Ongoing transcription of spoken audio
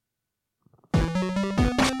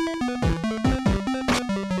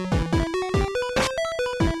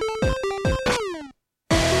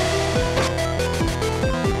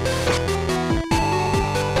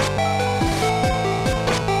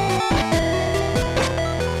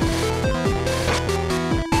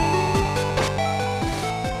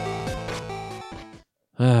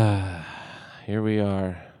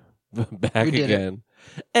Back We did it. again.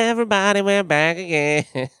 Everybody, we're back again.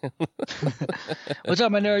 What's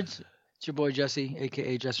up, my nerds? It's your boy Jesse,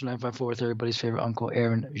 aka Jester954, with everybody's favorite uncle,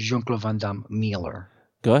 Aaron Jean-Claude Van Damme Mueller.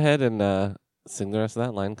 Go ahead and sing the rest of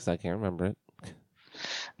that line because I can't remember it.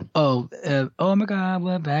 Oh my God,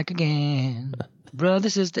 we're back again. Brother,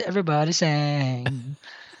 sister, everybody sang.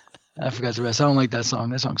 I forgot the rest. I don't like that song.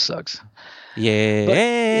 That song sucks. Yeah. But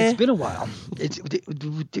it's been a while.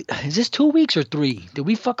 Is this 2 weeks or 3? Did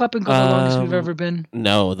we fuck up and go the longest we've ever been?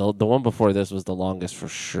 No, the one before this was the longest for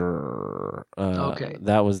sure. Okay.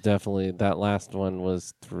 That was definitely, that last one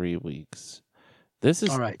was 3 weeks. This is,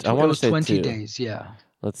 All right. I want to was say 20 2. days, yeah.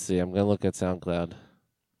 Let's see. I'm going to look at SoundCloud.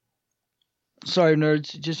 Sorry,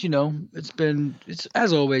 nerds. Just, it's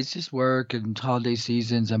as always, just work and holiday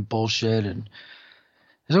seasons and bullshit. And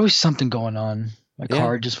there's always something going on. My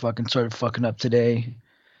car just started fucking up today.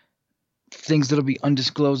 Things that'll be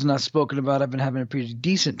undisclosed and not spoken about. I've been having a pretty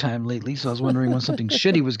decent time lately. So I was wondering when something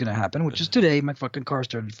shitty was going to happen, which is today. My fucking car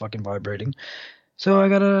started fucking vibrating. So I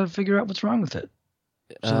got to figure out what's wrong with it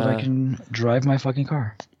so that I can drive my fucking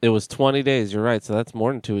car. It was 20 days. You're right. So that's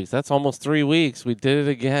more than 2 weeks. That's almost 3 weeks. We did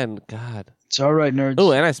it again. God. It's all right, nerds.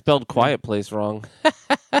 Oh, and I spelled Quiet Place wrong.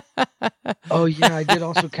 Oh, yeah, I did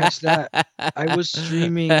also catch that. I was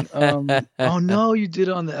streaming. Oh, no, you did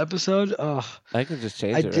it on the episode? Oh, I can just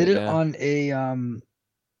change I it did right it now.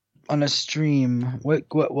 on a stream. What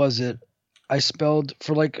was it? I spelled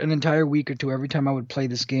for like an entire week or two. Every time I would play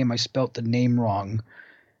this game, I spelt the name wrong.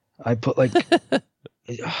 I put like,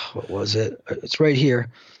 what was it? It's right here.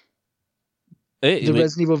 The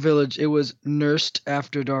Resident Evil Village. It was Nursed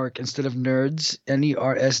After Dark instead of Nerds.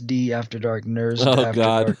 NERSD After Dark. Nursed After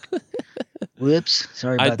Dark. Whoops.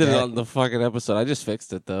 Sorry about that. I did it on the fucking episode. I just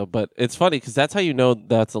fixed it, though. But it's funny because that's how you know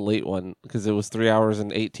that's a late one, because it was 3 hours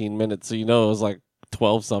and 18 minutes. So you know it was like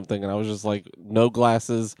 12 something. And I was just like, no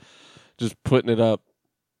glasses, just putting it up.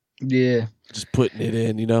 Yeah. Just putting it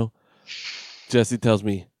in, Jesse tells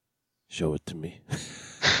me, show it to me.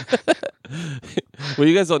 What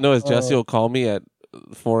you guys don't know is Jesse will call me at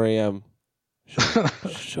 4 a.m.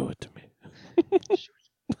 Show it to me.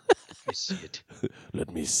 I see it.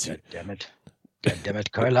 Let me see. God damn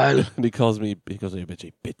it, Carlisle. And he goes, you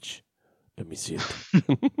bitch. Let me see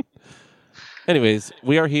it. Anyways,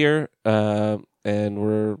 we are here, and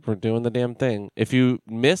we're doing the damn thing. If you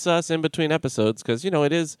miss us in between episodes, because,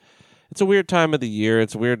 it's a weird time of the year.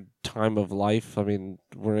 It's a weird time of life. I mean,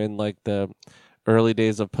 we're in like the early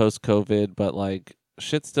days of post-COVID, but like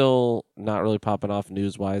shit's still not really popping off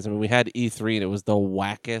news-wise. I mean, we had E3 and it was the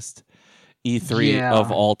wackest E3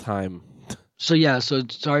 of all time. So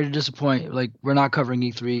sorry to disappoint. Like, we're not covering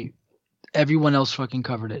E3. Everyone else fucking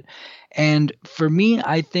covered it. And for me,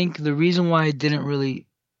 I think the reason why I didn't really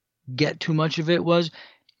get too much of it was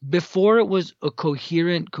before it was a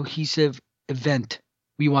cohesive event.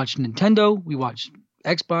 We watched Nintendo, we watched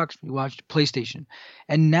Xbox, we watched PlayStation.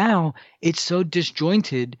 And now it's so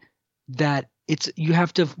disjointed that you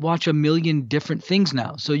have to watch a million different things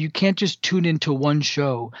now. So you can't just tune into one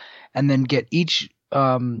show and then get each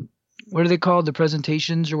what are they called? The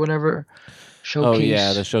presentations or whatever? Showcase. Oh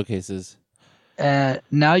yeah, the showcases.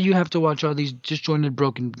 Now you have to watch all these disjointed,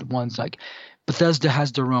 broken ones. Like Bethesda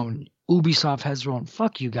has their own, Ubisoft has their own.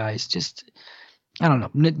 Fuck you guys. Just, I don't know.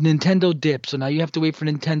 Nintendo dipped, so now you have to wait for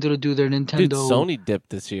Nintendo to do their Nintendo. Dude, Sony dipped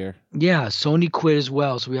this year. Yeah, Sony quit as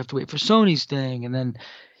well, so we have to wait for Sony's thing. And then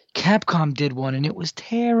Capcom did one, and it was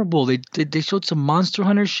terrible. They showed some Monster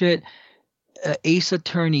Hunter shit, Ace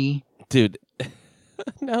Attorney. Dude,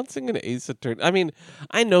 announcing an Ace Attorney. I mean,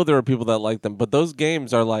 I know there are people that like them, but those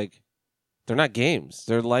games are like, they're not games.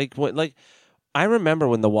 They're like what? Like, I remember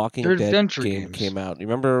when the Walking Dead game came out. You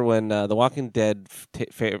remember when the Walking Dead,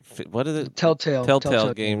 what is it?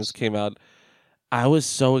 Telltale games came out. I was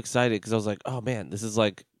so excited because I was like, oh man, this is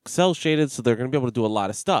like cell shaded, so they're going to be able to do a lot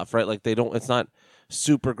of stuff, right? Like it's not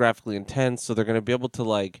super graphically intense, so they're going to be able to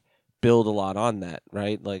like build a lot on that,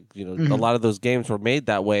 right? Like, a lot of those games were made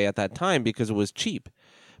that way at that time because it was cheap,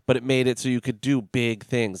 but it made it so you could do big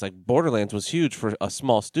things. Like Borderlands was huge for a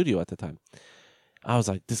small studio at the time. I was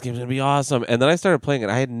like, this game's going to be awesome. And then I started playing it.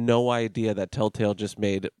 I had no idea that Telltale just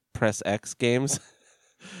made Press X games.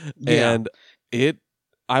 Yeah. And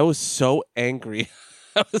I was so angry.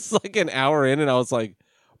 I was like an hour in and I was like,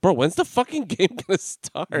 bro, when's the fucking game going to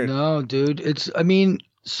start? No, dude.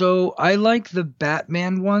 So I like the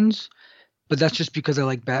Batman ones, but that's just because I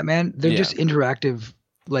like Batman. They're just interactive,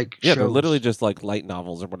 like shows. They're literally just like light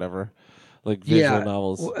novels or whatever. Like visual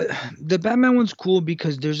novels. The Batman one's cool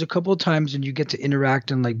because there's a couple of times when you get to interact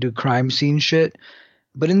and like do crime scene shit.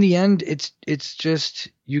 But in the end, it's just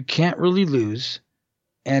you can't really lose.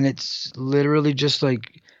 And it's literally just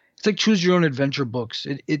like It's like choose your own adventure books.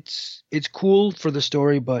 It's cool for the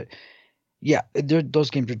story, but yeah,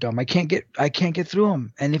 those games are dumb. I can't get through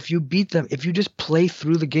them. And if you beat them, if you just play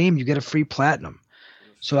through the game, you get a free platinum.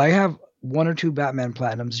 So I have 1 or 2 Batman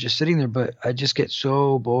platinums just sitting there, but I just get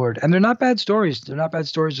so bored. And they're not bad stories. They're not bad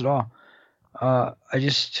stories at all. I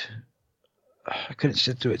couldn't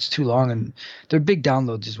sit through it. It's too long, and they're big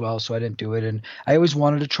downloads as well, so I didn't do it. And I always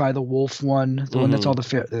wanted to try the Wolf one, the one that's all the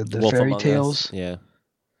fairy tales. Yeah.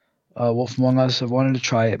 Wolf Among Us. I wanted to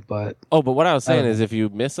try it, but but what I was saying is, if you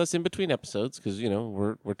miss us in between episodes, because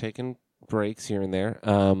we're taking breaks here and there,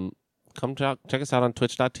 come check us out on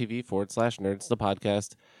twitch.tv/nerds the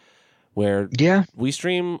podcast, where we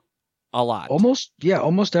stream a lot.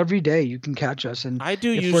 Almost every day you can catch us. And I do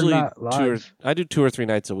usually 2 or 3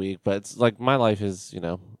 nights a week, but it's like my life is,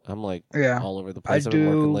 I'm like all over the place. I've been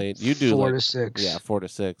working late. You do 4 to 6. Yeah, 4 to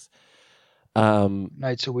 6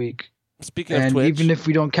 nights a week. Speaking of Twitch, even if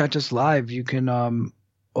we don't catch us live, you can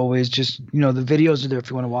always just the videos are there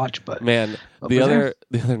if you want to watch. But man, the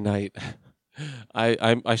other night,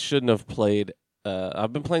 I shouldn't have played.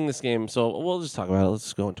 I've been playing this game, so we'll just talk about it. Let's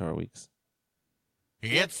just go into our weeks.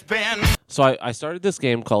 So I started this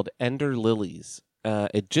game called Ender Lilies.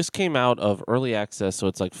 It just came out of early access, so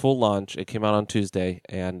it's like full launch. It came out on Tuesday,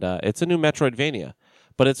 and it's a new Metroidvania.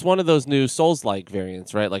 But it's one of those new Souls-like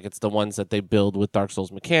variants, right? Like it's the ones that they build with Dark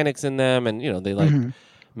Souls mechanics in them, and they like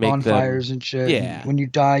make bonfires and shit. Yeah. And when you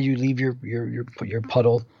die, you leave your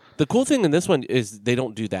puddle. The cool thing in this one is they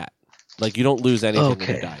don't do that. Like you don't lose anything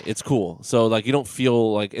when you die. It's cool. So like you don't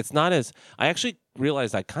feel like it's not as. I actually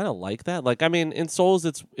realized I kind of like that. Like I mean, in Souls,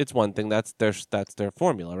 it's one thing. That's their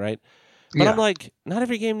formula, right? But I'm like, not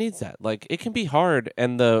every game needs that. Like it can be hard,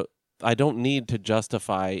 and I don't need to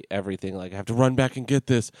justify everything. Like I have to run back and get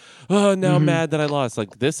this. Oh, now I'm mad that I lost.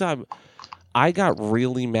 Like this, I got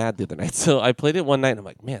really mad the other night. So I played it one night and I'm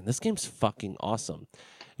like, man, this game's fucking awesome.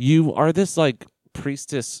 You are this like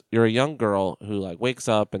priestess. You're a young girl who like wakes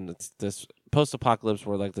up and it's this post-apocalypse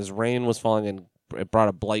where like this rain was falling and it brought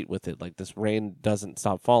a blight with it. Like this rain doesn't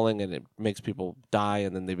stop falling and it makes people die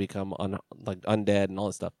and then they become undead and all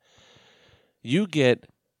this stuff. You get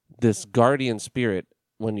this guardian spirit.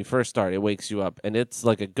 When you first start, it wakes you up, and it's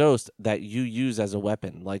like a ghost that you use as a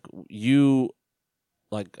weapon. Like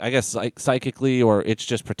I guess psychically, or it's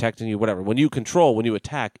just protecting you, whatever. When you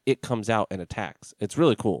attack, it comes out and attacks. It's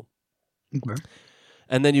really cool. Okay.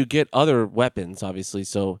 And then you get other weapons, obviously.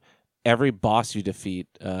 So every boss you defeat,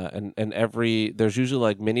 and there's usually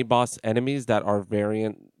like mini boss enemies that are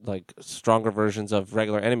variant, like stronger versions of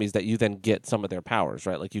regular enemies that you then get some of their powers,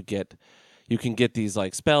 right? Like you can get these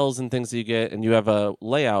like spells and things that you get, and you have a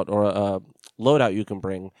layout or a loadout you can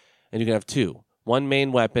bring, and you can have 2, 1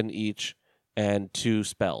 main weapon each, and 2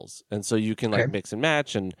 spells, and so you can like mix and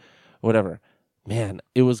match and whatever. Man,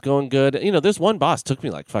 it was going good. This one boss took me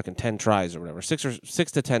like fucking 10 tries or whatever, 6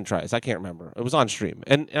 to 10 tries. I can't remember. It was on stream,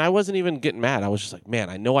 and I wasn't even getting mad. I was just like, man,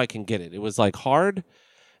 I know I can get it. It was like hard,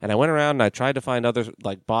 and I went around and I tried to find other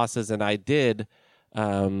like bosses, and I did.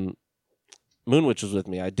 Moonwitch was with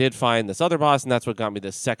me. I did find this other boss, and that's what got me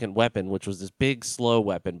this second weapon, which was this big, slow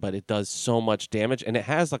weapon, but it does so much damage, and it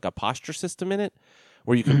has like a posture system in it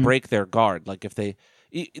where you can break their guard. Like if they,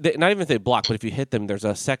 not even if they block, but if you hit them, there's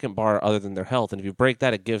a second bar other than their health, and if you break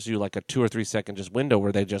that, it gives you like a 2 or 3 second just window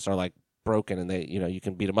where they just are like broken, and they, you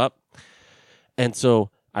can beat them up. And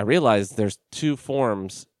so I realized there's 2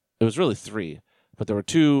 forms. It was really 3, but there were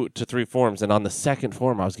 2 to 3 forms, and on the second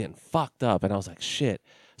form, I was getting fucked up, and I was like, shit.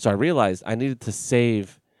 So I realized I needed to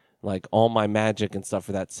save like all my magic and stuff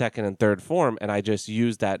for that second and third form, and I just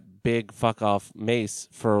used that big fuck off mace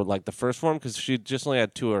for like the first form because she just only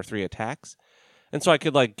had 2 or 3 attacks, and so I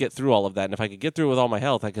could like get through all of that. And if I could get through with all my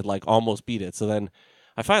health, I could like almost beat it. So then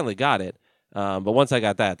I finally got it. But once I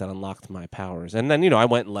got that unlocked my powers, and then I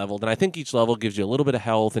went and leveled, and I think each level gives you a little bit of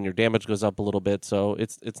health, and your damage goes up a little bit, so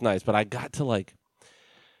it's nice. But I got to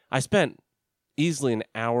I spent easily an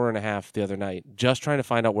hour and a half the other night just trying to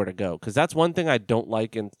find out where to go, because that's one thing I don't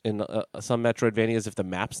like in some Metroidvanias. If the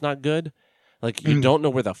map's not good, like you don't know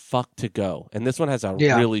where the fuck to go, and this one has a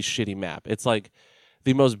really shitty map. It's like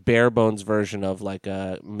the most bare bones version of like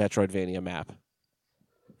a Metroidvania map,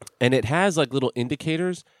 and it has like little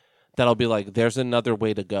indicators that'll be like there's another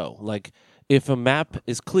way to go. Like if a map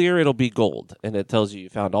is clear, it'll be gold, and it tells you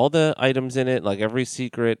found all the items in it, like every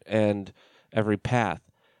secret and every path.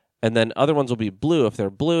 And then other ones will be blue. If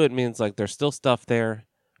they're blue, it means like there's still stuff there.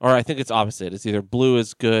 Or I think it's opposite. It's either blue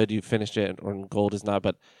is good, you finished it, or gold is not.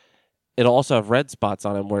 But it'll also have red spots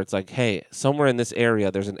on them where it's like, hey, somewhere in this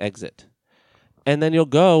area there's an exit. And then you'll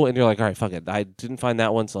go and you're like, all right, fuck it. I didn't find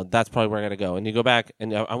that one, so that's probably where I got to go. And you go back,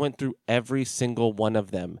 and I went through every single one of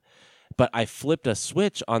them. But I flipped a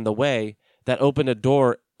switch on the way that opened a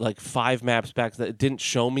door like 5 maps back that it didn't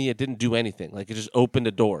show me. It didn't do anything. Like, it just opened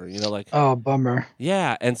a door, like. Oh, bummer.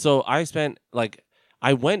 Yeah. And so I spent, like,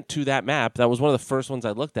 I went to that map. That was one of the first ones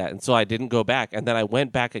I looked at. And so I didn't go back. And then I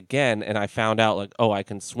went back again, and I found out, like, oh, I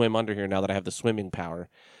can swim under here now that I have the swimming power.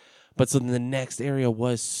 But so the next area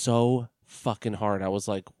was so fucking hard. I was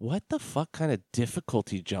like, what the fuck kind of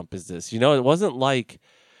difficulty jump is this? It wasn't like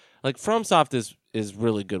FromSoft is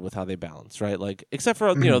really good with how they balance, right? Like, except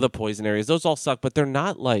for the poison areas, those all suck, but they're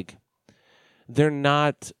not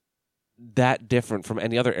that different from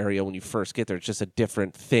any other area when you first get there. It's just a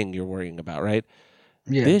different thing you're worrying about, right?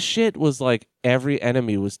 Yeah. This shit was like every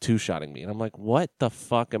enemy was two-shotting me, and I'm like, what the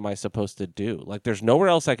fuck am I supposed to do? Like, there's nowhere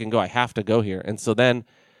else I can go. I have to go here. And so then,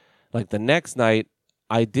 like, the next night,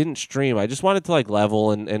 I didn't stream. I just wanted to like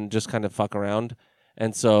level and just kind of fuck around.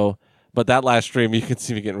 And so, but that last stream, you can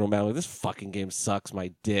see me getting real mad. Like, this fucking game sucks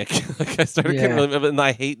my dick. Like, I started getting really, and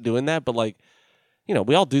I hate doing that. But like,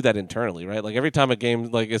 we all do that internally, right? Like, every time a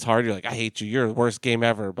game like is hard, you're like, I hate you. You're the worst game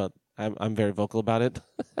ever. But I'm very vocal about it.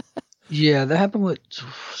 Yeah, that happened with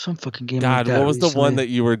some fucking game. God, like that what was recently. The one that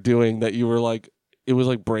you were doing that you were like, it was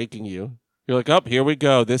like breaking you? You're like, oh, here we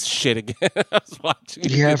go. This shit again. I was watching.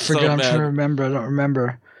 Yeah, I forget. I'm trying to remember. I don't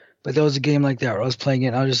remember. But there was a game like that where I was playing it,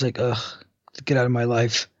 and I was just like, ugh, get out of my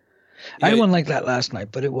life. Yeah. I had one like that last night,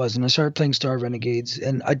 but it wasn't. I started playing Star Renegades,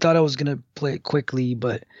 and I thought I was going to play it quickly,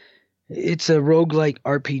 but it's a roguelike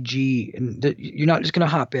RPG, and you're not just going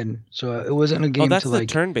to hop in. So it wasn't a game that's the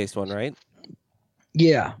turn-based one, right?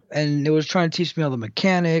 Yeah, and it was trying to teach me all the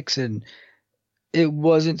mechanics, and it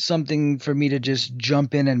wasn't something for me to just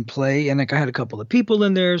jump in and play. And like, I had a couple of people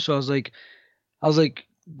in there, so I was like,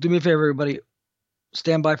 do me a favor, everybody,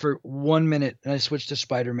 stand by for 1 minute. And I switched to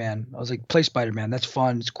Spider-Man. I was like, play Spider-Man. That's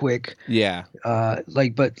fun. It's quick. Yeah.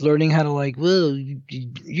 But learning how to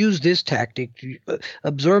use this tactic,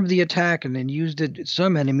 absorb the attack, and then use it.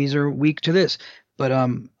 Some enemies are weak to this, but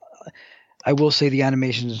I will say the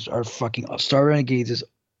animations are fucking. Star Renegades is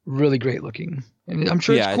really great looking. And I'm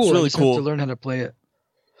sure it's cool. It's really I just cool. have to learn how to play it.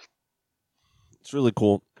 It's really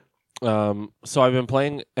cool. So I've been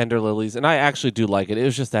playing Ender Lilies, and I actually do like it. It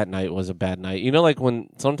was just that night was a bad night. Like when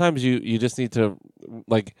sometimes you just need to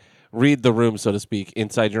like read the room, so to speak,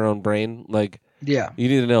 inside your own brain. Like, yeah, you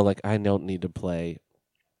need to know, like, I don't need to play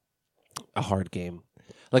a hard game.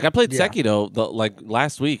 Like, I played Sekiro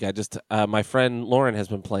last week. I just my friend Lauren has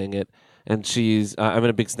been playing it, and she's I'm in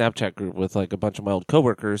a big Snapchat group with like a bunch of my old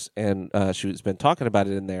coworkers, and she's been talking about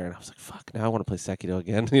it in there, and I was like, fuck, now I want to play Sekiro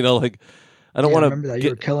again. Like, I don't want to remember that.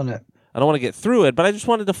 You were killing it. I don't want to get through it, but I just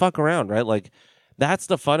wanted to fuck around, right? Like, that's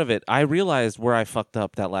the fun of it. I realized where I fucked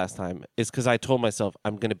up that last time is because I told myself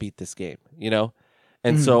I'm going to beat this game,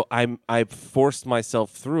 And so I forced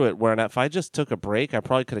myself through it, where if I just took a break, I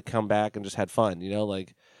probably could have come back and just had fun,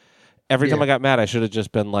 Like, every time I got mad, I should have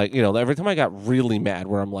just been like, every time I got really mad,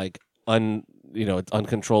 where I'm like, it's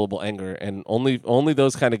uncontrollable anger, and only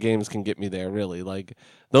those kind of games can get me there, really. Like,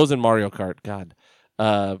 those in Mario Kart, God.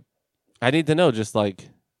 I need to know, just like,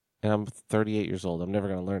 and I'm 38 years old. I'm never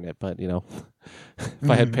going to learn it, but, if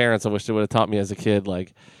I had parents, I wish they would have taught me as a kid,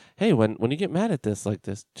 like, hey, when you get mad at this, like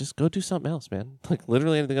this, just go do something else, man. Like,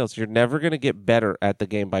 literally anything else. You're never going to get better at the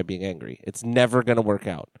game by being angry. It's never going to work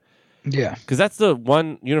out. Yeah. Because that's the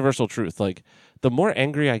one universal truth. Like, the more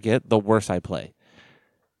angry I get, the worse I play.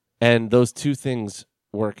 And those two things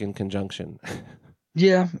work in conjunction.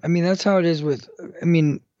 Yeah, I mean, that's how it is with,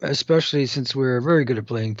 especially since we're very good at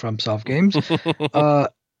playing FromSoft games.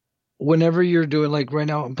 Whenever you're doing, like right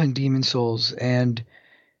now I'm playing Demon Souls, and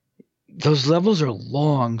those levels are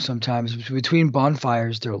long sometimes. Between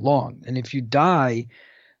bonfires, they're long. And if you die,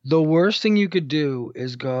 the worst thing you could do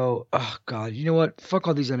is go, oh, God, you know what? Fuck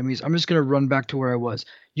all these enemies. I'm just going to run back to where I was.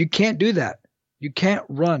 You can't do that. You can't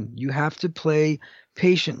run. You have to play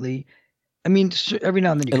patiently. I mean, every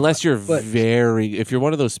now and then you Unless you're if you're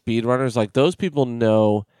one of those speedrunners, like those people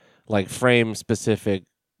know, like, frame specific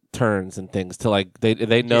turns and things to, like,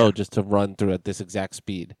 they know just to run through at this exact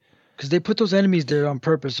speed. Because they put those enemies there on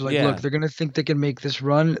purpose. So, like, look, they're going to think they can make this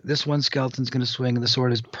run. This one skeleton's going to swing, and the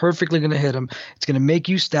sword is perfectly going to hit him. It's going to make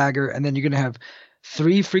you stagger, and then you're going to have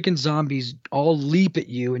 3 freaking zombies all leap at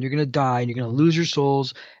you, and you're going to die, and you're going to lose your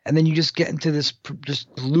souls, and then you just get into this just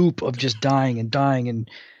loop of just dying, and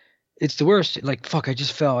it's the worst. Like, fuck, I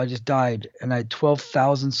just fell. I just died, and I had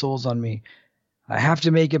 12,000 souls on me. I have to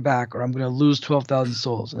make it back, or I'm going to lose 12,000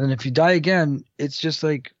 souls. And then if you die again, it's just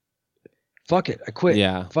like fuck it, I quit.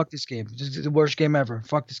 Yeah. Fuck this game. This is the worst game ever.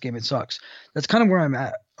 Fuck this game. It sucks. That's kind of where I'm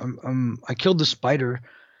at. I killed the spider,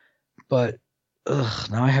 but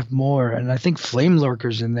now I have more, and I think Flame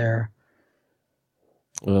Lurker's in there.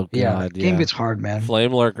 Oh God, game gets hard, man.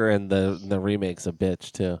 Flame Lurker and the remake's a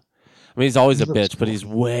bitch too. I mean, he's always a bitch, but he's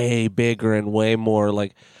way bigger and way more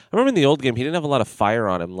like. I remember in the old game, he didn't have a lot of fire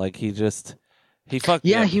on him. Like he fucked.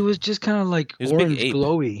 Yeah, he was just kind of like orange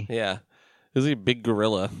glowy. Yeah, he was like a big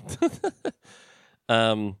gorilla.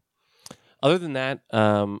 Other than that,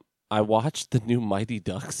 I watched the new Mighty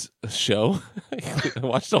Ducks show. I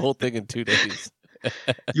watched the whole thing in 2 days.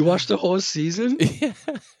 You watched the whole season? Yeah.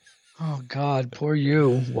 Oh God, poor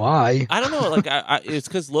you. Why? I don't know. Like, it's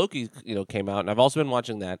because Loki, came out, and I've also been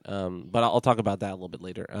watching that. But I'll talk about that a little bit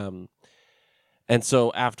later. And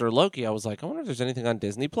so after Loki, I was like, I wonder if there's anything on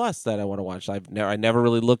Disney Plus that I want to watch. I never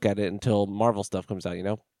really look at it until Marvel stuff comes out.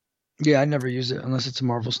 Yeah, I never use it unless it's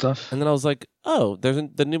Marvel stuff. And then I was like, oh,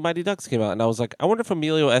 the new Mighty Ducks came out, and I was like, I wonder if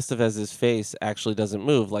Emilio Estevez's face actually doesn't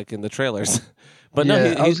move like in the trailers. But no,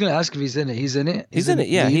 I was gonna ask if he's in it. He's in it. He's in it.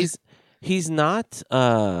 Yeah, he's not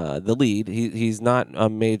the lead. He's not a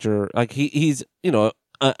major like he's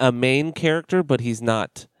a main character, but he's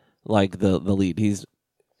not like the lead.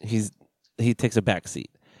 He takes a back seat.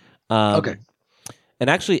 Okay. And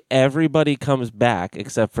actually, everybody comes back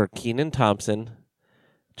except for Kenan Thompson,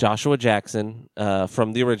 Joshua Jackson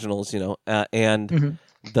from the originals, and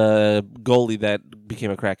the goalie that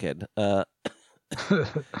became a crackhead.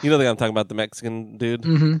 You know I'm talking about, the Mexican dude.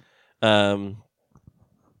 Mm-hmm.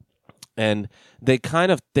 And they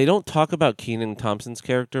don't talk about Kenan Thompson's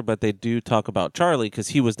character, but they do talk about Charlie because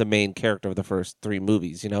he was the main character of the first 3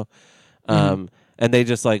 movies, And they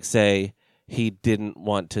just say he didn't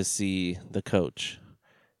want to see the coach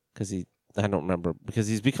because I don't remember, because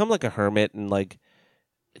he's become like a hermit and like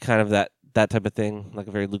kind of that type of thing, like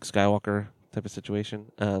a very Luke Skywalker type of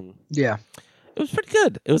situation. Yeah. It was pretty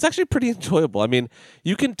good. It was actually pretty enjoyable. I mean,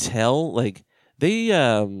 you can tell like they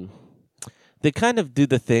kind of do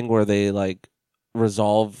the thing where they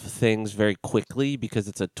resolve things very quickly because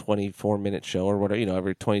it's a 24-minute show or whatever,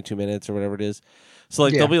 every 22 minutes or whatever it is. So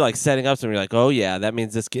they'll be setting up something, you're like, oh yeah, that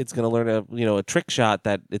means this kid's going to learn a trick shot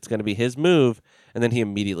that it's going to be his move, and then he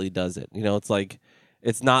immediately does it. It's like,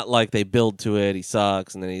 it's not like they build to it, he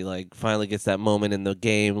sucks, and then he finally gets that moment in the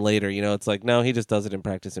game later. It's like, no, he just does it in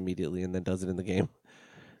practice immediately and then does it in the game.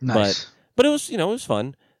 Nice. But it was, it was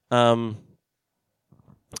fun.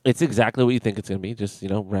 It's exactly what you think it's going to be, just,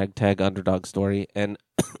 ragtag underdog story. And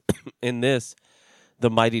in this, the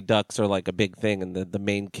Mighty Ducks are like a big thing, and the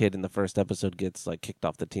main kid in the first episode gets kicked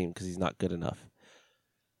off the team because he's not good enough.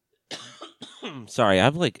 Sorry, I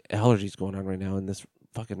have allergies going on right now in this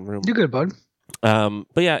fucking room. You're good, bud.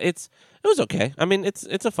 But yeah, it was okay. I mean,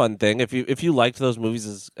 it's a fun thing. If you liked those movies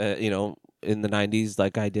as in the 90s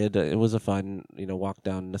like I did, it was a fun walk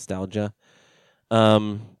down nostalgia.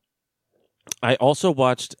 I also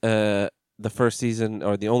watched the first season,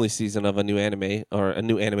 or the only season, of a new anime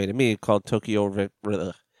to me, called Tokyo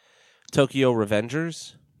Revengers.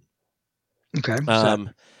 Okay.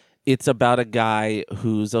 It's about a guy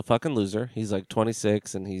who's a fucking loser. He's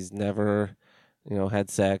 26 and he's never, had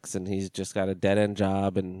sex, and he's just got a dead end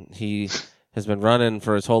job, and he has been running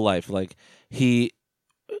for his whole life. He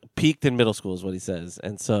peaked in middle school is what he says.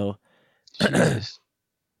 And so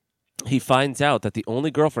he finds out that the only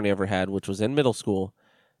girlfriend he ever had, which was in middle school,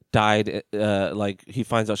 died. He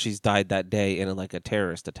finds out she's died that day in a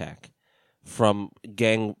terrorist attack from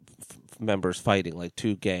gang members fighting,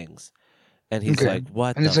 2 gangs. And he's like,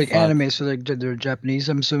 "What?" And it's fuck? Anime, so they're Japanese,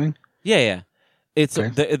 I'm assuming. Yeah. It's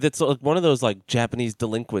one of those Japanese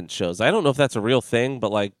delinquent shows. I don't know if that's a real thing,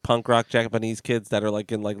 but punk rock Japanese kids that are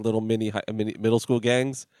in little mini middle school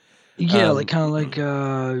gangs. Yeah, kind of like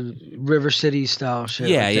River City style shit.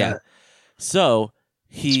 Yeah. So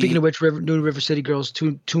speaking of which, new River City Girls,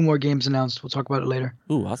 two more games announced. We'll talk about it later.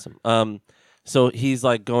 Ooh, awesome. So he's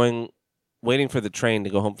waiting for the train to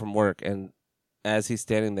go home from work, and as he's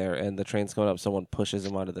standing there and the train's going up, someone pushes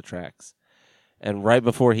him onto the tracks. And right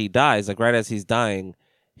before he dies, right as he's dying,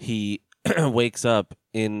 he wakes up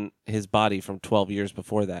in his body from 12 years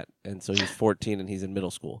before that. And so he's 14 and he's in middle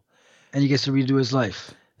school. And he gets to redo his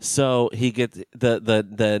life. So he gets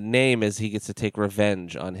the name is he gets to take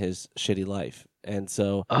revenge on his shitty life. And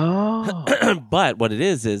so but what it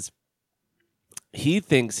is he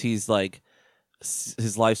thinks he's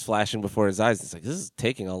his life's flashing before his eyes. It's this is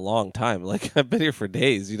taking a long time. I've been here for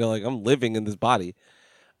days, I'm living in this body.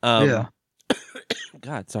 Yeah.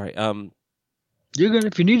 God, sorry. You're gonna,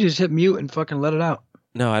 if you need to, just hit mute and fucking let it out.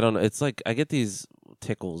 No, I don't know. It's I get these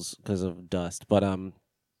tickles because of dust, but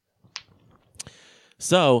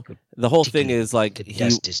So the whole thing is like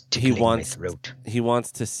he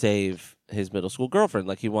wants to save his middle school girlfriend.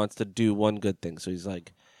 Like he wants to do one good thing. So he's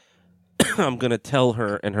like, I'm gonna tell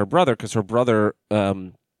her and her brother, because her brother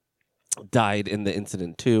died in the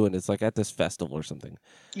incident too, and it's like at this festival or something.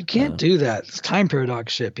 You can't do that. It's time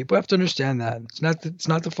paradox shit. People have to understand that. It's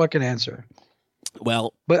not the fucking answer.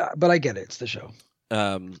 Well, but I get it. It's the show.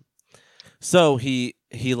 So he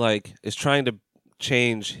like is trying to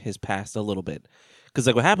change his past a little bit, because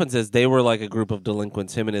like what happens is they were like a group of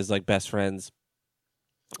delinquents. Him and his like best friends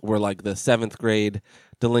were like the 7th grade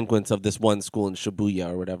delinquents of this one school in Shibuya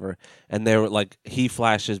or whatever, and they were like, he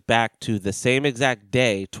flashes back to the same exact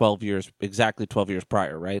day, exactly 12 years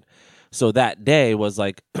prior, right? So that day was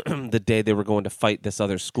like the day they were going to fight this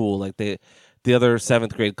other school. Like the other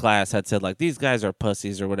 7th grade class had said like, these guys are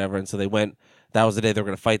pussies or whatever, and so they went. That was the day they were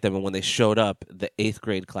going to fight them, and when they showed up, the 8th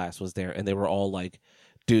grade class was there, and they were all like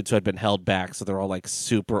dudes who had been held back, so they're all like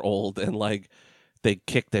super old, and like they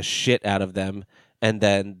kicked the shit out of them. And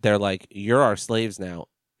then they're like, you're our slaves now.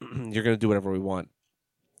 You're going to do whatever we want.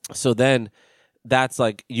 So then that's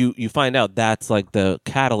like, you find out that's like the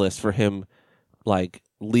catalyst for him like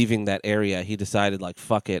leaving that area. He decided like,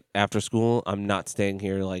 fuck it. After school, I'm not staying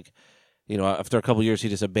here. Like, you know, after a couple of years, he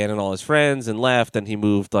just abandoned all his friends and left. And he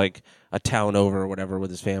moved like a town over or whatever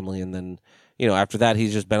with his family. And then, you know, after that,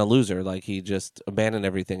 he's just been a loser. Like he just abandoned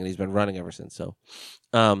everything and he's been running ever since. So,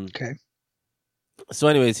 okay. So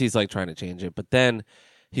anyways, he's like trying to change it, but then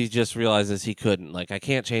he just realizes he couldn't. Like, I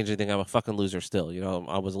can't change anything. I'm a fucking loser still. You know,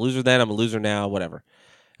 I was a loser then. I'm a loser now, whatever.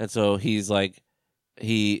 And so he's like,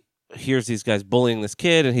 he hears these guys bullying this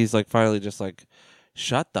kid, and he's like, finally just like,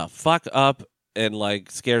 shut the fuck up, and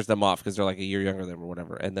like scares them off because they're like a year younger than him or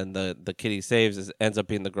whatever. And then the kid he saves ends up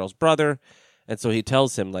being the girl's brother. And so he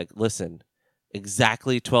tells him like, listen,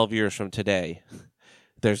 exactly 12 years from today,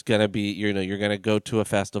 there's going to be, you know, you're going to go to a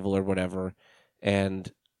festival or whatever,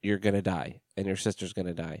 and you're going to die, and your sister's going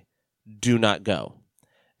to die. Do not go.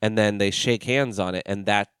 And then they shake hands on it, and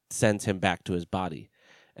that sends him back to his body.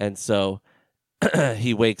 And so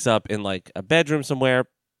he wakes up in like a bedroom somewhere,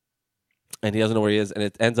 and he doesn't know where he is, and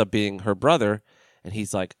it ends up being her brother, and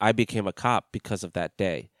he's like, I became a cop because of that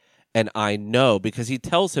day. And I know, because he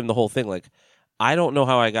tells him the whole thing, like, I don't know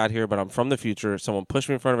how I got here, but I'm from the future. Someone pushed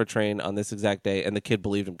me in front of a train on this exact day, and the kid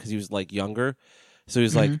believed him because he was like younger. So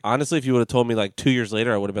he's like, honestly, if you would have told me like 2 years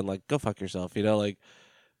later, I would have been like, go fuck yourself, you know, like,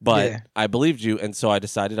 but I believed you. And so I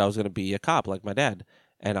decided I was going to be a cop like my dad.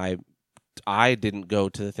 And I didn't go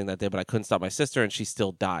to the thing that day, but I couldn't stop my sister, and she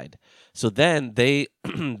still died. So then they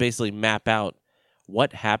basically map out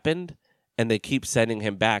what happened, and they keep sending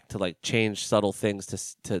him back to like change subtle things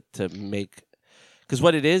to make, because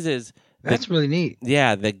what it is that's really neat.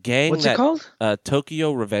 Yeah, the gang. What's it called?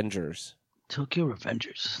 Tokyo Revengers. Tokyo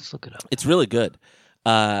Revengers. Let's look it up. It's really good.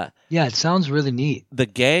 Yeah, it sounds really neat. The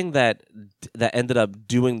gang that ended up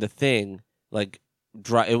doing the thing, like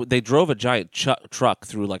they drove a giant truck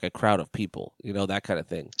through like a crowd of people, you know, that kind of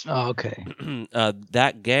thing. Oh, okay.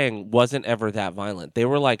 That gang wasn't ever that violent. They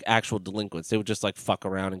were like actual delinquents. They would just like fuck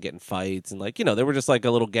around and get in fights, and like, you know, they were just like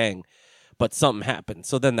a little gang. But something happened.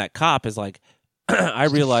 So then that cop is like, I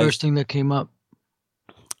realized. The first thing that came up.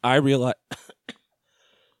 I realized.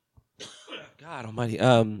 God almighty.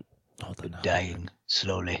 Hold on. Dying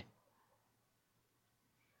slowly.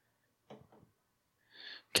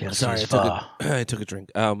 Sorry, I took a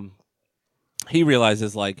drink. He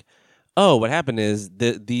realizes like, oh, what happened is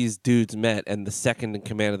these dudes met, and the second in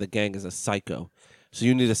command of the gang is a psycho. So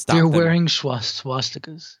you need to stop. They're them. wearing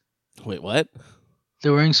swastikas. Wait, what?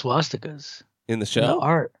 They're wearing swastikas in the show. The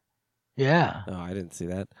art. Yeah. Oh, I didn't see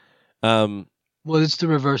that. Well, it's the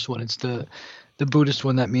reverse one. It's the Buddhist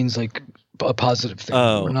one that means like a positive thing.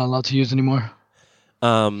 Oh. We're not allowed to use anymore.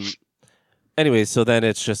 Anyway, so then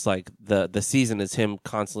it's just like the season is him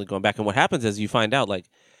constantly going back, and what happens is you find out like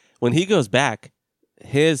when he goes back,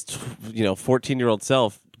 his 14-year-old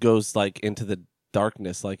self goes like into the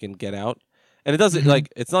darkness, like in Get Out, and it doesn't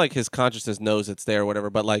like it's not like his consciousness knows it's there or whatever,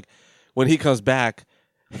 but like when he comes back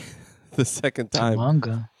the second time.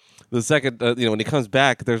 Manga. The second, when he comes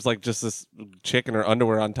back, there's like just this chick in her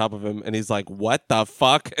underwear on top of him, and he's like, "What the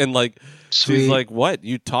fuck?" And like, she's like, "What?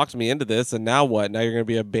 You talked me into this, and now what? Now you're gonna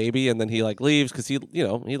be a baby?" And then he like leaves because he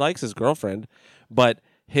likes his girlfriend, but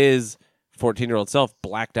his 14-year-old self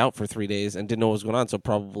blacked out for 3 days and didn't know what was going on. So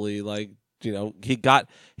probably like,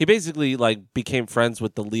 he basically like became friends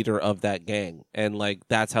with the leader of that gang, and like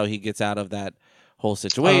that's how he gets out of that whole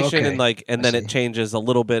situation. Oh, okay. And like, and then it changes a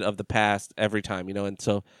little bit of the past every time, and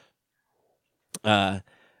so.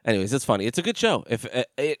 Anyways, it's funny. It's a good show. If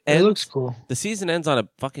it looks cool. The season ends on a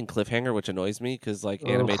fucking cliffhanger, which annoys me because like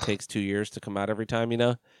anime takes 2 years to come out every time, you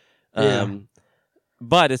know. Yeah.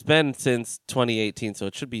 But it's been since 2018, so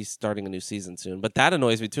it should be starting a new season soon. But that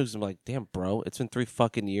annoys me too because I'm like, damn, bro, it's been 3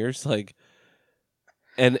 fucking years, like,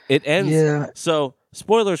 and it ends. Yeah. So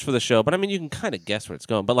spoilers for the show, but I mean, you can kind of guess where it's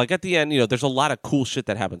going. But like at the end, you know, there's a lot of cool shit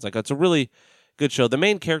that happens. Like it's a really good show. The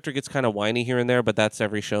main character gets kind of whiny here and there, but that's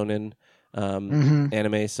every shonen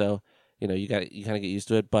anime. So you know, you kind of get used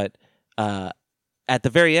to it. But at the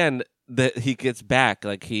very end, he gets back,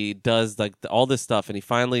 like he does like all this stuff, and he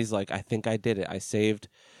finally is like, I think I did it. I saved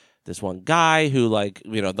this one guy who, like,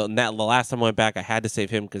 you know, the last time I went back, I had to save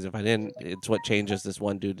him because if I didn't, it's what changes this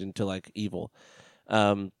one dude into like evil.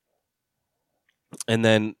 And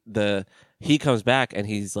then he comes back and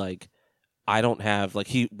he's like, I don't have, like,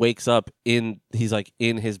 he wakes up he's like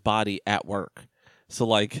in his body at work. So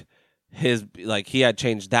like he had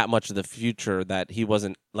changed that much of the future that he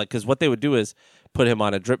wasn't like, because what they would do is put him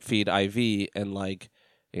on a drip feed IV and like,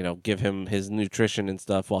 you know, give him his nutrition and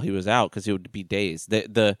stuff while he was out because he would be dazed.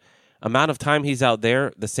 The amount of time he's out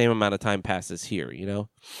there, the same amount of time passes here, you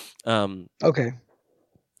know? Okay.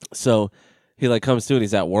 So he like comes to and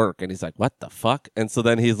he's at work and he's like, what the fuck? And so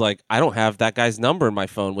then he's like, I don't have that guy's number in my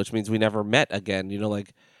phone, which means we never met again, you know,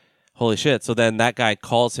 like, holy shit. So then that guy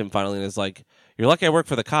calls him finally and is like, you're lucky I work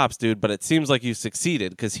for the cops, dude, but it seems like you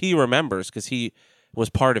succeeded because he remembers because he was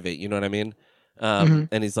part of it, you know what I mean?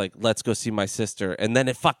 And he's like, let's go see my sister. And then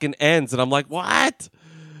it fucking ends. And I'm like, what?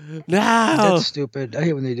 No. That's stupid. I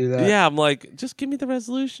hate when they do that. Yeah, I'm like, just give me the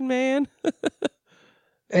resolution, man.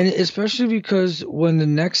 And especially because when the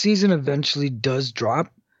next season eventually does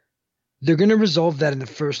drop, they're going to resolve that in the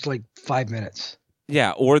first, like, 5 minutes.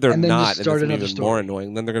 Yeah, or they're and then not. Just start and another it's even story. more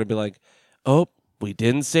annoying. Then they're going to be like, oh, we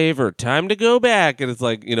didn't save her. Time to go back. And it's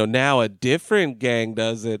like, you know, now a different gang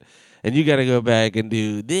does it. And you got to go back and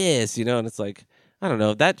do this, you know? And it's like, I don't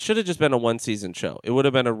know. That should have just been a 1-season show. It would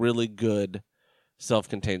have been a really good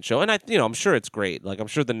self-contained show. And I'm sure it's great. Like, I'm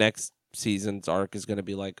sure the next season's arc is going to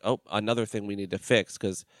be like, oh, another thing we need to fix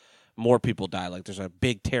because more people die. Like, there's a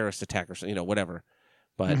big terrorist attack or something, you know, whatever.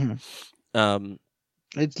 But,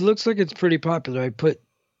 it looks like it's pretty popular. I put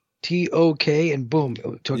TOK and boom,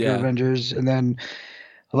 Tokyo Avengers, and then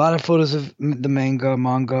a lot of photos of the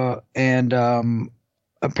manga, and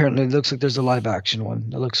apparently it looks like there's a live action one.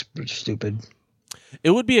 That looks stupid.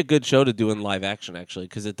 It would be a good show to do in live action, actually,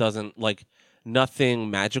 because it doesn't, like,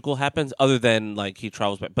 nothing magical happens other than, like, he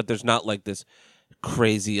travels back. But there's not, like, this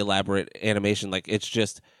crazy elaborate animation. Like, it's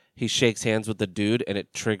just he shakes hands with the dude and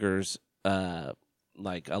it triggers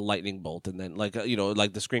like a lightning bolt, and then like you know,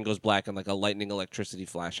 like the screen goes black and like a lightning electricity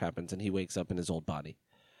flash happens and he wakes up in his old body.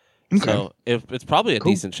 Okay. So it's probably a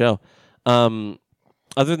decent show.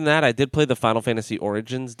 Other than that, I did play the Final Fantasy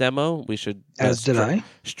Origins demo. We should did I.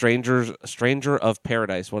 Stranger of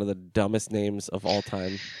Paradise, one of the dumbest names of all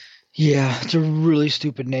time. Yeah, it's a really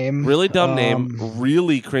stupid name. Really dumb name,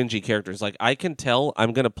 really cringy characters. Like, I can tell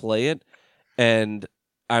I'm going to play it and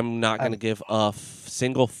I'm not going to give a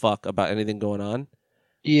single fuck about anything going on.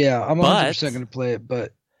 Yeah, I'm 100% going to play it,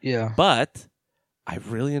 but yeah. But I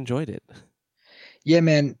really enjoyed it. Yeah,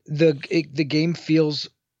 man, the game feels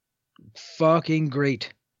fucking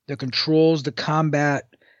great. The controls, the combat,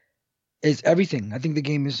 is everything. I think the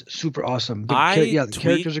game is super awesome. The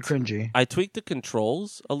characters are cringy. I tweaked the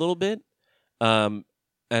controls a little bit, and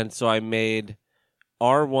so I made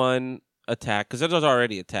R1 attack, because it was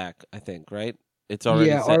already attack, I think, right? It's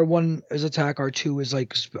already set. R1 is attack, R2 is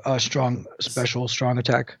like strong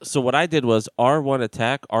attack. So what I did was R1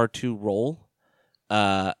 attack, R2 roll,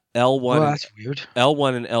 L1. Oh, that's weird.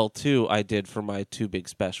 L1 and L2 I did for my 2 big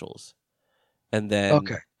specials, and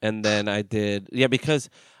then I did because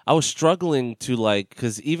I was struggling to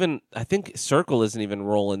because even I think circle isn't even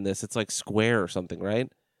roll in this. It's like square or something,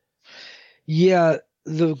 right? Yeah,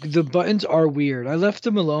 the buttons are weird. I left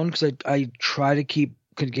them alone because I try to keep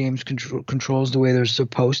games controls the way they're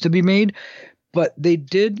supposed to be made, but they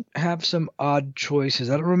did have some odd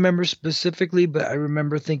choices. I don't remember specifically, but I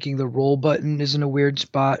remember thinking the roll button is in a weird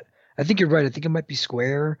spot. I think you're right. I think it might be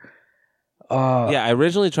square. I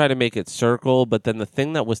originally tried to make it circle, but then the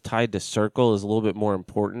thing that was tied to circle is a little bit more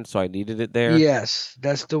important, so I needed it there. Yes,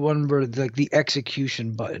 that's the one where like the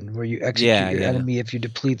execution button, where you execute your enemy if you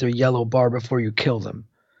deplete their yellow bar before you kill them.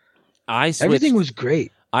 Everything was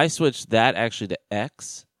great. I switched that actually to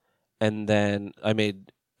X, and then I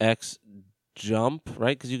made X jump,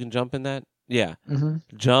 right? Because you can jump in that. Yeah,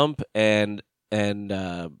 jump and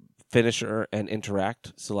finisher and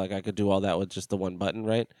interact. So like I could do all that with just the one button,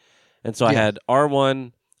 right? And so I had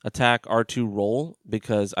R1 attack, R2 roll,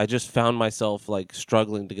 because I just found myself like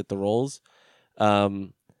struggling to get the rolls.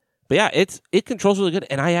 But yeah, it controls really good,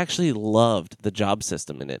 and I actually loved the job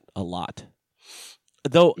system in it a lot.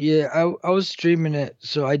 Though, yeah, I was streaming it,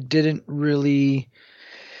 so I didn't really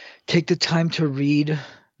take the time to read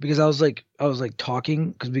because I was like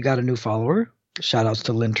talking because we got a new follower. Shout outs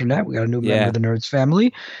to Linternet. We got a new member of the Nerds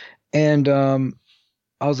family, and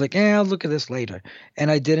I was like, I'll look at this later, and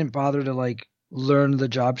I didn't bother to like learn the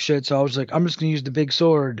job shit. So I was like, I'm just gonna use the big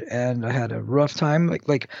sword, and I had a rough time.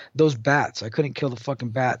 Like those bats, I couldn't kill the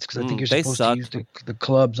fucking bats because I think you're supposed to use the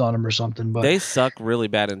clubs on them or something. But they suck really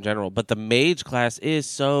bad in general. But the mage class is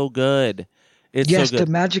so good. It's yes, so good.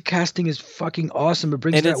 The magic casting is fucking awesome. It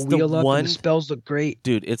brings that wheel up, and the spells look great.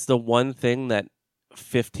 Dude, it's the one thing that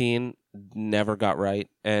 15 never got right,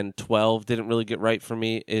 and 12 didn't really get right for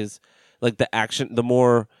me, is like the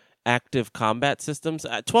more active combat systems.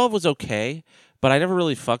 12 was okay, but I never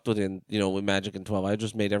really fucked with with Magic in 12. I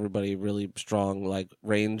just made everybody really strong, like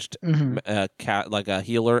ranged, like a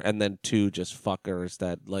healer, and then 2 just fuckers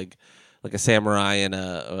that like a samurai and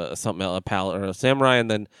a paladin, or a samurai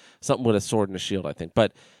and then something with a sword and a shield, I think.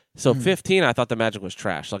 But so 15, I thought the magic was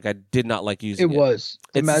trash. Like I did not like using it. It was.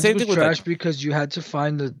 The magic was trash because you had to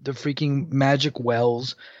find the freaking magic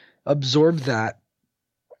wells, absorb that,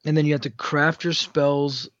 and then you had to craft your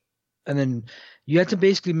spells, and then you had to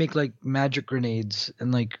basically make like magic grenades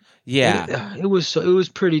and like it was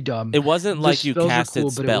pretty dumb. It wasn't like you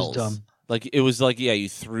casted spells. But it was dumb. Like it was like you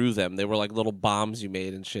threw them. They were like little bombs you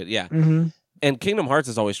made and shit. Yeah. Mm-hmm. And Kingdom Hearts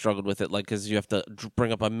has always struggled with it, like because you have to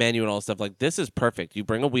bring up a menu and all this stuff. Like this is perfect. You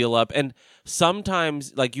bring a wheel up, and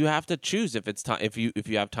sometimes like you have to choose if it's time if you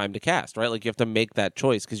have time to cast, right? Like you have to make that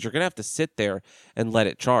choice because you're gonna have to sit there and let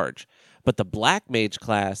it charge. But the Black Mage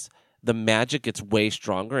class, the magic gets way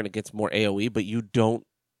stronger and it gets more AOE, but you don't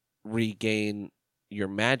regain your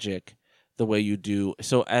magic the way you do.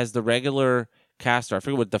 So as the regular caster, I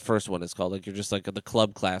forget what the first one is called. Like you're just like the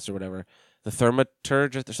club class or whatever, the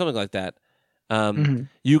Thaumaturge or something like that.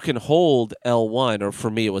 You can hold L1, or for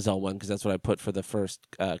me it was L1 because that's what I put for the first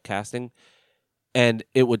casting, and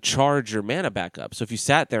it would charge your mana back up. So if you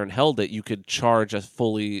sat there and held it, you could charge a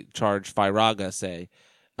fully charged Firaga, say,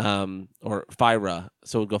 or Fyra.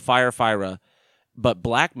 So it would go Fyra. But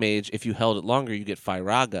Black Mage, if you held it longer, you get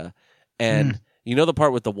Firaga. And you know the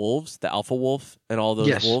part with the wolves, the Alpha Wolf and all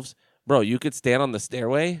those wolves? Bro, you could stand on the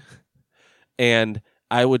stairway, and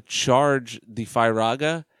I would charge the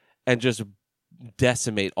Firaga and just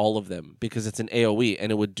decimate all of them because it's an AoE,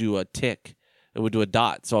 and it would do a tick. It would do a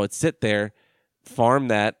dot. So I would sit there, farm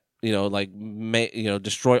that,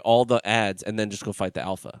 destroy all the ads, and then just go fight the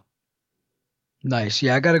Alpha. Nice.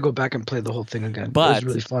 Yeah, I got to go back and play the whole thing again. But it was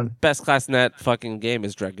really fun. Best class in that fucking game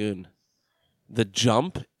is Dragoon. The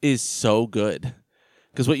jump is so good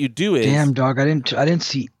because what you do is, damn dog, I didn't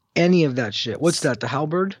see any of that shit. What's that? The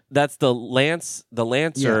halberd? That's the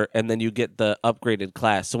lancer, and then you get the upgraded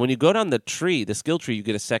class. So when you go down the tree, the skill tree, you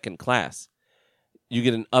get a second class. You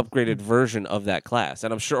get an upgraded version of that class,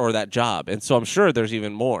 and I'm sure, or that job, and so I'm sure there's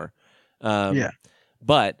even more.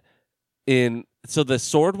 But so the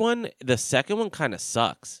sword one, the second one kind of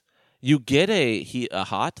sucks. You get a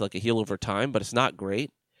hot, like a heal over time, but it's not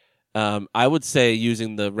great. I would say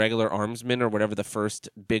using the regular Armsman or whatever, the first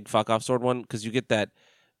big fuck off sword one, because you get that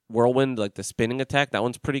whirlwind, like the spinning attack. That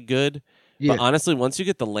one's pretty good. Yeah. But honestly, once you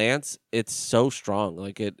get the lance, it's so strong.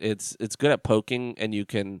 Like it's good at poking, and you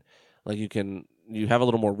have a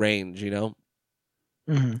little more range,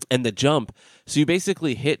 And the jump, so you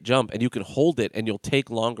basically hit jump, and you can hold it, and you'll take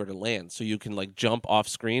longer to land. So you can like jump off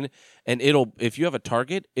screen, and if you have a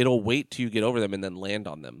target, it'll wait till you get over them and then land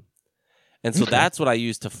on them. And so that's what I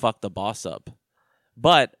use to fuck the boss up.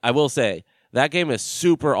 But I will say, that game is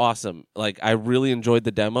super awesome. Like, I really enjoyed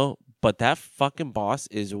the demo, but that fucking boss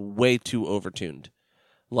is way too overtuned.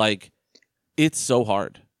 Like, it's so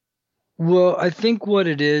hard. Well, I think what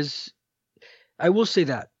it is, I will say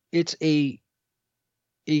that it's a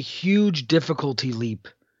huge difficulty leap.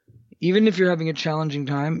 Even if you're having a challenging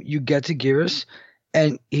time, you get to Geras,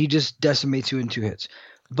 and he just decimates you in 2 hits.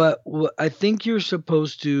 But I think you're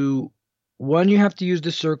supposed to, one, you have to use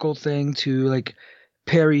the circle thing to like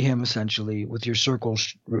parry him essentially with your circle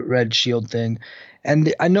red shield thing.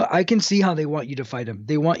 And I can see how they want you to fight him.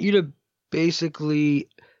 They want you to basically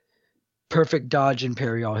perfect dodge and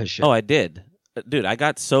parry all his shit. Oh, I did. Dude, I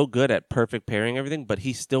got so good at perfect parrying everything, but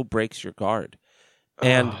he still breaks your guard.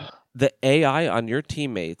 And the AI on your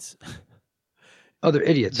teammates, they're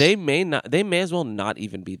idiots. They may as well not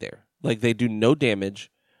even be there. Like, they do no damage.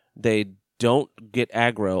 They don't get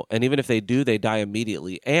aggro, and even if they do, they die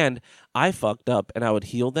immediately. And I fucked up, and I would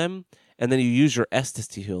heal them, and then you use your Estus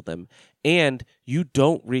to heal them. And you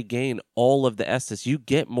don't regain all of the Estus. You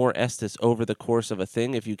get more Estus over the course of a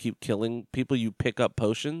thing. If you keep killing people, you pick up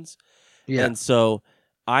potions. Yeah. And so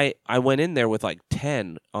I went in there with like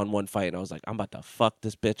 10 on one fight, and I was like, I'm about to fuck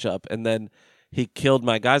this bitch up. And then he killed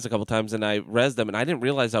my guys a couple times, and I rezzed them, and I didn't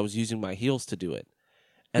realize I was using my heals to do it.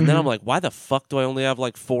 And then I'm like, why the fuck do I only have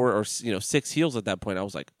like 4 or 6 heals at that point? I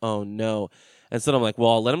was like, oh no. And so I'm like,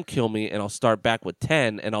 well, I'll let him kill me, and I'll start back with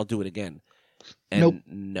 10, and I'll do it again. And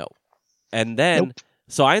no. And then,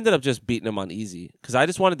 so I ended up just beating him on easy, because I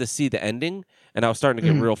just wanted to see the ending, and I was starting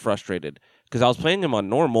to get real frustrated, because I was playing him on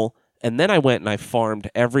normal, and then I went and I farmed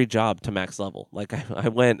every job to max level. Like, I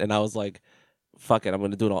went, and I was like, fuck it, I'm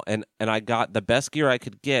going to do it all. And I got the best gear I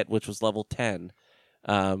could get, which was level 10.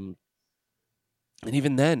 And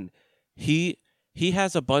even then, he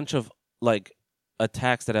has a bunch of like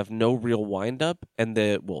attacks that have no real wind up, and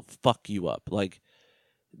that will fuck you up. Like,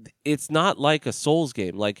 it's not like a Souls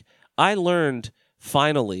game. Like, I learned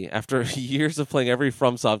finally after years of playing every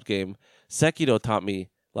FromSoft game, Sekiro taught me,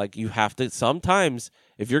 like, you have to sometimes,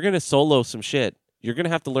 if you're gonna solo some shit, you're gonna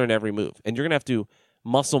have to learn every move, and you're gonna have to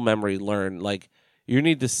muscle memory learn. Like, you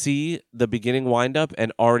need to see the beginning wind up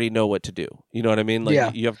and already know what to do. You know what I mean?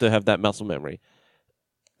 Like, you have to have that muscle memory.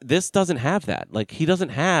 This doesn't have that. Like, he doesn't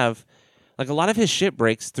have, like, a lot of his shit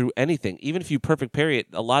breaks through anything. Even if you perfect parry it,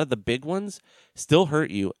 a lot of the big ones still hurt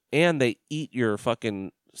you, and they eat your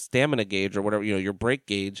fucking stamina gauge or whatever, your break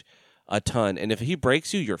gauge a ton. And if he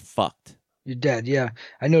breaks you, you're fucked. You're dead. Yeah,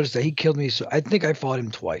 I noticed that he killed me. So I think I fought him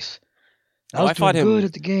twice. I fought him good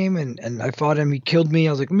at the game, and I fought him. He killed me.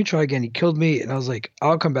 I was like, let me try again. He killed me, and I was like,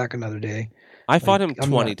 I'll come back another day. I fought him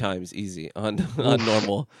 20 times easy on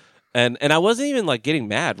normal. And I wasn't even, like, getting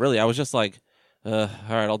mad, really. I was just like, all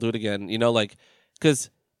right, I'll do it again. Like, because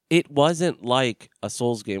it wasn't like a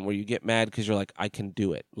Souls game where you get mad because you're like, I can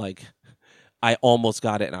do it. Like, I almost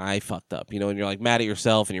got it and I fucked up, and you're, like, mad at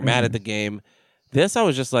yourself and you're mad at the game. This, I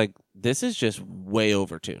was just like, this is just way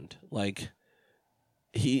overtuned. Like,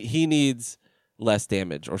 he needs less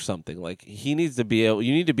damage or something. Like, you need to be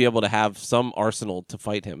able to have some arsenal to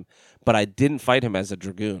fight him. But I didn't fight him as a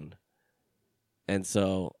Dragoon. And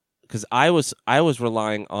so, because I was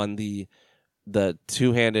relying on the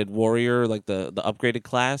two-handed warrior, like the upgraded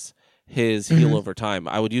class, his heal over time.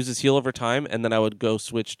 I would use his heal over time, and then I would go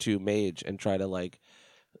switch to mage and try to, like,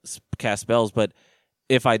 cast spells. But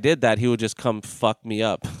if I did that, he would just come fuck me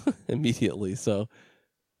up immediately. So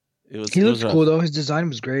he looks cool though. His design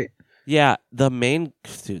was great. Yeah, the main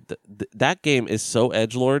dude, that game is so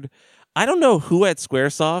edgelord. I don't know who at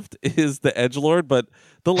Squaresoft is the edgelord, but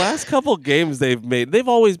the last couple games they've made, they've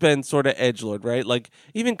always been sort of edgelord, right? Like,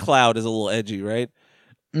 even Cloud is a little edgy, right?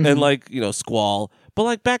 And, like, Squall. But,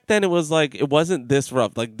 like, back then it was like, it wasn't this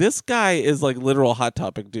rough. Like, this guy is like literal Hot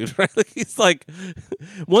Topic dude, right? Like, he's like,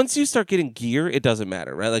 once you start getting gear, it doesn't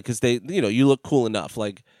matter, right? Like, because they, you look cool enough.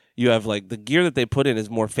 Like, you have, like, the gear that they put in is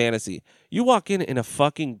more fantasy. You walk in a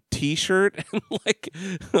fucking t-shirt and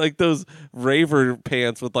like those raver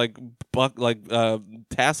pants with like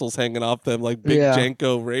tassels hanging off them, like big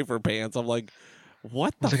Janko raver pants. I'm like,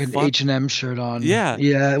 what the fuck? Like an H&M shirt on. Yeah,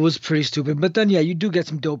 it was pretty stupid. But then you do get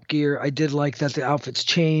some dope gear. I did like that the outfits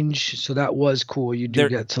change, so that was cool. You do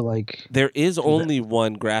get to, like, there is only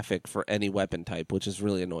one graphic for any weapon type, which is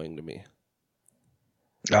really annoying to me.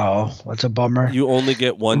 Oh, that's a bummer. You only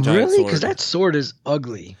get one giant sword. Really? Because that sword is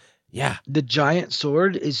ugly. Yeah. The giant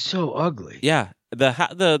sword is so ugly. Yeah.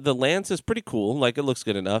 The lance is pretty cool. Like, it looks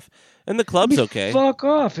good enough. And the club's okay. Fuck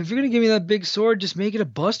off. If you're going to give me that big sword, just make it a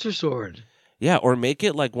Buster sword. Yeah, or make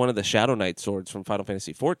it like one of the Shadow Knight swords from Final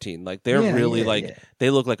Fantasy XIV. Like, they're they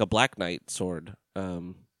look like a Black Knight sword.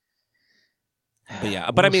 But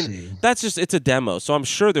I mean, see. That's just, it's a demo. So I'm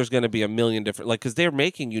sure there's going to be a million different, like, because they're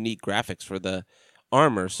making unique graphics for the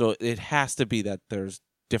armor. So it has to be that there's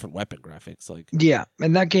different weapon graphics. Like, yeah,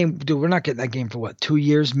 and that game, dude, we're not getting that game for what, 2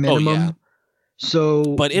 years minimum? Oh, yeah. So,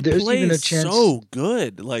 but it plays even a chance, so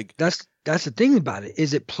good. Like, that's the thing about it,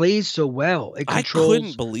 is it plays so well. It controls, I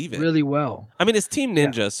couldn't believe it, really well. I mean, it's Team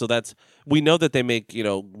Ninja, so that's, we know that they make,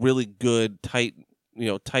 really good, tight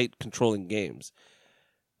controlling games.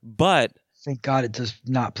 But thank God it does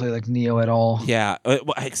not play like Nioh at all. Yeah,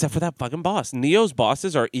 except for that fucking boss. Nioh's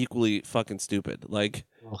bosses are equally fucking stupid. Like,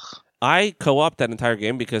 ugh. I co-op that entire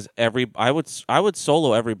game because I would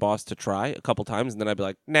solo every boss to try a couple times, and then I'd be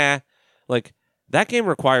like, nah. Like, that game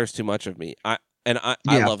requires too much of me. I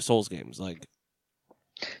love Souls games. Like,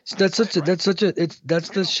 so that's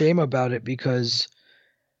the shame about it, because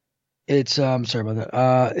it's sorry about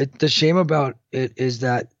that. The shame about it is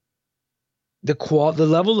that the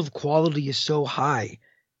level of quality is so high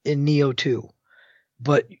in Nioh 2,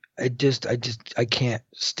 but I can't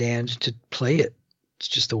stand to play it. It's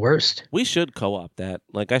just the worst. We should co-op that.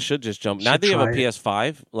 Like, I should just jump. Now Should that you have a try it.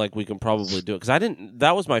 PS5, like, we can probably do it. Because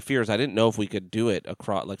that was my fears. I didn't know if we could do it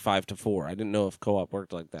across, like, 5 to 4. I didn't know if co-op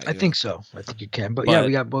worked like that. I think so. I think you can. But yeah,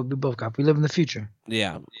 we both got. We live in the future.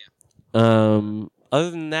 Yeah. Other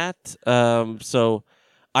than that, so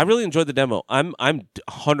I really enjoyed the demo. I'm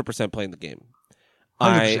 100% playing the game.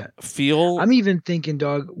 100%. I'm even thinking,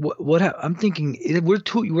 dog. I'm thinking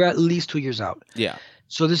we're at least 2 years out. Yeah.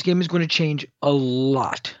 So this game is going to change a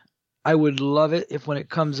lot. I would love it if when it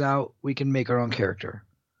comes out, we can make our own character.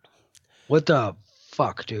 What the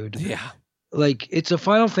fuck, dude? Yeah. Like, it's a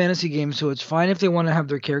Final Fantasy game, so it's fine if they want to have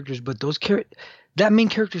their characters, but that main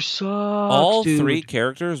character sucks, All dude. 3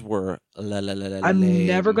 characters were I'm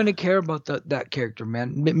never going to care about that character,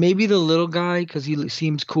 man. Maybe the little guy, because he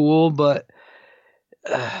seems cool, but...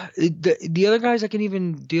 the other guys I can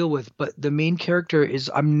even deal with, but the main character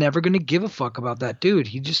I'm never gonna give a fuck about that dude.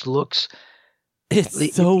 He just looks.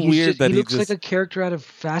 It's so weird that he looks like a character out of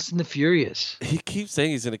Fast and the Furious. He keeps saying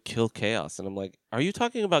he's gonna kill Chaos, and I'm like, are you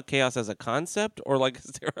talking about Chaos as a concept, or like,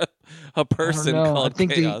 is there a person called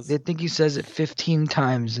Chaos? I think he says it 15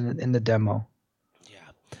 times in the demo. Yeah,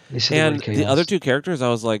 and the other 2 characters, I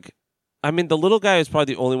was like, I mean, the little guy is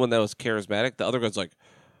probably the only one that was charismatic. The other guy's like,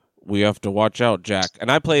 we have to watch out, Jack.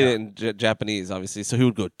 And I played it in Japanese, obviously, so he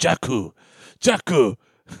would go, Jaku, Jaku,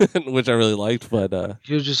 which I really liked. But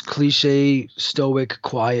he was just cliche, stoic,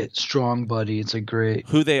 quiet, strong buddy. It's like great.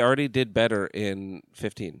 Who they already did better in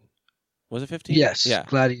 15. Was it 15? Yes, yeah.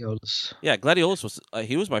 Gladiolus. Yeah, Gladiolus was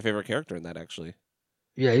he was my favorite character in that, actually.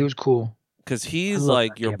 Yeah, he was cool. Because he's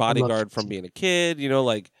like your bodyguard from being a kid,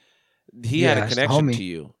 like he had a connection to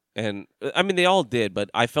you. And I mean, they all did, but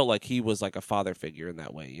I felt like he was like a father figure in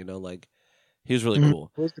that way, like he was really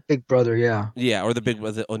cool. He was the big brother, yeah. Yeah, or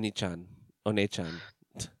was it Oni-chan?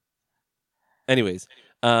 Anyways,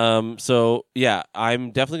 so yeah,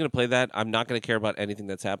 I'm definitely gonna play that. I'm not gonna care about anything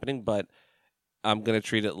that's happening, but I'm gonna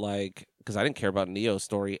treat it like, because I didn't care about Neo's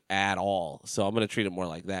story at all, so I'm gonna treat it more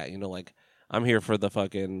like that. Like I'm here for the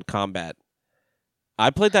fucking combat. I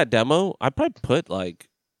played that demo. I probably put like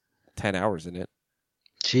 10 hours in it.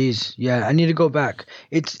 Jeez, yeah, I need to go back.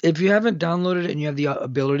 If you haven't downloaded it and you have the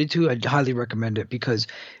ability to, I'd highly recommend it, because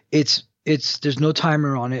there's no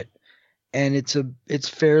timer on it, and it's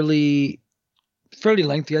fairly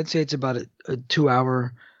lengthy. I'd say it's about a 2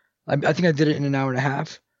 hour. I think I did it in an hour and a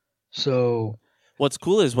half. So what's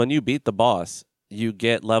cool is when you beat the boss, you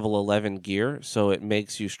get level 11 gear, so it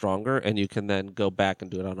makes you stronger, and you can then go back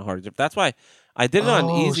and do it on a hard. That's why I did it on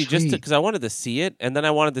easy, just because I wanted to see it, and then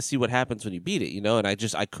I wanted to see what happens when you beat it, and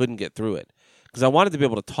I couldn't get through it because I wanted to be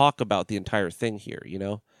able to talk about the entire thing here,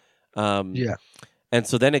 Yeah. And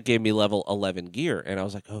so then it gave me level 11 gear, and I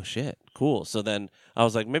was like, oh shit, cool. So then I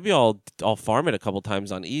was like, maybe I'll farm it a couple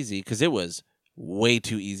times on easy, because it was way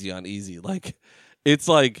too easy on easy. Like, it's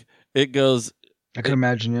like it goes. I can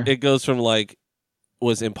imagine. Yeah. It goes from like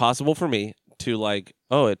was impossible for me to like,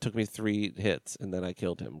 oh, it took me 3 hits and then I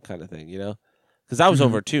killed him, kind of thing, Because I was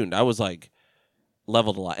overtuned. I was like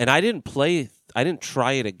leveled a lot. And I didn't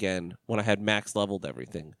try it again when I had max leveled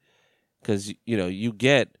everything. Because,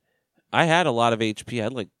 I had a lot of HP. I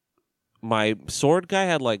had like, my sword guy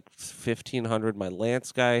had like 1,500. My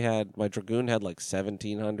lance guy my dragoon had like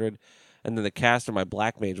 1,700. And then the caster, my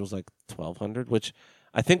black mage, was like 1,200, which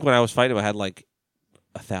I think when I was fighting him, I had like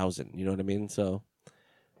 1,000. You know what I mean? So.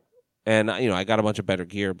 And, I got a bunch of better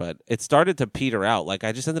gear, but it started to peter out. Like,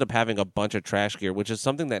 I just ended up having a bunch of trash gear, which is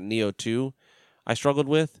something that Neo 2 I struggled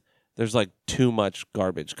with. There's, like, too much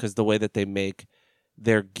garbage because the way that they make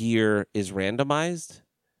their gear is randomized.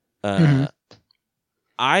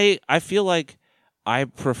 I feel like I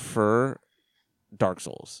prefer Dark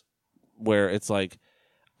Souls, where it's like,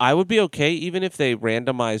 I would be okay even if they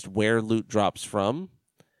randomized where loot drops from,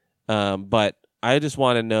 but I just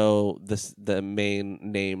want to know the main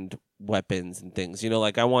named weapons and things.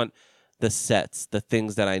 Like I want the sets, the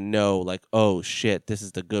things that I know, like, oh shit, this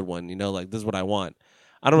is the good one. Like this is what I want.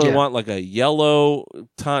 I don't really want like a yellow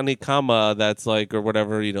Tanikama that's like, or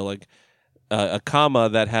whatever, like a Kama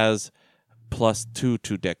that has +2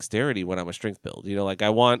 to dexterity when I'm a strength build. Like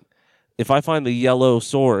if I find the yellow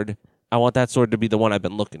sword, I want that sword to be the one I've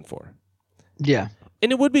been looking for. Yeah.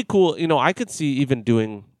 And it would be cool. I could see even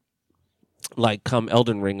doing, like, come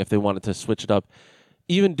Elden Ring, if they wanted to switch it up,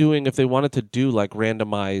 even doing, if they wanted to do like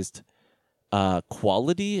randomized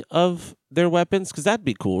quality of their weapons, because that'd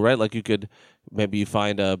be cool, right? Like maybe you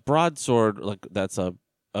find a broadsword, like that's a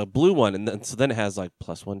blue one, and then it has like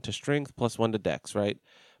 +1 to strength, +1 to dex, right?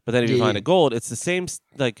 But then if you find a gold, it's the same,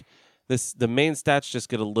 like the main stats just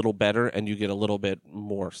get a little better and you get a little bit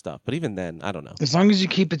more stuff. But even then, I don't know. As long as you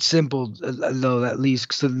keep it simple, though, at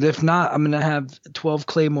least. So if not, I'm gonna have 12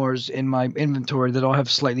 claymores in my inventory that all have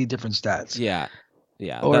slightly different stats. Yeah.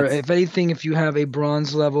 Or if anything, if you have a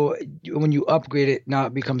bronze level, when you upgrade it, now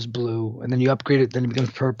it becomes blue, and then you upgrade it, then it becomes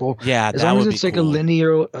purple. Yeah, as long as it's like cool.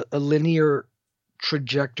 a linear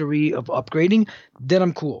trajectory of upgrading, then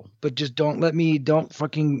I'm cool. But just don't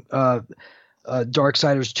fucking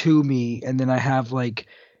Darksiders 2 me, and then I have like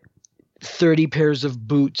 30 pairs of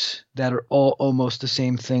boots that are all almost the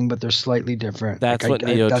same thing, but they're slightly different. That's what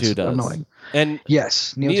Neo 2 does. Annoying. And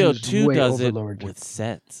yes, Neo 2 does it with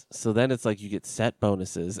sets. So then it's like you get set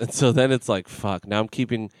bonuses. And so then it's like, fuck, now I'm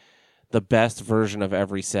keeping the best version of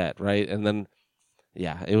every set, right? And then,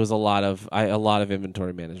 yeah, it was a lot of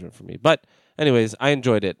inventory management for me. But anyways, I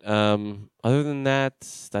enjoyed it. Other than that,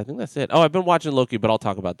 I think that's it. Oh, I've been watching Loki, but I'll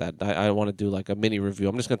talk about that. I want to do like a mini review.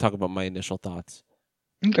 I'm just going to talk about my initial thoughts.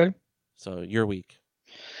 Okay. So your week.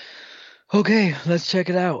 Okay, let's check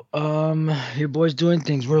it out. Your boy's doing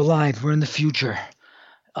things. We're alive. We're in the future.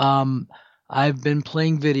 I've been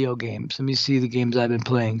playing video games. Let me see the games I've been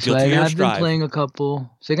playing. So I've been playing a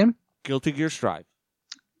couple. Say again? Guilty Gear Strive.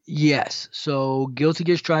 Yes. So Guilty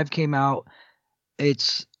Gear Strive came out.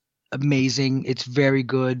 It's amazing. It's very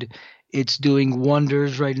good. It's doing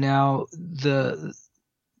wonders right now.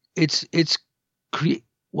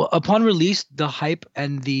 Well, upon release, the hype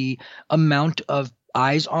and the amount of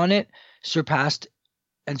eyes on it surpasses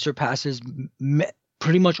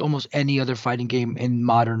pretty much almost any other fighting game in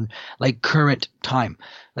modern, like current time.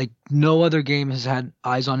 Like no other game has had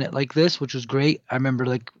eyes on it like this, which was great. I remember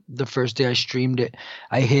like the first day I streamed it,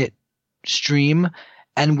 I hit stream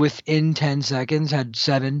and within 10 seconds had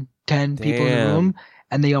 7-10 people in the room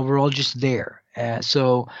and they were all just there.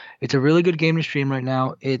 So it's a really good game to stream right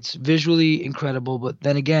now. It's visually incredible, but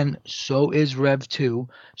then again, so is Rev 2.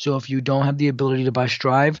 So if you don't have the ability to buy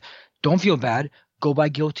Strive, don't feel bad. Go buy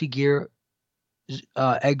Guilty Gear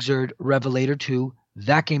Xrd Revelator 2.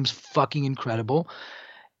 That game's fucking incredible.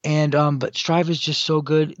 And but Strive is just so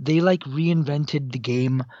good. They like reinvented the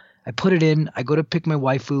game. I put it in. I go to pick my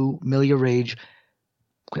waifu, Milia Rage.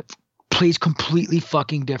 Plays completely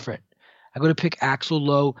fucking different. I go to pick Axel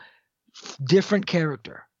Low. Different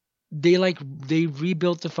character. They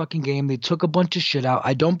rebuilt the fucking game. They took a bunch of shit out.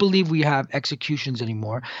 I don't believe we have executions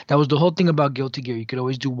anymore. That was the whole thing about Guilty Gear. You could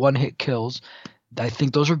always do one-hit kills. I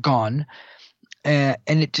think those are gone. And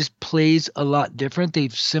it just plays a lot different.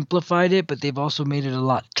 They've simplified it, but they've also made it a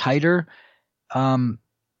lot tighter.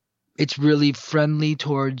 It's really friendly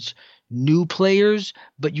towards new players,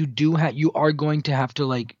 but you are going to have to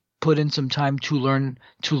like put in some time to learn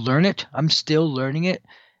it. I'm still learning it.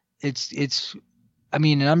 And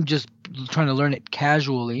I'm just trying to learn it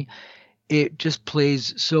casually. It just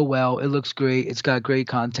plays so well. It looks great. It's got great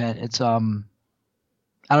content. It's I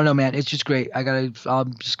don't know, man. It's just great. I'll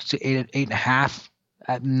just say 8.5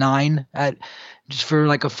 at 9 at just for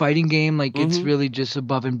like a fighting game. Like it's really just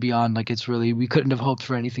above and beyond. Like it's really, we couldn't have hoped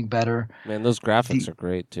for anything better. Man, those graphics are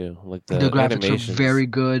great too. Like the graphics are very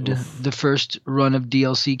good. Oof. The first run of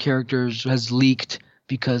DLC characters has leaked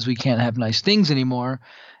because we can't have nice things anymore.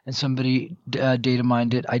 And somebody data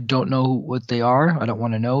mined it. I don't know what they are. I don't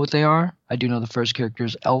want to know what they are. I do know the first character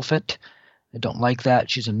is Elfit. I don't like that.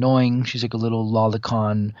 She's annoying. She's like a little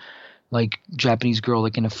lolicon, like Japanese girl,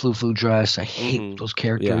 like in a flu dress. I hate those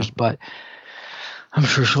characters, but I'm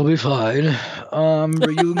sure she'll be fine.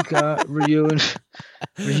 Ryu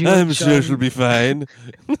I'm sure she'll be fine.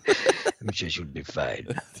 I'm sure she'll be fine.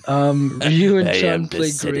 Ryu and Chun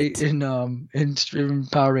play great in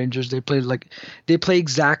Power Rangers. They play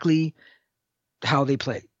exactly how they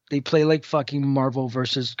play. They play like fucking Marvel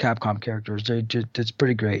versus Capcom characters. It's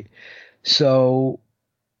pretty great. So,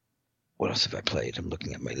 what else have I played? I'm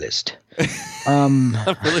looking at my list. I'm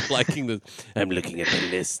really liking this. I'm looking at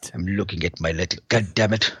my list. I'm looking at my little. God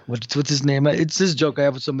damn it! What's his name? It's this joke I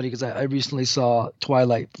have with somebody because I recently saw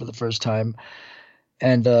Twilight for the first time,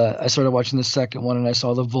 and I started watching the second one, and I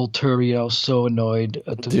saw the Volturi. I was so annoyed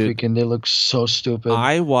at the freaking. They look so stupid.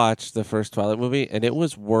 I watched the first Twilight movie, and it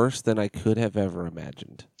was worse than I could have ever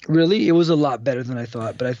imagined. Really? It was a lot better than I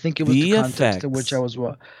thought, but I think it was the context in which I was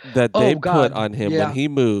that they put on him when he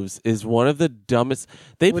moves is one of the dumbest.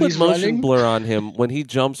 They put motion blur on him when he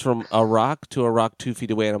jumps from a rock to a rock 2 feet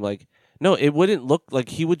away, and I'm like, no, it wouldn't look like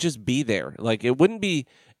he would just be there. Like it wouldn't be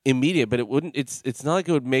immediate, but it wouldn't. It's not like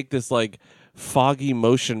it would make this like foggy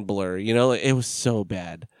motion blur. You know, it was so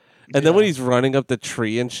bad. And then when he's running up the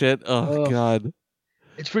tree and shit, oh god.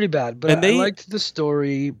 It's pretty bad, but I liked the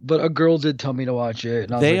story. But a girl did tell me to watch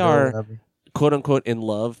it. And I was quote unquote in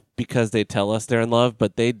love because they tell us they're in love,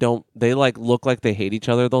 but they don't. They like look like they hate each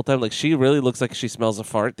other the whole time. Like she really looks like she smells a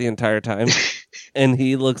fart the entire time, and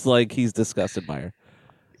he looks like he's disgusted by her.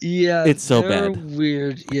 Yeah, it's so bad.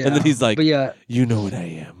 Weird. Yeah, and then he's like, but yeah, you know what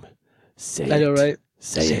I am. Say it. I know, right?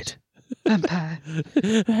 Say it. Vampire.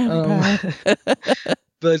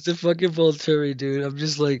 But it's a fucking Volturi, dude. I'm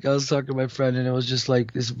just like, I was talking to my friend, and it was just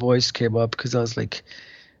like this voice came up because I was like,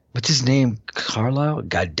 what's his name? Carlisle?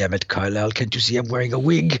 God damn it, Carlisle. Can't you see I'm wearing a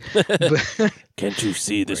wig? Can't you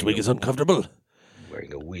see this wig is uncomfortable?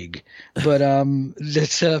 Wearing a wig. But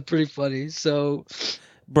that's pretty funny. So,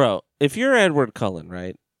 bro, if you're Edward Cullen,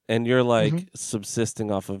 right, and you're like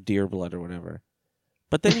subsisting off of deer blood or whatever,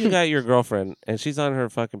 but then you got your girlfriend and she's on her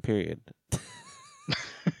fucking period.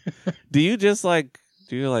 Do you just like,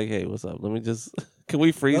 hey, what's up? Let me just, can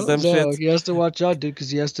we freeze them shits? He has to watch out, dude, because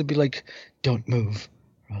he has to be like, don't move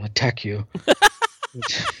or I'll attack you.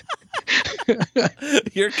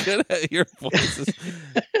 You're good at your voices.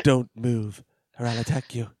 Don't move or I'll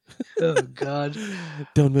attack you. Oh, God.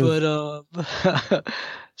 Don't move. But,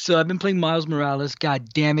 so I've been playing Miles Morales. God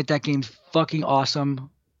damn it, that game's fucking awesome.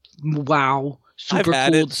 Wow. Super cool.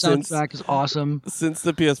 The soundtrack is awesome. Since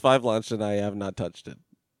the PS5 launched, and I have not touched it.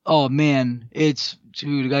 Oh man,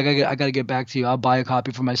 dude. I gotta get back to you. I'll buy a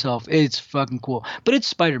copy for myself. It's fucking cool. But it's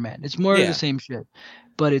Spider-Man. It's more of the same shit.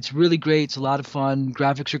 But it's really great. It's a lot of fun.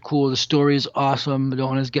 Graphics are cool. The story is awesome. I don't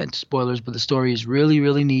want to get into spoilers, but the story is really,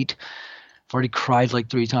 really neat. I've already cried like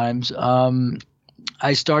 3 times.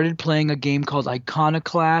 I started playing a game called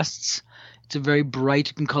Iconoclasts. It's a very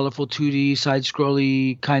bright and colorful 2D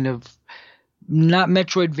side-scrolly kind of. Not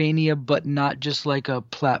Metroidvania, but not just like a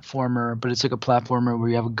platformer, but it's like a platformer where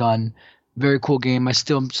you have a gun. Very cool game. I'm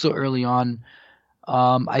still early on.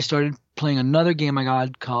 I started playing another game I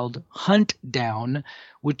got called Hunt Down,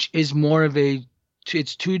 which is more of it's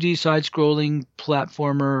 2D side-scrolling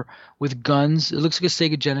platformer with guns. It looks like a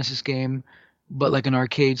Sega Genesis game, but like an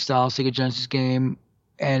arcade-style Sega Genesis game.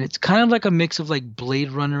 And it's kind of like a mix of like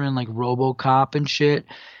Blade Runner and like RoboCop and shit.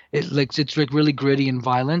 It's like really gritty and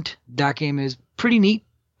violent. That game is pretty neat.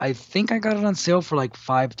 I think I got it on sale for like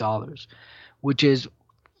 $5, which is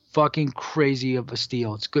fucking crazy of a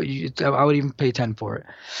steal. It's good. I would even pay 10 for it.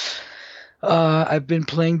 I've been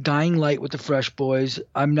playing Dying Light with the Fresh Boys.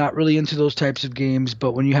 I'm not really into those types of games,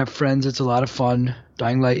 but when you have friends, it's a lot of fun.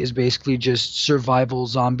 Dying Light is basically just survival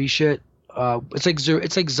zombie shit. It's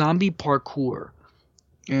like zombie parkour,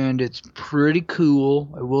 and it's pretty cool.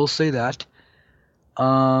 I will say that.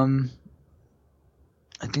 I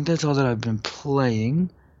think that's all that I've been playing,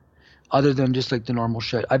 other than just like the normal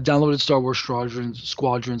shit. I've downloaded Star Wars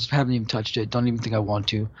Squadrons. Haven't even touched it. Don't even think I want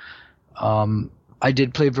to. I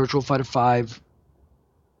did play Virtual Fighter 5.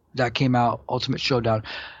 That came out, Ultimate Showdown,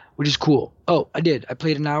 which is cool. Oh, I did. I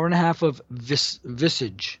played an hour and a half of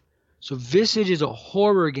Visage. So Visage is a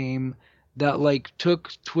horror game that like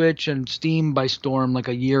took Twitch and Steam by storm like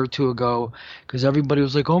a year or 2 ago, because everybody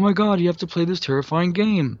was like, oh my god, you have to play this terrifying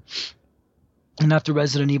game. And after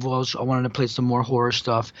Resident Evil, I wanted to play some more horror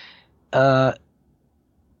stuff.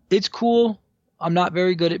 It's cool. I'm not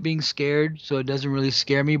very good at being scared, so it doesn't really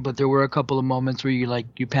scare me, but there were a couple of moments where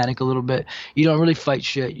you panic a little bit. You don't really fight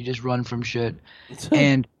shit, you just run from shit.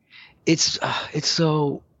 And it's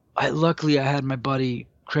so luckily I had my buddy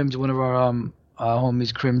Crimson, one of our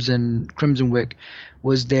homies, Crimson Wick,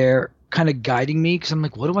 was there kind of guiding me, because I'm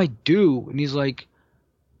like, what do I do? And he's like,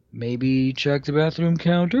 maybe check the bathroom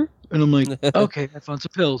counter. And I'm like, okay, I found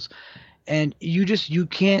some pills. And you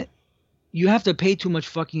have to pay too much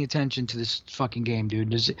fucking attention to this fucking game,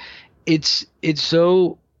 dude. It's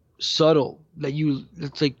so subtle that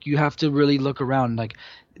it's like you have to really look around. Like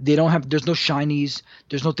there's no shinies,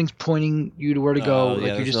 there's no things pointing you to where to go. Yeah,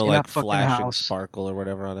 like you're just no in like that fucking flashing house. sparkle or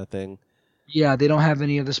whatever on a thing. Yeah, they don't have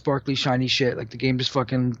any of the sparkly shiny shit. Like the game just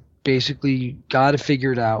fucking basically got to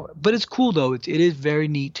figure it out. But it's cool though. It is very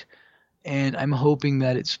neat, and I'm hoping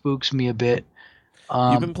that it spooks me a bit.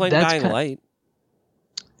 You've been playing Dying Light.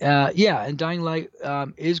 Yeah, and Dying Light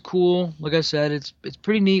is cool. Like I said, it's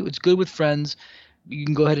pretty neat. It's good with friends. You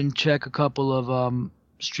can go ahead and check a couple of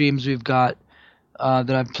streams we've got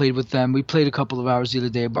that I've played with them. We played a couple of hours the other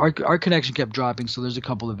day, but our connection kept dropping, so there's a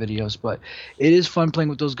couple of videos. But it is fun playing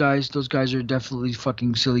with those guys. Those guys are definitely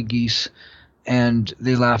fucking silly geese, and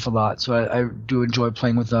they laugh a lot. So I do enjoy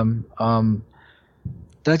playing with them.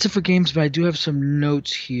 That's it for games, but I do have some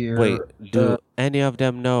notes here. Wait, do any of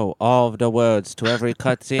them know all of the words to every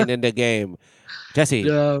cutscene in the game? Jesse,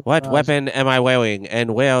 what weapon am I wearing,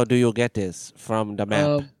 and where do you get this from the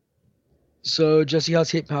map? So Jesse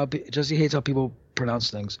hates how people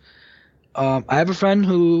pronounce things. I have a friend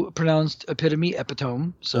who pronounced epitome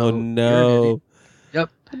epitome. Oh So you're an idiot. no. Yep.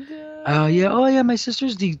 No. Yeah. Oh yeah. My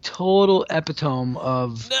sister's the total epitome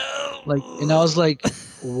of like, and I was No. like,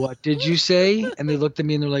 "What did you say?" And they looked at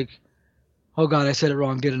me and they're like, "Oh God, I said it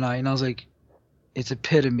wrong, didn't I?" And I was like, "It's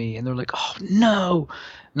epitome." And they're like, "Oh no."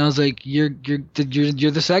 And I was like, "You're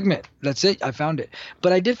the segment. That's it. I found it."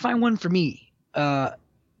 But I did find one for me.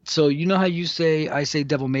 So you know how you say I say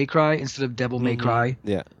Devil May Cry instead of Devil May Cry?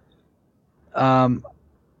 Yeah. Um,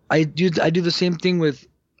 I do the same thing with.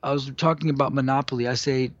 I was talking about Monopoly. I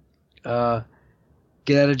say, uh,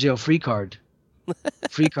 get out of jail free card,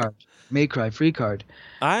 free card, May Cry free card.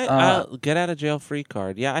 I'll get out of jail free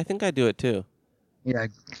card. Yeah, I think I do it too. Yeah,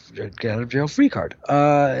 get out of jail free card.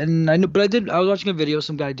 And I know, but I was watching a video.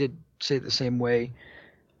 Some guy did say it the same way.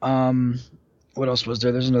 Um, what else was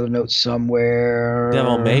there? There's another note somewhere.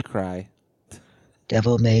 Devil May Cry.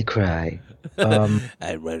 Devil May Cry. I'm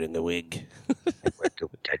wearing a wig.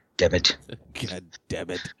 God damn it. God damn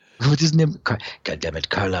it. What is name? God damn it,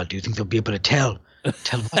 Carla. Do you think they'll be able to tell?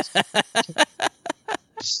 Tell what?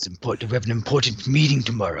 This is important. We have an important meeting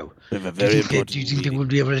tomorrow. We have a very important Do you think meeting. they will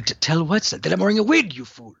be able to tell what's that? That I'm wearing a wig, you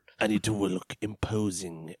fool. I need to look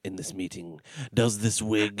imposing in this meeting. Does this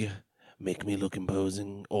wig make me look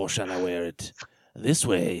imposing, or shall I wear it this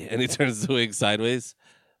way? And he turns the wig sideways.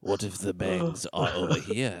 What if the bangs are over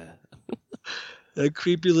here? That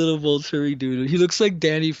creepy little Volturi dude. He looks like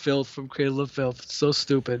Danny Filth from Cradle of Filth. It's so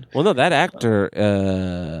stupid. Well, no, that actor,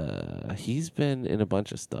 he's been in a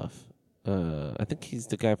bunch of stuff. I think he's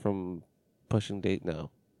the guy from Pushing Date.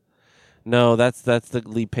 No, that's the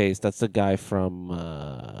Lee Pace. That's the guy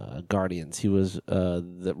from Guardians. He was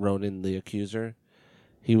the Ronan the Accuser.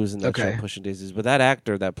 He was in that show Pushing Daisies. But that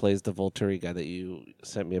actor that plays the Volturi guy that you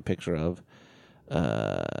sent me a picture of,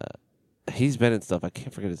 he's been in stuff. I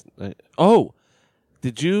can't forget his name. Oh!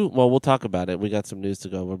 Did you? Well, we'll talk about it. We got some news to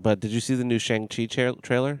go over. But did you see the new Shang-Chi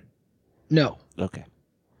trailer? No. Okay.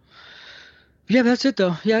 Yeah, that's it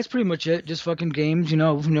though. Yeah, that's pretty much it. Just fucking games. You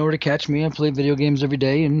know where to catch me. I play video games every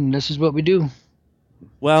day, and this is what we do.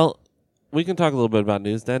 Well, we can talk a little bit about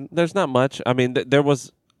news then. There's not much. I mean, there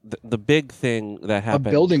was the big thing that happened. A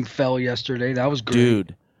building fell yesterday. That was great.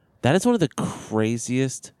 Dude, that is one of the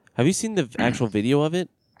craziest. Have you seen the actual video of it?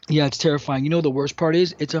 Yeah, it's terrifying. You know the worst part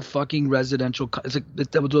is it's a fucking residential.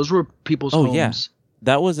 Those were people's homes. Yeah.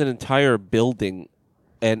 That was an entire building,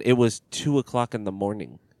 and it was 2:00 in the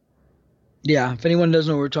morning. Yeah, if anyone doesn't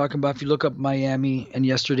know what we're talking about, if you look up Miami and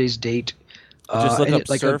yesterday's date, just look up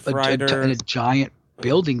Surfrider, and a giant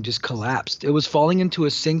building just collapsed. It was falling into a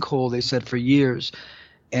sinkhole. They said for years,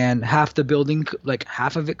 and half the building, like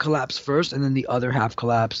half of it, collapsed first, and then the other half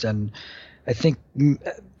collapsed, and I think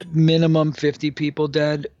minimum 50 people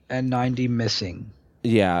dead and 90 missing.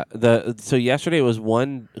 Yeah, so yesterday was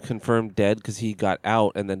one confirmed dead because he got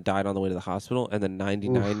out and then died on the way to the hospital, and then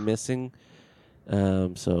 99 missing.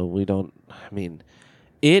 So we don't. I mean,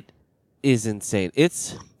 it is insane.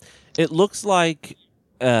 It looks like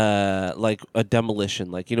a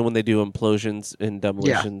demolition, like when they do implosions in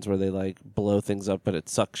demolitions where they like blow things up, but it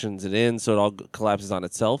suctions it in, so it all collapses on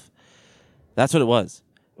itself. That's what it was.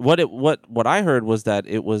 What I heard was that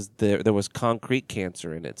it was there was concrete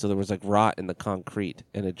cancer in it, so there was like rot in the concrete,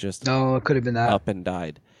 and it just it could have been that up and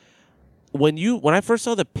died. When I first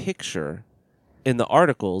saw the picture in the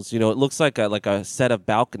articles, it looks like a set of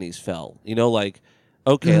balconies fell. Like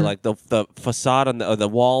like the facade on the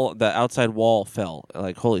wall, the outside wall fell.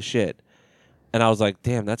 Like holy shit! And I was like,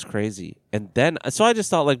 damn, that's crazy. And then so I just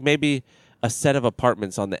thought like maybe a set of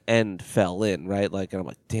apartments on the end fell in, right? Like, and I'm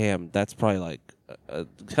like, damn, that's probably like a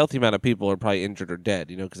healthy amount of people are probably injured or dead,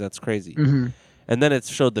 because that's crazy. Mm-hmm. And then it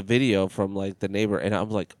showed the video from like the neighbor, and I'm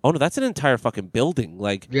like, oh no, that's an entire fucking building.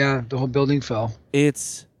 Like, yeah, the whole building fell.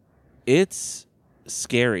 It's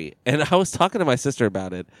scary. And I was talking to my sister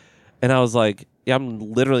about it, and I was like, yeah, I'm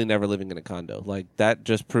literally never living in a condo. Like that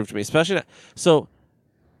just proved to me, especially so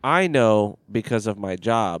I know because of my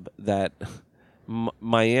job that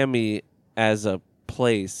Miami as a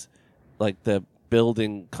place, like the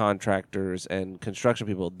building contractors and construction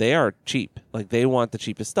people, they are cheap. Like they want the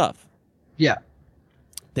cheapest stuff. Yeah.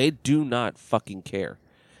 They do not fucking care.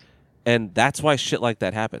 And that's why shit like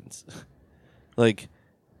that happens. Like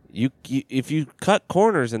you if you cut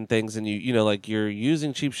corners and things and like you're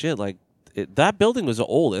using cheap shit, like that building was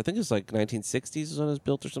old. I think it was like 1960s was when it was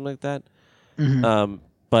built or something like that. Mm-hmm.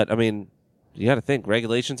 But I mean, you got to think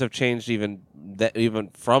regulations have changed even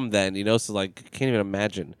from then, so like I can't even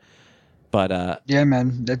imagine. But yeah,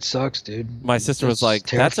 man, that sucks, dude. My sister was like,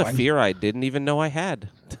 terrifying. "That's a fear I didn't even know I had."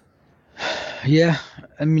 Yeah,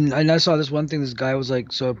 I mean, and I saw this one thing. This guy was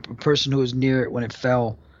like, so a person who was near it when it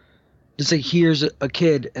fell, It's like here's a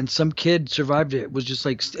kid, and some kid survived it. Was just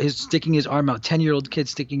like sticking his arm out. 10-year-old kid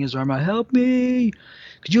sticking his arm out. Help me!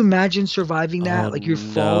 Could you imagine surviving Oh that? Like you're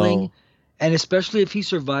falling, no. and especially if he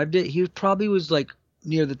survived it, he probably was like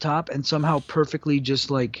near the top and somehow perfectly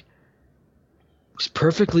just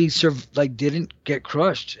perfectly like didn't get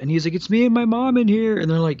crushed. And he's like, "It's me and my mom in here," and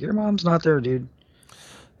they're like, "Your mom's not there, dude.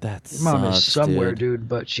 That Your mom is sucks, somewhere, dude. dude,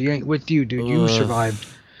 but she ain't with you, dude. You Ugh. survived."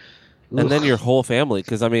 And then Ugh. your whole family,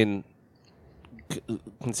 because I mean,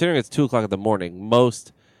 considering it's 2 o'clock in the morning,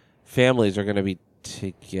 most families are going to be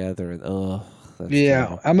together. And that's Yeah,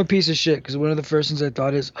 terrible. I'm a piece of shit because one of the first things I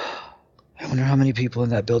thought is, I wonder how many people in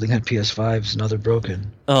that building had PS5s. Now they're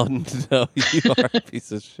broken. Oh no, you are a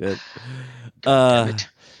piece of shit. God damn Uh, it.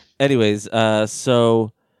 anyways,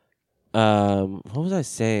 so what was I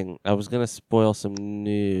saying? I was gonna spoil some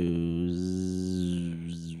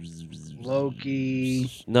news.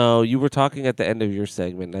 Loki. No, you were talking at the end of your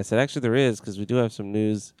segment, and I said actually there is because we do have some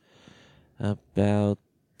news about.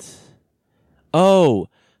 Oh,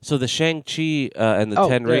 so the Shang-Chi and the Oh,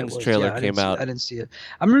 Ten there it Rings was. trailer Yeah, came out. I didn't see it.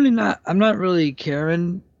 I'm not really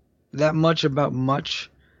caring that much about much.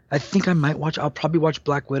 I think I'll probably watch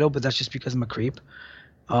Black Widow, but that's just because I'm a creep.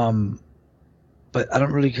 Um, but I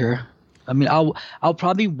don't really care. I mean, I'll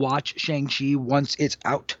probably watch Shang-Chi once it's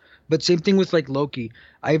out. But same thing with like Loki.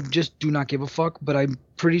 I just do not give a fuck, but I'm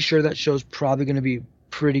pretty sure that show's probably going to be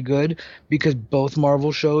pretty good because both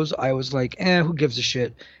Marvel shows I was like, who gives a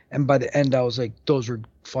shit? And by the end I was like, those were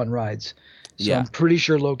fun rides. So Yeah. I'm pretty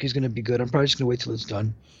sure Loki's going to be good. I'm probably just going to wait till it's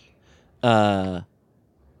done. Uh,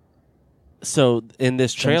 so in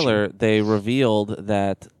this Shang-Chi. trailer, they revealed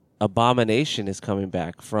that Abomination is coming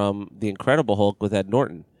back from the Incredible Hulk with Ed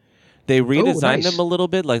Norton. They Oh, redesigned him nice. a little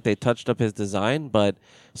bit, like they touched up his design, but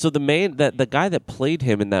so the guy that played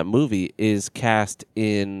him in that movie is cast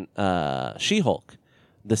in She-Hulk,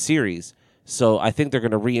 the series. So I think they're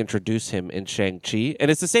going to reintroduce him in Shang-Chi,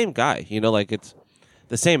 and it's the same guy, like it's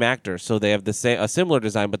the same actor. So they have a similar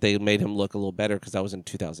design, but they made him look a little better because that was in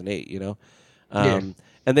 2008. Yeah.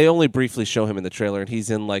 And they only briefly show him in the trailer, and he's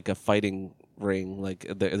in like a fighting ring, like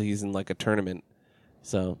he's in like a tournament.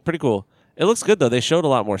 So pretty cool. It looks good though. They showed a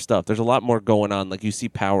lot more stuff. There's a lot more going on. Like you see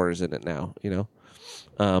powers in it now.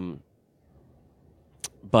 Um,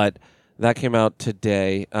 but that came out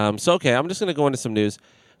today. So okay, I'm just gonna go into some news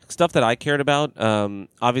stuff that I cared about.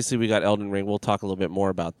 Obviously we got Elden Ring. We'll talk a little bit more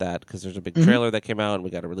about that because there's a big Hmm. trailer that came out and we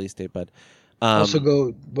got a release date. But Also um,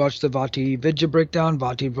 go watch the Vati Vidya breakdown.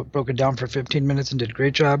 Vati broke it down for 15 minutes and did a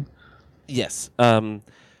great job. yes.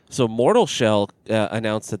 So Mortal Shell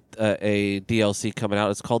announced that a DLC coming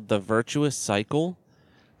out. It's called The Virtuous Cycle.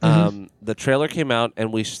 Hmm. The trailer came out,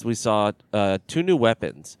 and we saw two new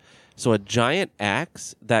weapons. So a giant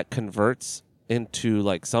axe that converts into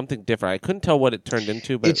like something different. I couldn't tell what it turned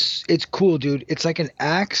into, but It's cool, dude. It's like an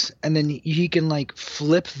axe, and then he can like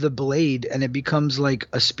flip the blade, and it becomes like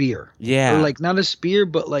a spear, or yeah, like not a spear,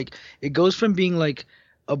 but like it goes from being like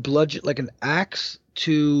a bludgeon, like an axe,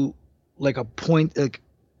 to like a point, like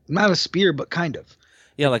not a spear, but kind of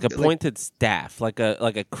yeah, like a like pointed staff, like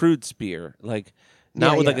a crude spear, like yeah,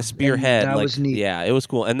 not with like a yeah. And spearhead. that Like was neat. yeah, it was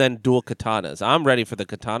cool. And then dual katanas. I'm ready for the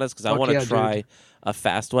katanas because I Fuck want yeah, to dude. try a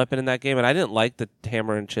fast weapon in that game, and I didn't like the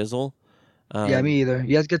hammer and chisel. Yeah, Um, me either.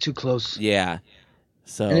 You have to get too close, yeah,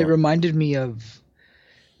 and it so reminded me of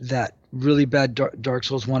that really bad Dark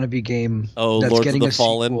Souls wannabe game oh, that's Lords of getting the a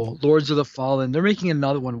Fallen. sequel, Lords of the Fallen. They're making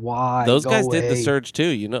another one. Why? Those Go guys did the away. Surge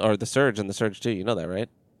too, or the Surge and the Surge too. You know that, right?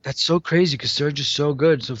 That's so crazy because Surge is so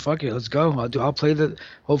good. So fuck it, let's go. I'll play the.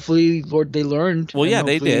 Hopefully, Lord, they learned, Well, and yeah,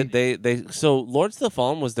 they did. hopefully, They so Lords of the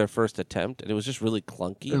Fallen was their first attempt, and it was just really it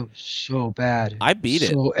clunky. was so bad, I beat it.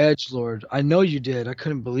 so edge lord. I know you did. I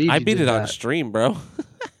couldn't believe I you beat did it on that. stream, bro.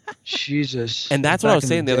 Jesus, And that's what I back was in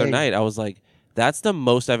the saying the other day. night. I was like, that's the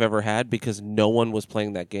most I've ever had because no one was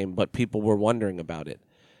playing that game, but people were wondering about it.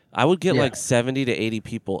 I would get Yeah, like 70 to 80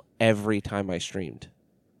 people every time I streamed.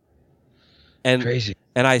 And crazy.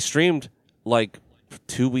 and I streamed like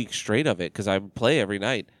 2 weeks straight of it because I would play every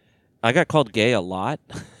night. I got called gay a lot.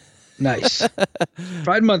 Nice.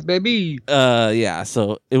 Pride Month, baby. Yeah,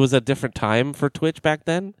 so it was a different time for Twitch back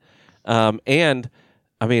then. And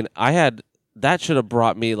I mean, that should have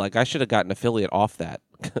brought me like I should have gotten affiliate off that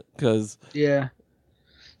because Yeah.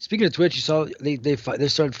 Speaking of Twitch, you saw they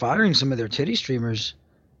started firing some of their titty streamers,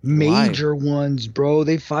 why? major ones, bro.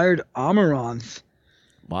 They fired Amaranth.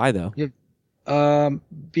 Why though? Yeah, Um,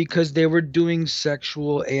 because they were doing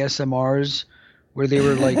sexual ASMRs where they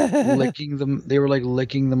were like licking them. They were like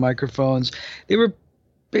licking the microphones. They were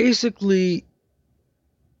basically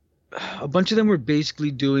a bunch of them were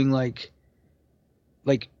basically doing like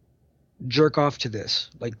jerk off to this,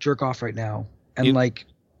 like jerk off right now, and like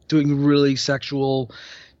doing really sexual,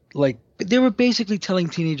 like they were basically telling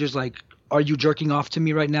teenagers like, are you jerking off to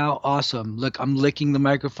me right now? Awesome. Look, I'm licking the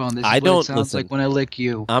microphone. This is what it sounds like when I lick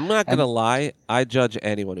you. I'm not going to lie. I judge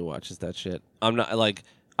anyone who watches that shit. I'm not like,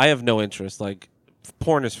 I have no interest. Like,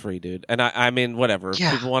 porn is free, dude. And I mean, whatever. Yeah.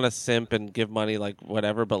 If people want to simp and give money, like,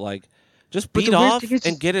 whatever. But, like, just beat off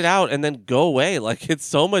and get it out and then go away. Like, it's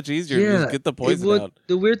so much easier to just get the poison out.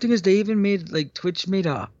 The weird thing is they even made, like, Twitch made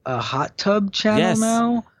a hot tub channel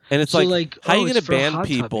now. And it's so like, how are you going to ban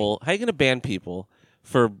people? How are you going to ban people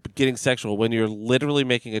for getting sexual when you're literally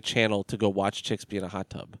making a channel to go watch chicks be in a hot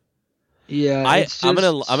tub? Yeah, I'm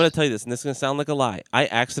gonna tell you this, and this is gonna sound like a lie. I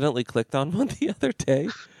accidentally clicked on one the other day,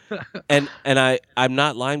 and I'm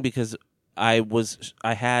not lying because I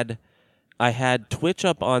had Twitch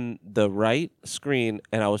up on the right screen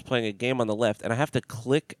and I was playing a game on the left, and I have to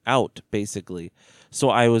click out basically. So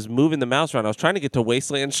I was moving the mouse around. I was trying to get to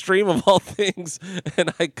Wasteland Stream of all things,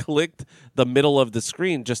 and I clicked the middle of the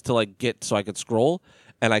screen just to like get so I could scroll,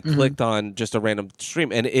 and I clicked on just a random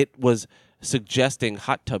stream, and it was suggesting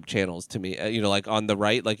hot tub channels to me. Like on the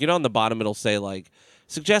right, like on the bottom it'll say like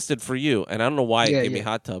suggested for you, and I don't know why it gave me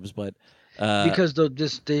hot tubs, but because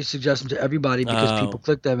they suggest them to everybody because people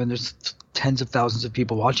click them, and there's tens of thousands of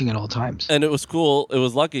people watching at all times. And it was cool. It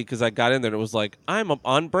was lucky because I got in there and it was like, I'm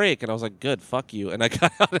on break, and I was like, good, fuck you. And I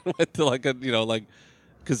got out and went to like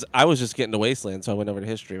because I was just getting to Wasteland, so I went over to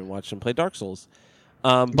history and watched him play Dark Souls.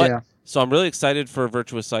 So I'm really excited for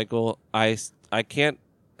Virtuous Cycle. I can't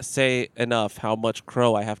say enough how much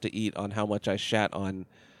crow I have to eat on how much I shat on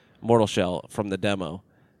Mortal Shell from the demo.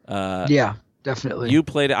 Yeah, definitely. You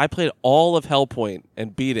played it. I played all of Hellpoint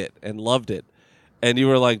and beat it and loved it. And you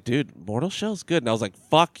were like, dude, Mortal Shell's good. And I was like,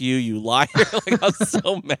 fuck you, you liar. Like, I was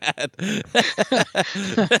so mad.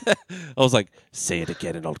 I was like, say it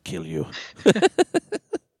again and I'll kill you.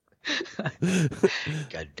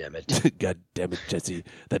 God damn it. God damn it, Jesse.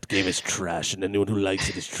 That game is trash, and anyone who likes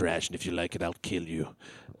it is trash. And if you like it, I'll kill you.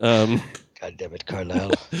 God damn it,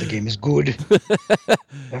 Carlisle. The game is good. I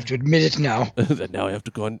have to admit it now. And now I have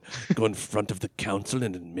to go in front of the council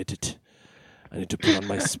and admit it. I need to put on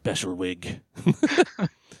my special wig.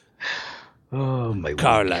 Oh, my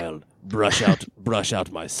Carlisle, wig. brush out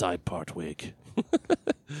my side part wig.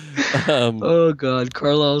 Oh, God.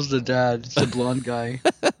 Carlisle's the dad. It's the blonde guy.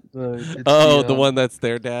 The one that's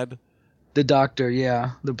their dad? The doctor,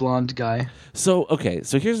 yeah. The blonde guy. So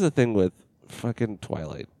here's the thing with fucking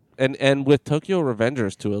Twilight. And with Tokyo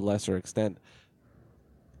Revengers to a lesser extent.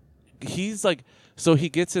 He's like, so he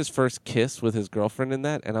gets his first kiss with his girlfriend in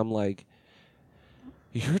that, and I'm like,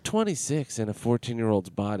 you're 26 in a 14-year-old's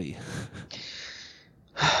body.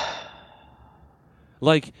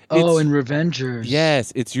 Like, in Revengers.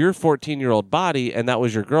 Yes, it's your 14-year-old body, and that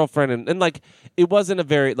was your girlfriend, and like, it wasn't a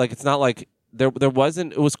very, like, it's not like, there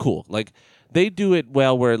wasn't, it was cool. Like, they do it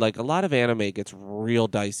well where, like, a lot of anime gets real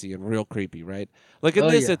dicey and real creepy, right? Like, in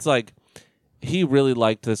this, it's like, he really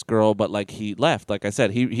liked this girl, but, like, he left. Like I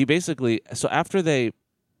said, he basically, so after they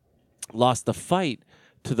lost the fight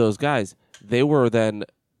to those guys, they were then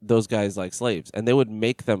those guys like slaves, and they would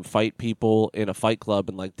make them fight people in a fight club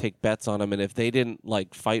and like take bets on them, and if they didn't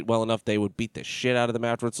like fight well enough, they would beat the shit out of them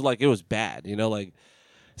afterwards. So like, it was bad, like,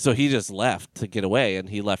 so he just left to get away, and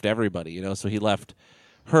he left everybody, so he left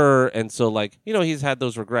her, and so like, he's had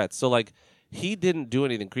those regrets. So like, he didn't do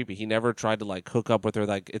anything creepy. He never tried to like hook up with her.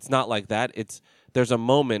 Like, it's not like that. There's a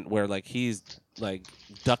moment where like he's like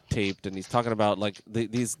duct taped, and he's talking about like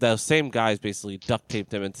the same guys basically duct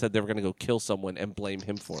taped him and said they were gonna go kill someone and blame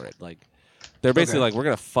him for it. Like, they're basically like, we're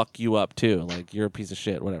gonna fuck you up too. Like, you're a piece of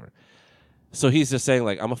shit, whatever. So he's just saying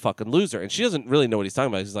like, I'm a fucking loser, and she doesn't really know what he's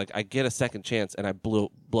talking about. He's like, I get a second chance and I blow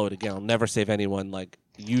it again. I'll never save anyone. Like,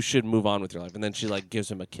 you should move on with your life. And then she like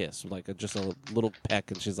gives him a kiss, like just a little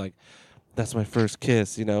peck, and she's like, that's my first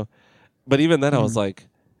kiss, But even then, I was like,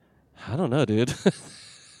 I don't know, dude.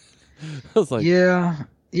 I was like, yeah.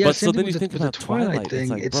 But so then you think about the Twilight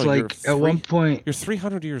thing. It's like at one point you're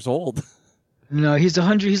 300 years old. No, he's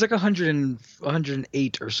 100. He's like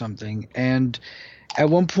 108 or something. And at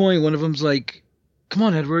one point, one of them's like, "Come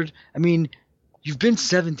on, Edward. I mean, you've been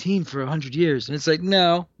 17 for 100 years." And it's like,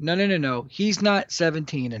 no. He's not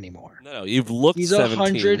 17 anymore. No, you've looked. He's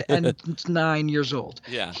 17. 109 years old.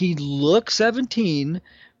 Yeah. He looks 17,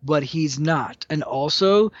 but he's not. And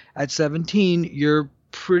also, at 17, you're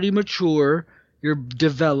pretty mature. You're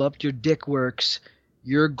developed. Your dick works.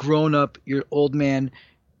 You're grown up. You're old man.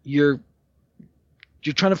 You're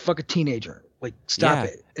trying to fuck a teenager. Like, stop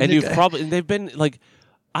it. And they've been like,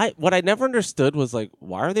 what I never understood was like,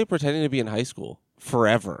 why are they pretending to be in high school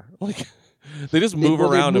forever? Like, They just move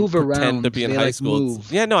around and pretend around. to be in high school.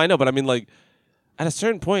 Yeah, no, I know, but I mean, like, at a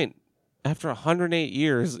certain point, after 108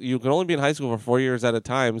 years, you can only be in high school for 4 years at a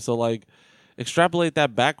time. So, like, extrapolate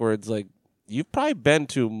that backwards. Like, you've probably been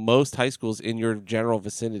to most high schools in your general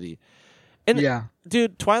vicinity. And, yeah.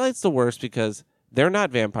 Dude, Twilight's the worst because they're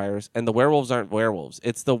not vampires and the werewolves aren't werewolves.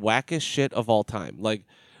 It's the wackest shit of all time. Like,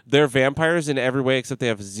 they're vampires in every way except they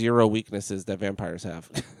have zero weaknesses that vampires have.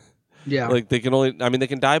 Yeah. Like, they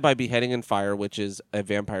can die by beheading in fire, which is a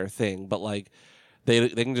vampire thing, but, like, they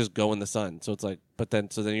can just go in the sun. So it's like, then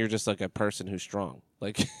you're just like a person who's strong.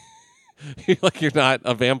 Like, you're not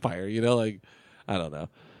a vampire, you know? Like, I don't know.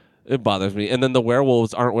 It bothers me. And then the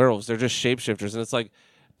werewolves aren't werewolves. They're just shapeshifters. And it's like,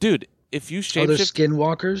 dude, if you shapeshift... they're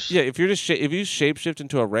skinwalkers? Yeah, if you shapeshift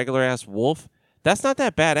into a regular ass wolf, that's not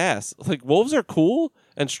that badass. Like, wolves are cool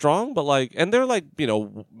and strong, but like, and they're like, you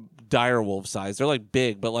know, dire wolf size. They're like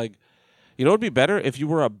big, but like, you know what would be better? If you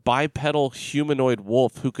were a bipedal humanoid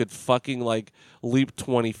wolf who could fucking like leap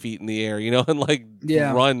 20 feet in the air, you know, and like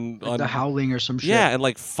run like on the howling or some shit. Yeah, and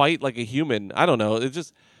like fight like a human. I don't know. It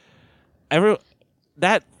just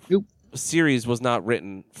that series was not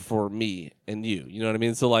written for me and you. You know what I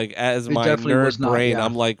mean? So like, as my nerd brain,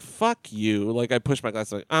 I'm like, fuck you. Like, I push my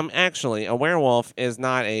glasses. Like, actually, a werewolf is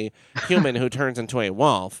not a human who turns into a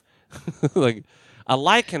wolf. Like, a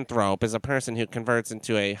lycanthrope is a person who converts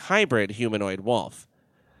into a hybrid humanoid wolf.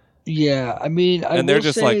 Yeah, I mean, and they're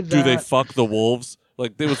just like, do they fuck the wolves?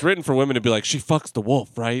 Like, it was written for women to be like, she fucks the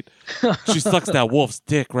wolf, right? She sucks that wolf's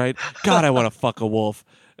dick, right? God, I want to fuck a wolf.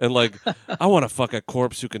 And like, I want to fuck a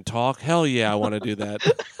corpse who can talk. Hell yeah, I want to do that.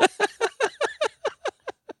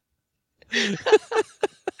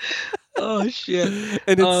 Oh shit!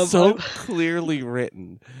 And it's so clearly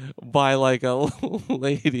written by like a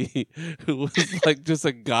lady who was like just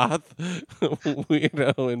a goth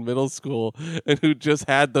weirdo in middle school and who just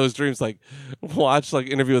had those dreams. Like, watched like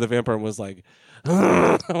Interview with a Vampire and was like,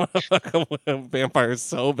 I want to fuck a vampire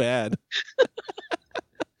so bad.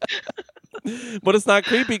 But it's not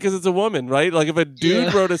creepy because it's a woman, right? Like, if a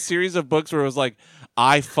dude wrote a series of books where it was like,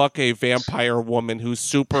 I fuck a vampire woman who's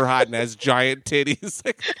super hot and has giant titties,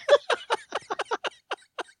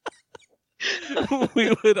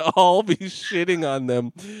 we would all be shitting on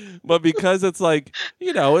them. But because it's like,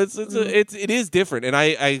 you know, it is different, and I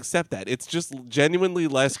accept that. It's just genuinely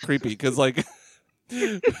less creepy because like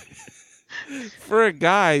for a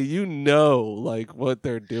guy, you know, like what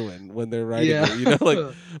they're doing when they're writing it, you know, like,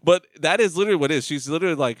 but that is literally what it is. She's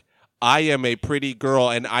literally like, I am a pretty girl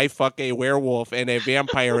and I fuck a werewolf and a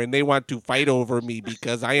vampire and they want to fight over me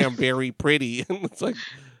because I am very pretty. And it's like,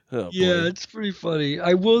 oh, yeah, boy. It's pretty funny.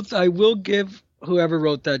 I will give whoever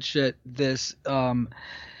wrote that shit this. The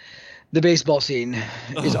baseball scene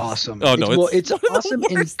is awesome. Oh no, it's awesome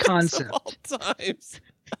in concept. Of all times.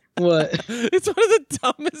 What? It's one of the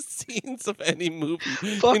dumbest scenes of any movie.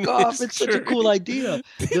 Fuck off! History. It's such a cool idea.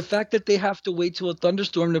 The fact that they have to wait till a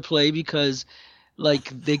thunderstorm to play because,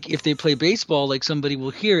 like, if they play baseball, like, somebody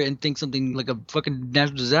will hear it and think something like a fucking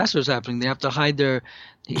natural disaster is happening. They have to hide their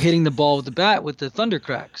hitting the ball with the bat with the thunder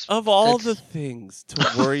cracks. Of all the things to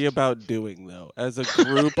worry about doing, though, as a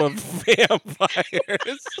group of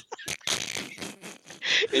vampires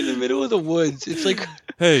in the middle of the woods, it's like,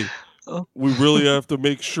 hey. We really have to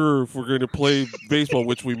make sure if we're going to play baseball,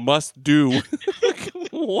 which we must do.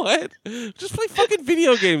 What? Just play fucking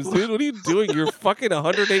video games, dude. What are you doing? You're fucking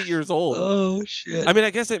 108 years old. Oh, shit. I mean, I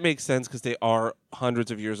guess it makes sense because they are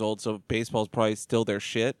hundreds of years old, so baseball's probably still their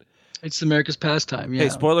shit. It's America's pastime, yeah. Hey,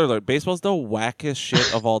 spoiler alert, baseball's the wackest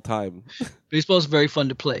shit of all time. Baseball's very fun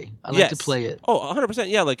to play. I like to play it. Oh, 100%.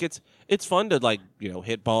 Yeah, like, it's fun to, like, you know,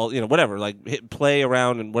 hit ball, you know, whatever, like, play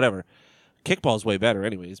around and whatever. Kickball's way better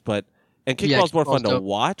anyways, and kickball's more fun to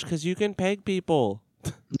watch because you can peg people.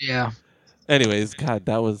 Yeah. Anyways, God,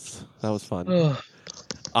 that was fun.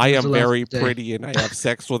 I am very pretty and I have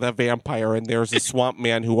sex with a vampire and there's a swamp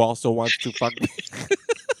man who also wants to fuck me.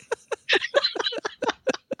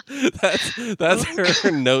 That's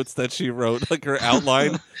her notes that she wrote, like her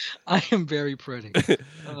outline. I am very pretty.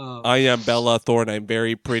 I am Bella Thorne. I'm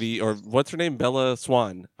very pretty. Or what's her name? Bella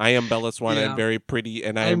Swan. I am Bella Swan. Yeah. I'm very pretty,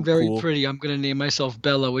 and I'm very cool. pretty. I'm gonna name myself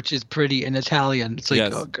Bella, which is pretty in Italian. It's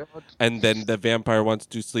like, oh god. And then the vampire wants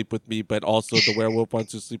to sleep with me, but also the werewolf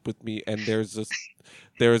wants to sleep with me. And there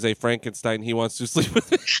is a Frankenstein. He wants to sleep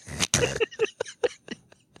with me.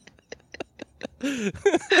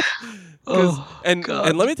 And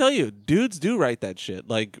let me tell you, dudes do write that shit.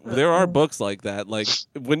 Like, there are books like that. Like,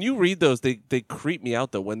 when you read those, they creep me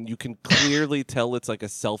out though. When you can clearly tell it's like a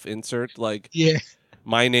self-insert. Like,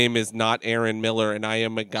 my name is not Aaron Miller, and I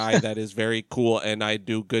am a guy that is very cool, and I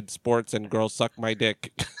do good sports, and girls suck my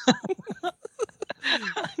dick.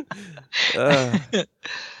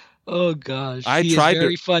 Oh gosh, I he is tried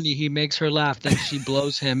very funny. He makes her laugh, then she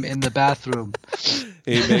blows him in the bathroom.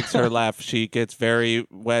 He makes her laugh. She gets very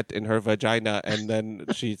wet in her vagina, and then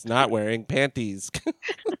she's not wearing panties.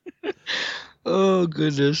 Oh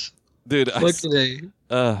goodness, Dude, fucking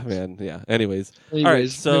A. man, yeah. Anyways, all right.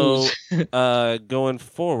 Anyways, So, news. going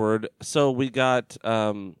forward, so we got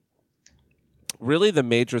really the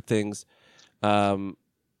major things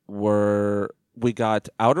were we got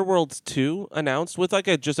Outer Worlds 2 announced with like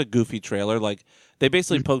just a goofy trailer. Like they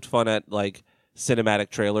basically poked fun at like cinematic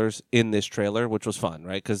trailers in this trailer, which was fun,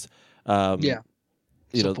 right? Because Yeah,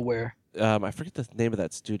 you know, self-aware. I forget the name of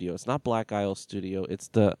that studio. It's not Black Isle Studio. It's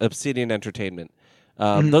the Obsidian Entertainment.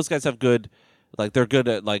 Mhm. Those guys have good, like they're good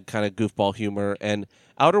at like kind of goofball humor. And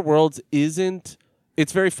Outer Worlds isn't.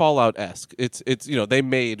 It's very Fallout-esque. It's they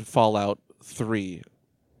made Fallout 3.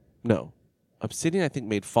 No, Obsidian I think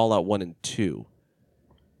made Fallout 1 and 2.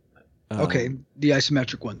 Okay, the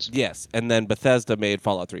isometric ones. Yes, and then Bethesda made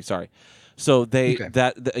Fallout 3. Sorry, so Okay.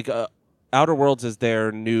 Outer Worlds is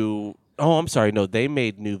their new. Oh, I'm sorry. No, they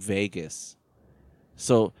made New Vegas.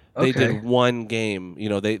 So they Okay. did one game.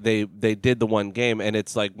 They did the one game, and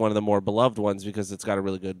it's like one of the more beloved ones because it's got a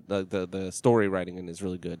really good the story writing in is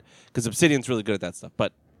really good because Obsidian's really good at that stuff.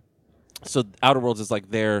 But so Outer Worlds is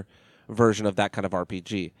like their version of that kind of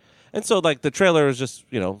RPG. And so, like, the trailer is just,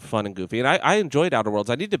 fun and goofy. And I enjoyed Outer Worlds.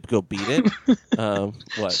 I need to go beat it.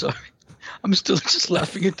 What? Sorry, I'm still just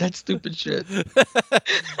laughing at that stupid shit.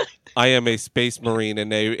 I am a space marine,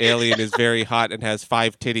 and an alien is very hot and has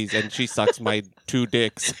 5 titties, and she sucks my 2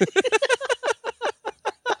 dicks.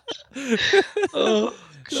 Oh,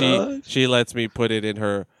 God. She lets me put it in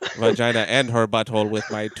her vagina and her butthole with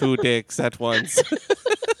my 2 dicks at once.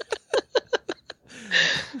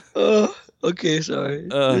 Okay, sorry.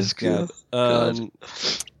 This is cool. God.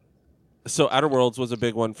 So Outer Worlds was a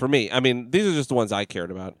big one for me. I mean, these are just the ones I cared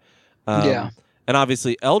about. Yeah. And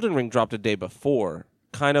obviously, Elden Ring dropped a day before.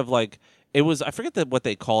 Kind of like, it was, I forget what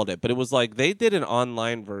they called it, but it was like they did an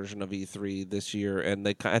online version of E3 this year, and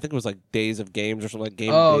I think it was like Days of Games or something like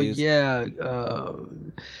Game Days. Yeah.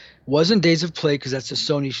 Wasn't Days of Play because that's the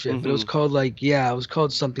Sony shit, but it was called it was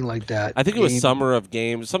called something like that. I think it was Summer of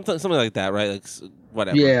Games, something like that, right? Like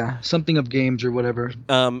whatever. Yeah, something of games or whatever.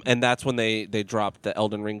 And that's when they dropped the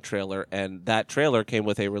Elden Ring trailer, and that trailer came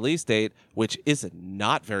with a release date, which is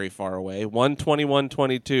not very far away,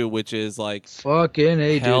 1/21/22, which is like fucking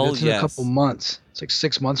A, dude. That's in yes. a couple months. It's like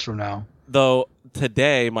 6 months from now. Though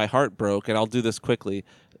today my heart broke, and I'll do this quickly.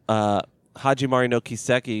 Hajimari no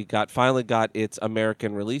Kiseki finally got its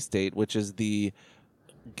American release date, which is the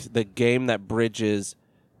game that bridges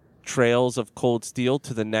Trails of Cold Steel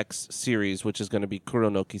to the next series, which is going to be Kuro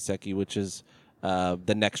no Kiseki, which is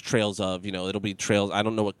the next Trails of. It'll be Trails. I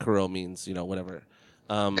don't know what Kuro means. Whatever.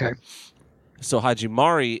 Okay. So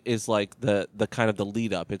Hajimari is like the kind of the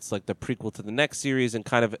lead up. It's like the prequel to the next series, and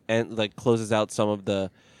kind of closes out some of the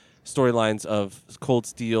storylines of Cold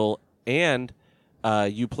Steel, and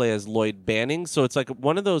you play as Lloyd Banning. So it's like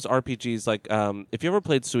one of those RPGs. Like if you ever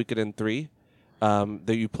played Suikoden 3,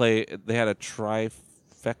 that you play, they had a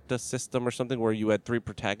trifecta system or something where you had 3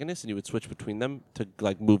 protagonists and you would switch between them to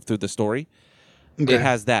like move through the story. Okay. It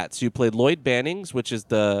has that. So you play Lloyd Bannings, which is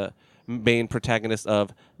the main protagonist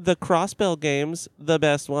of the Crossbell games, the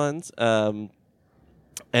best ones. And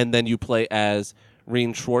then you play as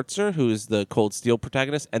Reen Schwarzer, who is the Cold Steel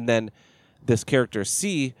protagonist, and then this character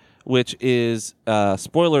C, which is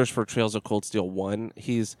spoilers for Trails of Cold Steel 1.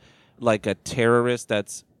 He's like a terrorist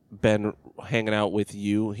that's been hanging out with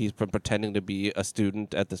you. He's been pretending to be a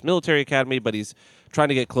student at this military academy, but he's trying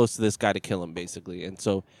to get close to this guy to kill him, basically. And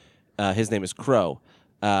so his name is Crow.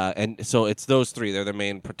 And so it's those 3. They're the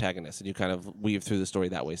main protagonists, and you kind of weave through the story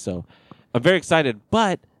that way. So I'm very excited,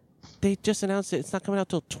 but they just announced it. It's not coming out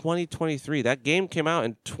till 2023. That game came out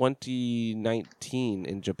in 2019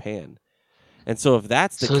 in Japan. And so if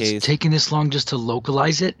that's the case... So it's taking this long just to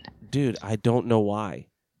localize it? Dude, I don't know why.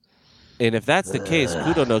 And if that's the case,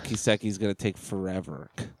 Kuro no Kiseki is going to take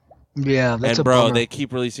forever. Yeah, that's a bummer. They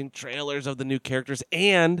keep releasing trailers of the new characters,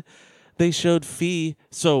 and they showed Fee.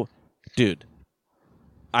 So, dude,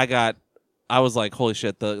 I was like, holy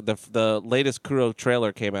shit, the latest Kuro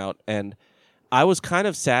trailer came out, and I was kind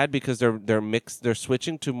of sad because they're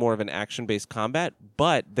switching to more of an action-based combat,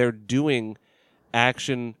 but they're doing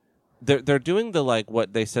action... They're doing the like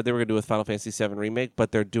what they said they were going to do with Final Fantasy VII Remake,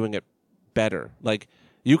 but they're doing it better. Like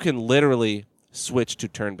you can literally switch to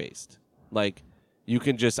turn-based. Like you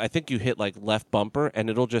can I think you hit like left bumper and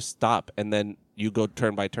it'll just stop, and then you go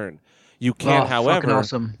turn by turn. You can, however,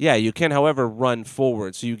 awesome. you can, however, run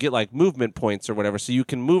forward. So you get like movement points or whatever. So you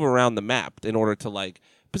can move around the map in order to like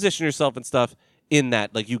position yourself and stuff in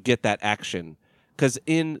that. Like you get that action. Because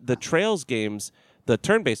in the Trails games, the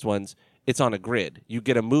turn-based ones, it's on a grid. You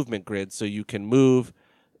get a movement grid, so you can move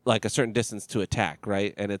like a certain distance to attack,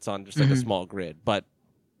 right? And it's on just like a small grid. But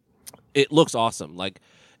it looks awesome. Like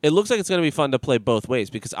it looks like it's going to be fun to play both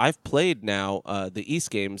ways because I've played now the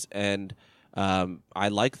East games and I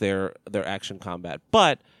like their action combat,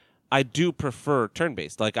 but I do prefer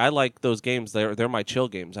turn-based. Like I like those games. They're my chill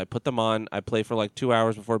games. I put them on. I play for like 2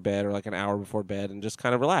 hours before bed or like an hour before bed and just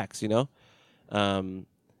kind of relax, you know.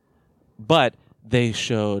 But they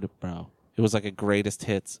showed, bro. It was like a greatest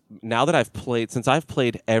hits. Now that I've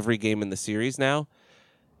played every game in the series now,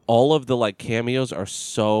 all of the like cameos are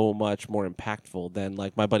so much more impactful than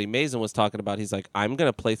like my buddy Mason was talking about. He's like, I'm going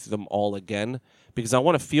to play through them all again because I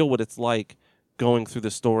want to feel what it's like going through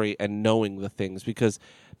the story and knowing the things because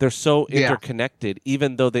they're so interconnected,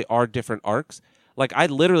 even though they are different arcs. Like I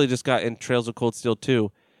literally just got in Trails of Cold Steel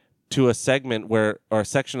 2 to a segment or a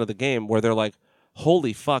section of the game where they're like,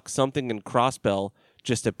 holy fuck, something in Crossbell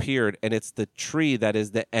just appeared, and it's the tree that is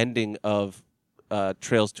the ending of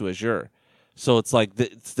Trails to Azure. So it's like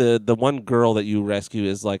the one girl that you rescue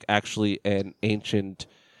is like actually an ancient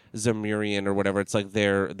Zemurian or whatever. It's like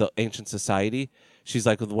the ancient society. She's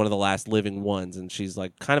like one of the last living ones, and she's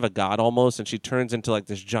like kind of a god almost, and she turns into like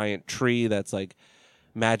this giant tree that's like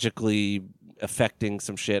magically affecting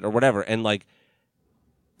some shit or whatever. And like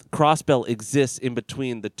Crossbell exists in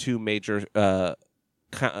between the two major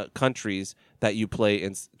countries that you play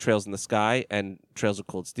in Trails in the Sky and Trails of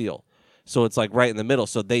Cold Steel. So it's like right in the middle.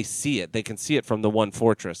 So they see it. They can see it from the one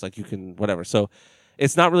fortress. Like you can, whatever. So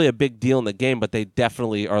it's not really a big deal in the game, but they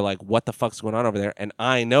definitely are like, what the fuck's going on over there? And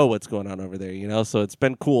I know what's going on over there, you know? So it's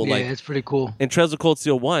been cool. Yeah, like, it's pretty cool. In Trails of Cold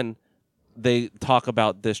Steel 1, they talk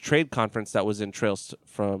about this trade conference that was in Trails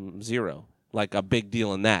from Zero. Like a big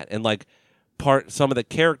deal in that. And like some of the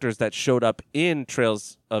characters that showed up in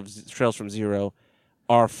Trails from Zero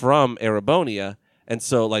are from Erebonia. And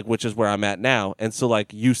so, like, which is where I'm at now. And so,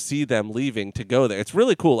 like, you see them leaving to go there. It's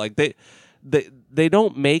really cool. Like, they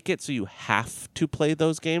don't make it so you have to play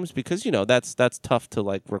those games because, you know, that's tough to,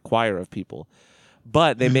 like, require of people.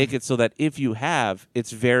 But they make it so that if you have,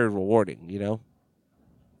 it's very rewarding, you know?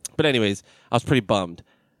 But anyways, I was pretty bummed.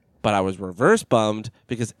 But I was reverse bummed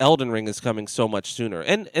because Elden Ring is coming so much sooner.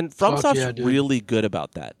 And FromSoft's really good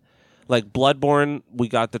about that. Like Bloodborne, we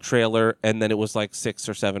got the trailer, and then it was like 6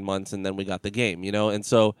 or 7 months, and then we got the game, you know? And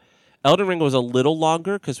so Elden Ring was a little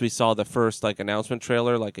longer because we saw the first like announcement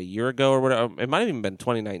trailer like a year ago or whatever. It might have even been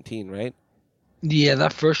 2019, right? Yeah,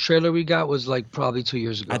 that first trailer we got was like probably 2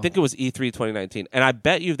 years ago. I think it was E3 2019. And I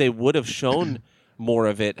bet you they would have shown more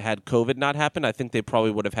of it had COVID not happened. I think they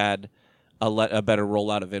probably would have had a better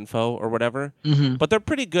rollout of info or whatever. Mm-hmm. But they're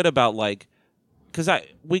pretty good about like, because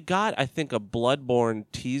we got, I think, a Bloodborne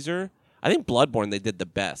teaser. I think Bloodborne they did the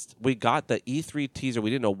best. We got the E3 teaser.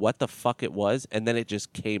 We didn't know what the fuck it was, and then it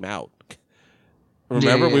just came out.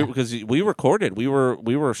 Remember, because we recorded, we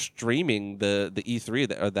were streaming the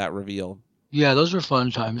E3 that reveal. Yeah, those were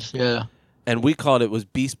fun times. Yeah, and we called it was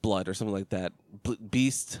Beast Blood or something like that.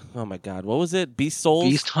 Beast. Oh my God, what was it? Beast Souls.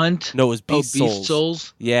 Beast Hunt. No, it was Beast Souls. Beast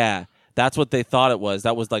Souls. Yeah. That's what they thought it was.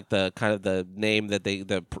 That was like the kind of the name that they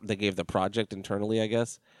gave the project internally, I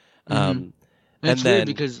guess. And it's weird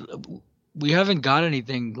because we haven't got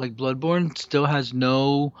anything. Like Bloodborne still has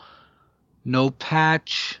no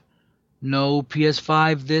patch, no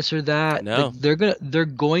PS5 this or that. No. Like they're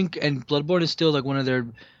going, and Bloodborne is still like one of their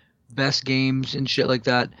best games and shit like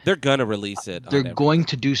that. They're gonna release it. They're going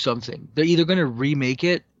to do something. They're either gonna remake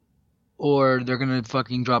it or they're gonna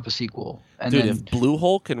fucking drop a sequel. And dude, if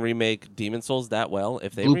Bluehole can remake Demon Souls that well,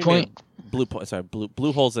 if they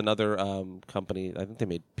Bluehole's another company. I think they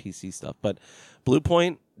made PC stuff, but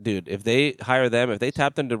Bluepoint, dude, if they hire them, if they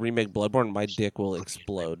tap them to remake Bloodborne, my dick will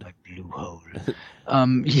explode. Like Bluehole.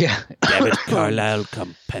 Yeah. Damn it, Carlisle,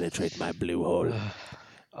 come penetrate my blue hole.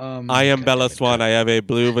 I am Bella Swan. I have a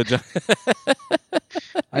blue vagina.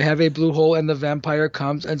 I have a blue hole, and the vampire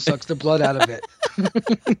comes and sucks the blood out of it.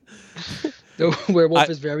 The werewolf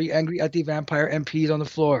is very angry at the vampire and pees on the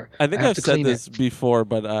floor. I think I've said this before,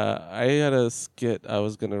 but I had a skit I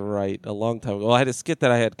was going to write a long time ago. Well, I had a skit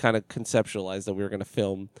that I had kind of conceptualized that we were going to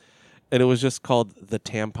film, and it was just called The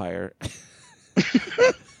Tampire.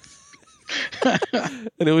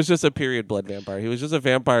 And it was just a period blood vampire. He was just a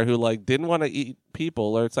vampire who like didn't want to eat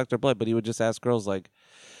people or suck their blood, but he would just ask girls like.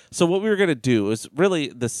 So what we were going to do is really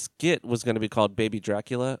the skit was going to be called Baby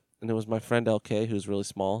Dracula, and it was my friend LK who's really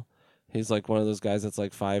small. He's like one of those guys that's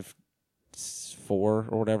like 5'8" 4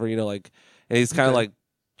 or whatever, you know, like, and he's kind of like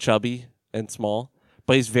chubby and small,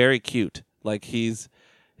 but he's very cute. Like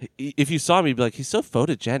if you saw him, you'd be like, he's so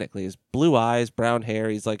photogenic. Like, his blue eyes, brown hair.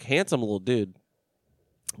 He's like handsome little dude,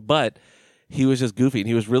 but he was just goofy, and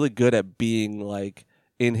he was really good at being like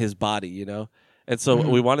in his body, you know. And so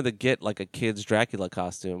we wanted to get like a kid's Dracula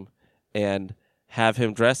costume and have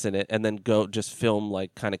him dress in it, and then go just film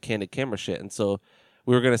like kind of candid camera shit. And so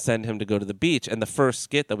we were going to send him to go to the beach. And the first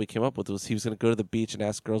skit that we came up with was he was going to go to the beach and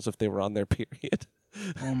ask girls if they were on their period.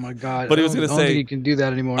 Oh my God. But he was going to say, I don't think you can do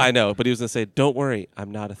that anymore. I know, but he was going to say, don't worry,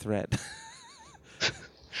 I'm not a threat.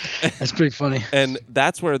 That's pretty funny. And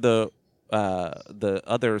that's where the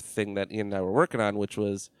other thing that Ian and I were working on, which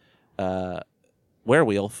was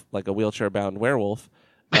werewolf, like a wheelchair-bound werewolf.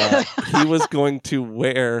 He was going to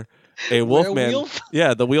wear a wolfman.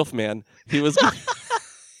 Yeah, the wolfman. He was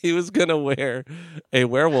he was gonna wear a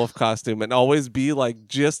werewolf costume and always be like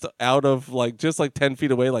just out of like just like 10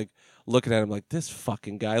 feet away, like looking at him like, this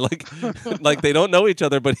fucking guy, like like they don't know each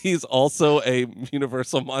other, but he's also a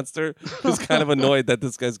universal monster who's kind of annoyed that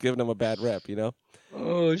this guy's giving him a bad rep, you know.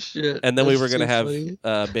 Oh shit. And then we were gonna have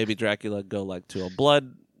baby Dracula go like to a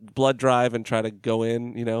blood drive and try to go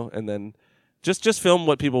in, you know, and then just film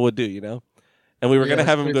what people would do, you know. And we were gonna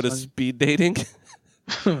have him go to speed dating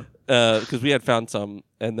because we had found some,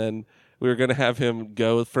 and then we were gonna have him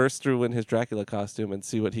go first through in his Dracula costume and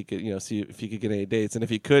see what he could, you know, see if he could get any dates, and if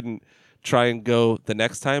he couldn't, try and go the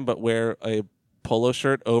next time, but wear a polo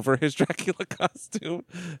shirt over his Dracula costume.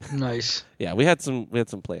 Nice. Yeah, we had some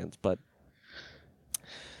plans, but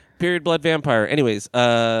period blood vampire. Anyways,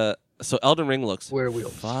 so Elden Ring looks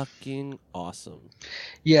fucking awesome.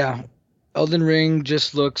 Yeah, Elden Ring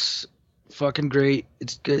just looks fucking great.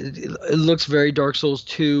 It's good. It looks very Dark Souls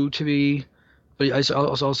 2 to me, but I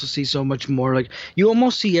also see so much more. Like, you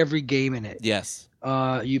almost see every game in it. Yes.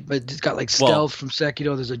 But it's got like stealth from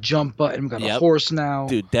Sekiro. There's a jump button. We've got a horse now.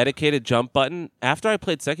 Dude, dedicated jump button. After I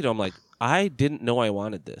played Sekiro, I'm like, I didn't know I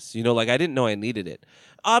wanted this. You know, like I didn't know I needed it.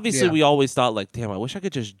 Obviously, we always thought like, damn, I wish I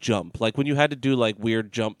could just jump. Like when you had to do like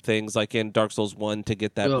weird jump things, like in Dark Souls 1 to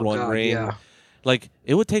get that ring. Yeah. Like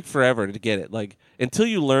it would take forever to get it. Like until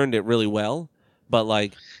you learned it really well. But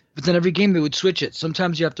then every game they would switch it.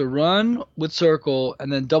 Sometimes you have to run with circle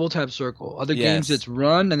and then double tap circle. Other games it's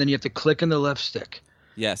run and then you have to click in the left stick.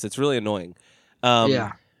 Yes, it's really annoying.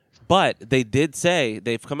 But they did say,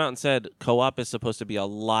 they've come out and said co-op is supposed to be a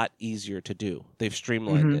lot easier to do. They've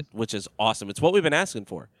streamlined it, which is awesome. It's what we've been asking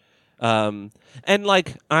for. And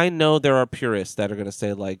like, I know there are purists that are going to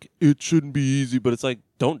say like, it shouldn't be easy, but it's like,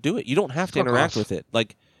 don't do it. You don't have to interact with it.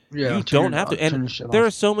 Like, you don't have to. And there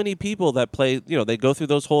are so many people that play, you know, they go through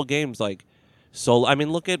those whole games like solo. I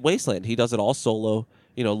mean, look at Wasteland. He does it all solo.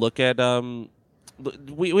 You know, look at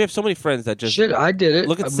we have so many friends that just I did it.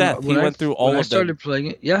 Look at Seth. He went through all of them. I started playing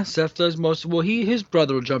it. Yeah, Seth does most. Well, his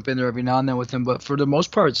brother will jump in there every now and then with him, but for the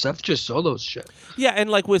most part, Seth just solos shit. Yeah,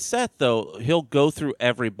 and like with Seth though, he'll go through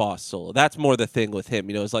every boss solo. That's more the thing with him.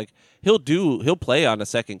 You know, it's like he'll play on a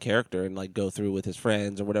second character and like go through with his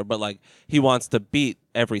friends or whatever. But like he wants to beat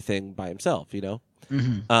everything by himself. You know.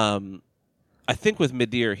 Mm-hmm. I think with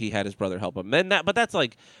Midir, he had his brother help him. But that's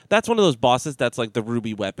one of those bosses that's like the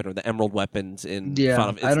ruby weapon or the emerald weapons in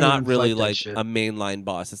Final Fantasy. It's not really like a mainline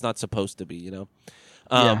boss. It's not supposed to be, you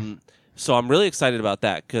know? So I'm really excited about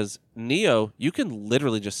that because Neo, you can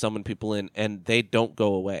literally just summon people in and they don't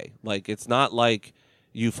go away. Like, it's not like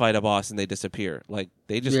you fight a boss and they disappear. Like,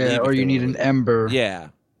 they just leave. Or you need an ember. Yeah.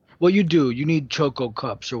 Well, you do. You need choco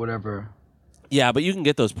cups or whatever. Yeah, but you can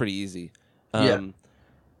get those pretty easy.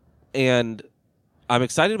 And I'm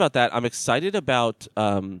excited about that. I'm excited about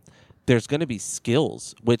there's going to be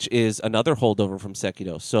skills, which is another holdover from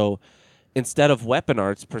Sekiro. So instead of weapon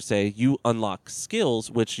arts per se, you unlock skills,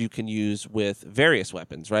 which you can use with various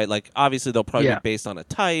weapons, right? Like obviously they'll probably be based on a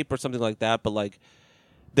type or something like that, but like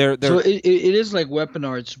they're so it is like weapon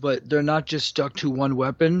arts, but they're not just stuck to one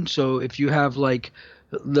weapon. So if you have like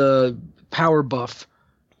the power buff,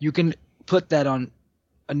 you can put that on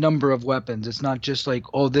a number of weapons. It's not just like,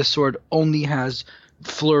 oh, this sword only has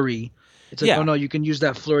flurry. It's like, oh no, you can use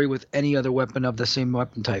that flurry with any other weapon of the same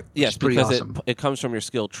weapon type. Yes, because awesome. it comes from your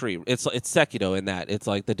skill tree. It's Sekiro in that. It's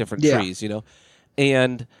like the different trees, you know?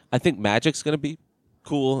 And I think magic's going to be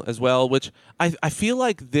cool as well, which I feel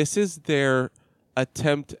like this is their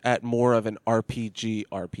attempt at more of an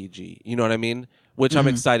RPG. You know what I mean? Which I'm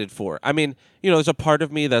excited for. I mean, you know, there's a part of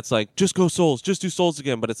me that's like, just go Souls, just do Souls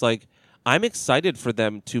again. But it's like, I'm excited for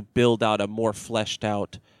them to build out a more fleshed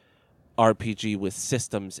out RPG with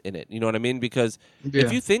systems in it. You know what I mean? Because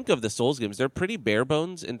if you think of the Souls games, they're pretty bare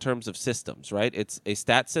bones in terms of systems, right? It's a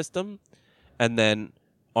stat system and then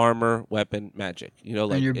armor, weapon, magic. You know,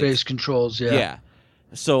 like and your base controls. Yeah.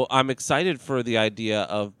 So I'm excited for the idea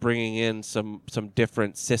of bringing in some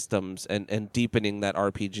different systems and deepening that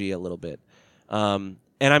RPG a little bit. And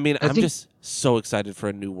I mean, I'm just so excited for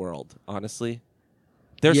a new world, honestly.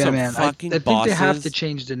 There's some fucking bosses. I think they have to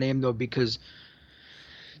change the name, though, because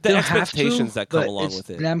the expectations that come along with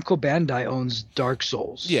it. Namco Bandai owns Dark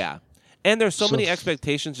Souls. Yeah. And there's so many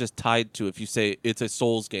expectations just tied to if you say it's a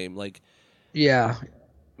Souls game. Like, yeah.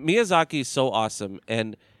 Miyazaki is so awesome,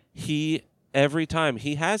 and every time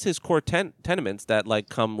he has his core tenements that like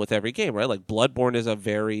come with every game, right? Like Bloodborne is a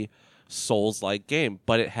very Souls-like game,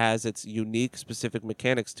 but it has its unique, specific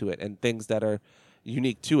mechanics to it and things that are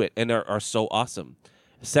unique to it and are so awesome.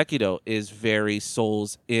 Sekiro is very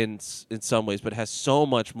Souls in some ways, but has so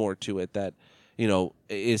much more to it that, you know,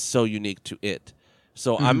 is so unique to it.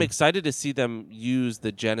 So I'm excited to see them use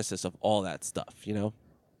the genesis of all that stuff, you know?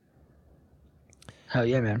 Hell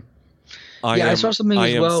yeah, man. I saw something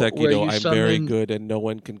as well. I am Sekiro. I'm very good, and no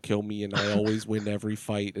one can kill me, and I always win every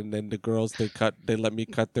fight. And then the girls, they let me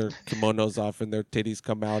cut their kimonos off, and their titties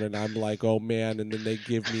come out, and I'm like, oh man! And then they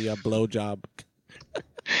give me a blowjob.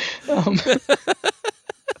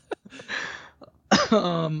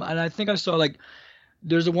 And I think I saw like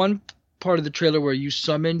there's one part of the trailer where you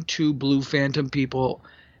summon 2 blue phantom people.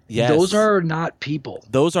 Yes. Those are not people.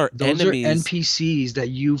 Those are enemies. Are NPCs that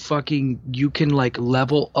you can like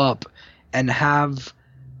level up and have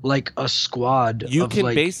like a squad. You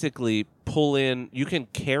can basically pull in. You can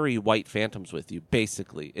carry white phantoms with you.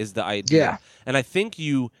 Basically, is the idea. Yeah. And I think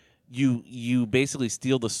you basically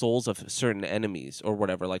steal the souls of certain enemies or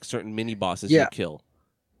whatever, like certain mini bosses you kill.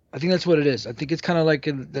 I think that's what it is. I think it's kind of like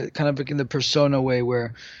in the Persona way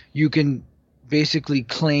where you can basically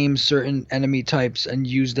claim certain enemy types and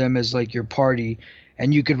use them as like your party,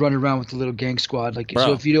 and you could run around with the little gang squad. Like,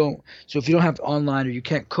 so if you don't have online or you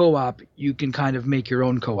can't co-op, you can kind of make your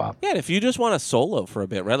own co-op. Yeah, and if you just want to solo for a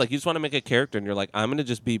bit, right? Like you just want to make a character and you're like, I'm gonna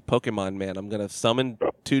just be Pokemon Man. I'm gonna summon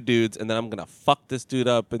 2 dudes and then I'm gonna fuck this dude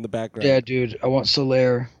up in the background. Yeah, dude, I want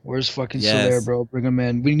Solaire. Where's fucking Solaire, bro? Bring him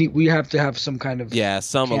in. We have to have some kind of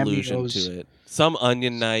some cameos. allusion to it. Some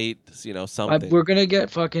Onion Knight, you know, something. We're going to get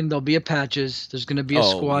there'll be a patches. There's going to be a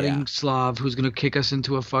squatting Slav who's going to kick us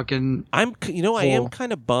into a fucking I am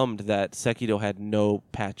kind of bummed that Sekiro had no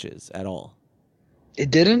patches at all.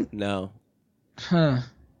 It didn't? No. Huh.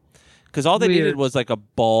 Because all they needed was like a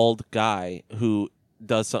bald guy who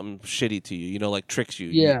does something shitty to you, you know, like tricks you.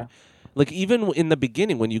 Yeah. Like even in the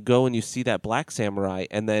beginning when you go and you see that black samurai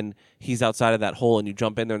and then he's outside of that hole and you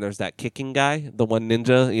jump in there and there's that kicking guy, the one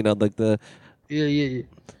ninja, you know, like the... Yeah.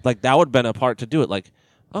 Like, that would have been a part to do it. Like,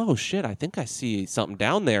 oh, shit, I think I see something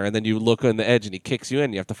down there. And then you look on the edge and he kicks you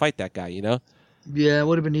in. You have to fight that guy, you know? Yeah, it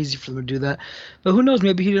would have been easy for them to do that. But who knows?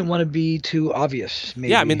 Maybe he didn't want to be too obvious.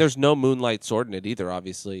 Maybe. Yeah, I mean, there's no Moonlight Sword in it either,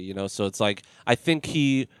 obviously, you know? So it's like, I think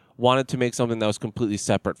he wanted to make something that was completely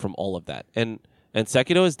separate from all of that. And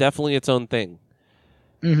Sekiro is definitely its own thing.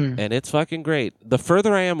 Mm-hmm. And it's fucking great. The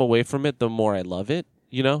further I am away from it, the more I love it,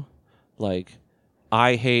 you know? Like,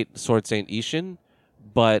 I hate Sword Saint Ishin,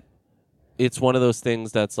 but it's one of those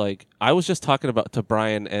things that's like, I was just talking about to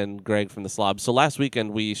Brian and Greg from the Slobs. So last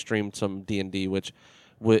weekend we streamed some D&D, which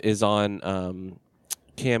is on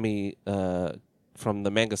Cami from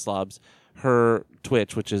the Manga Slobs, her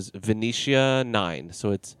Twitch, which is Venetia9.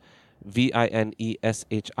 So it's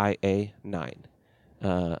VINESHIA 9.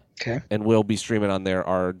 Okay. And we'll be streaming on there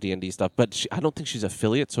our D&D stuff. But I don't think she's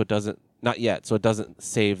affiliate, so it doesn't, not yet, so it doesn't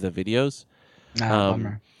save the videos.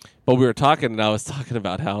 Bummer. But we were talking, and I was talking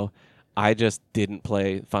about how I just didn't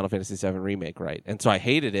play Final Fantasy VII Remake right. And so I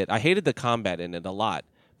hated it. I hated the combat in it a lot.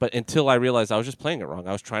 But until I realized I was just playing it wrong.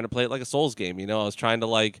 I was trying to play it like a Souls game, you know? I was trying to,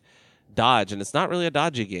 like, dodge, and it's not really a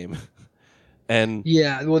dodgy game. And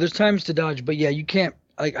yeah, well, there's times to dodge, but yeah, you can't...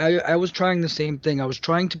 Like, I was trying the same thing. I was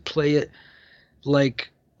trying to play it like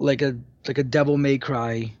a Devil May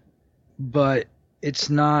Cry, but it's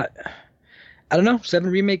not... I don't know. 7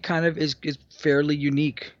 Remake kind of is fairly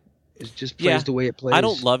unique. It just plays the way it plays. I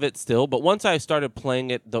don't love it still, but once I started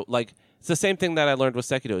playing it, like it's the same thing that I learned with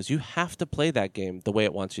Sekiro is you have to play that game the way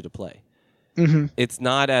it wants you to play. Mm-hmm. It's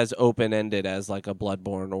not as open-ended as like a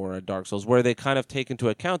Bloodborne or a Dark Souls, where they kind of take into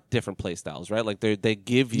account different play styles, right? Like they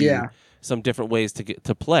give you some different ways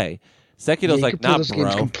to play. Sekiro's like, nah, bro.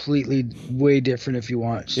 Game's completely way different if you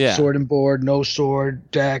want. Yeah. Sword and board, no sword,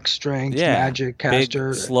 dex, strength, magic, caster.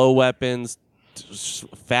 Big, slow weapons,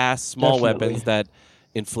 fast, small weapons that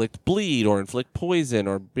inflict bleed or inflict poison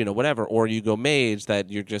or, you know, whatever. Or you go mage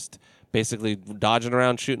that you're just basically dodging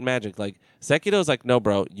around shooting magic. Like, Sekiro's like, no,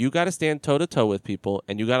 bro, you got to stand toe-to-toe with people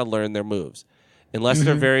and you got to learn their moves. unless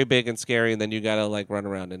they're very big and scary, and then you gotta like run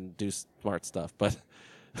around and do smart stuff. But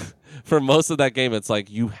for most of that game, it's like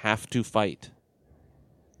you have to fight.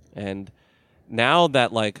 And now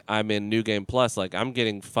that like I'm in New Game Plus, like I'm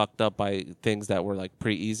getting fucked up by things that were like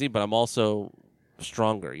pretty easy, but I'm also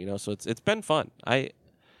stronger, you know. So it's been fun. I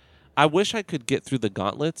wish I could get through the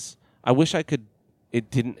gauntlets. I wish I could.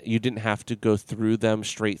 You didn't have to go through them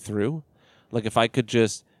straight through. Like if I could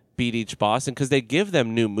just beat each boss, and because they give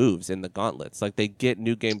them new moves in the gauntlets, like they get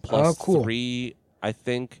New Game Plus 3, I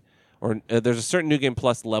think, or there's a certain New Game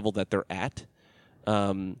Plus level that they're at,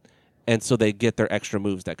 and so they get their extra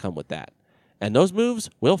moves that come with that. And those moves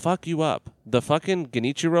will fuck you up. The fucking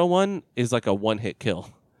Genichiro one is like a one-hit kill.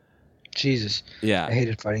 Jesus. Yeah. I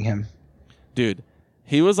hated fighting him. Dude,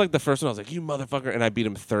 he was like the first one. I was like, you motherfucker. And I beat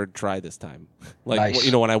him third try this time. Like, nice.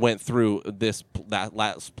 You know, when I went through that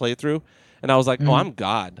last playthrough, and I was like, oh, I'm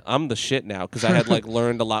God. I'm the shit now. Because I had like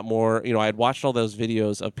learned a lot more. You know, I had watched all those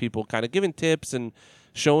videos of people kind of giving tips and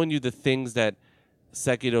showing you the things that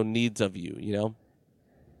Sekiro needs of you, you know?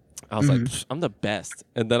 I was like, I'm the best.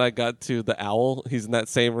 And then I got to the owl. He's in that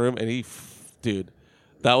same room. And dude,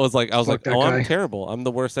 that was like, I was like, oh, I'm terrible. I'm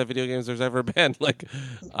the worst at video games there's ever been. Like,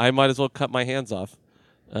 I might as well cut my hands off.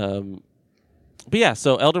 But yeah,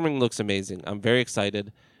 so Elden Ring looks amazing. I'm very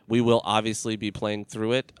excited. We will obviously be playing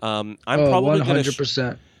through it. I'm probably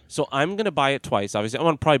 100%. So I'm going to buy it twice. Obviously, I'm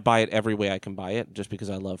going to probably buy it every way I can buy it just because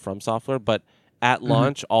I love From Software. But at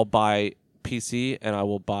launch, I'll buy PC, and I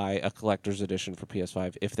will buy a collector's edition for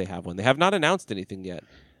PS5 if they have one. They have not announced anything yet.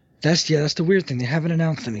 That's the weird thing. They haven't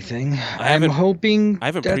announced anything. I'm hoping I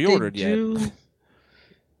haven't pre-ordered yet.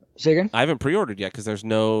 Say again? I haven't pre-ordered yet because there's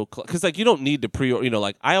no... Because, like, you don't need to pre-order... You know,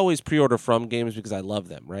 like, I always pre-order From games because I love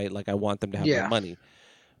them, right? Like, I want them to have my money.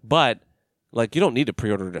 But, like, you don't need to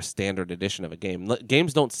pre-order a standard edition of a game.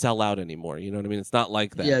 Games don't sell out anymore. You know what I mean? It's not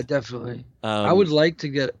like that. Yeah, definitely. I would like to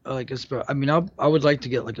get, like, I would like to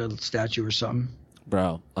get, like, a statue or something.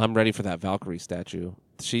 Bro, I'm ready for that Valkyrie statue.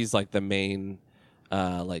 She's, like, the main,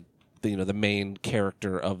 the main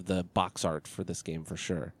character of the box art for this game for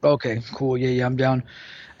sure. Okay, cool. Yeah, I'm down.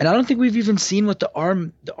 And I don't think we've even seen what the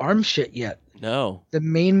arm shit yet. No. The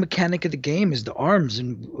main mechanic of the game is the arms,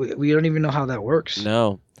 and we don't even know how that works.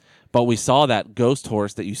 No. But we saw that ghost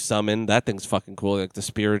horse that you summon. That thing's fucking cool, like the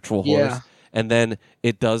spiritual horse. Yeah. And then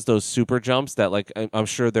it does those super jumps that, like, I'm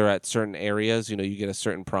sure they're at certain areas. You know, you get a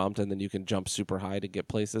certain prompt, and then you can jump super high to get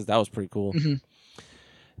places. That was pretty cool.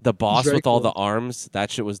 The boss with all the arms, that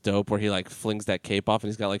shit was dope, where he, like, flings that cape off, and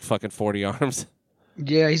he's got, like, fucking 40 arms.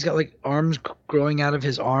 Yeah, he's got, like, arms growing out of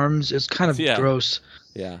his arms. It's kind of gross.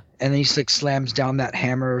 Yeah. And then he, like, slams down that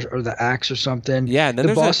hammer or the axe or something. Yeah, and then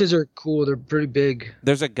the bosses are cool. They're pretty big.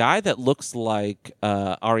 There's a guy that looks like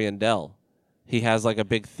Ariandel. He has, like, a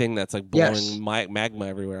big thing that's, like, blowing magma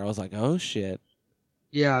everywhere. I was like, oh, shit.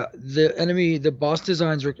 Yeah, the boss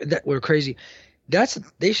designs were crazy.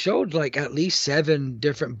 They showed, like, at least 7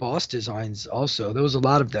 different boss designs also. There was a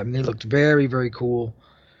lot of them. They looked very, very cool.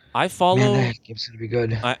 I follow... Man, that game's going to be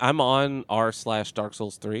good. I'm on r/Dark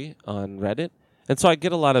Souls 3 on Reddit. And so I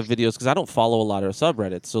get a lot of videos because I don't follow a lot of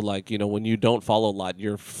subreddits. So, like, you know, when you don't follow a lot,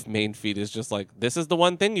 your main feed is just like, this is the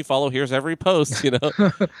one thing you follow. Here's every post, you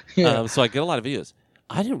know? So I get a lot of videos.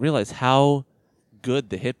 I didn't realize how good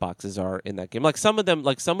the hitboxes are in that game. Like, some of them,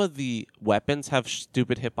 like, some of the weapons have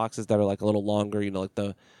stupid hitboxes that are, like, a little longer, you know, like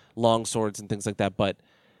the long swords and things like that. But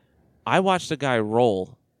I watched a guy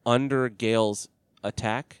roll under Gale's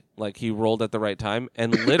attack. Like, he rolled at the right time.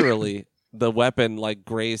 And literally, the weapon, like,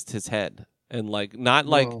 grazed his head. And, like, not,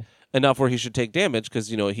 like, enough where he should take damage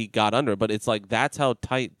because, you know, he got under. But it's, like, that's how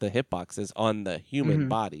tight the hitbox is on the human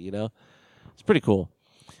body, you know? It's pretty cool.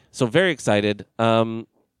 So, very excited.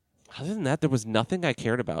 Other than that, there was nothing I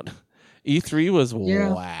cared about. E3 was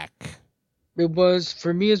whack. It was,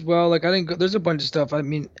 for me as well. Like, I didn't go... There's a bunch of stuff. I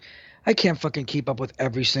mean, I can't fucking keep up with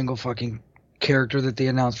every single fucking character that they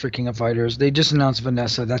announced for King of Fighters. They just announced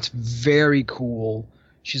Vanessa. That's very cool.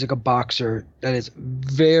 She's like a boxer. That is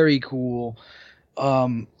very cool.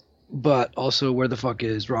 But also, where the fuck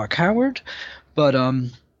is Rock Howard? But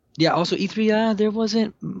yeah, also E3, there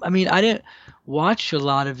wasn't... I mean, I didn't watch a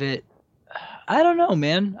lot of it. I don't know,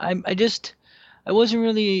 man. I wasn't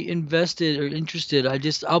really invested or interested.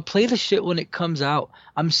 I'll play the shit when it comes out.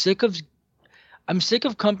 I'm sick of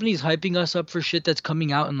companies hyping us up for shit that's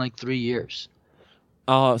coming out in like 3 years.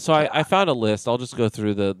 So I found a list. I'll just go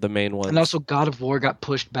through the main ones. And also God of War got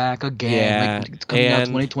pushed back again. Yeah, like, it's coming out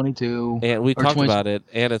 2022. And we talked about it,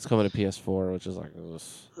 and it's coming to PS4, which is like...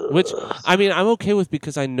 Which, I mean, I'm okay with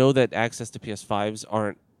because I know that access to PS5s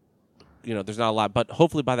aren't... You know, there's not a lot, but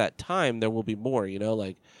hopefully by that time there will be more, you know?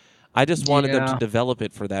 Like, I just wanted them to develop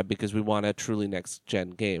it for that because we want a truly next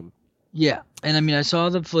gen game. Yeah, and I mean, I saw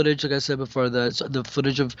the footage, like I said before, the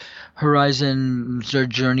footage of Horizon, their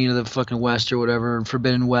journey to the fucking West or whatever,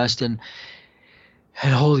 Forbidden West, and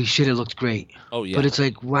holy shit, it looked great. Oh yeah. But it's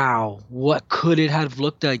like, wow, what could it have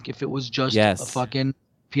looked like if it was just a fucking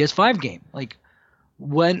PS5 game? Like,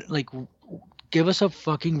 give us a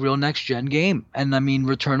fucking real next gen game. And I mean,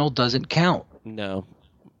 Returnal doesn't count. No.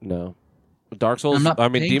 Dark Souls. I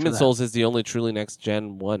mean, Demon Souls is the only truly next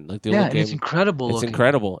gen one. Like the only game. It's incredible. It's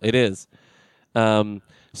incredible. It is.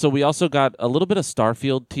 So we also got a little bit of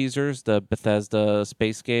Starfield teasers, the Bethesda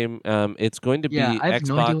space game. It's going to be Xbox. I have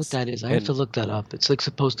no idea what that is. I have to look that up. It's like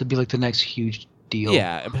supposed to be like the next huge deal.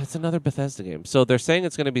 Yeah, but it's another Bethesda game. So they're saying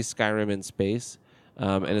it's going to be Skyrim in space,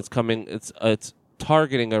 and it's coming. It's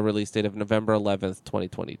targeting a release date of November 11th,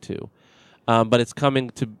 2022. But it's coming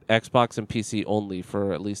to Xbox and PC only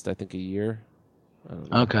for at least, I think, a year.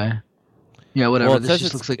 Okay. Yeah, whatever. This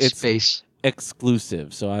just looks like space.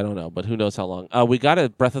 Exclusive, so I don't know, but who knows how long. We got a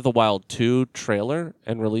Breath of the Wild 2 trailer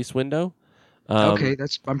and release window. Okay,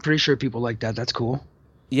 I'm pretty sure people like that. That's cool.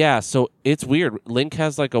 Yeah, so it's weird. Link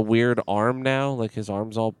has like a weird arm now, like his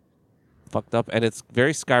arm's all fucked up, and it's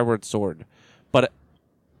very Skyward Sword. But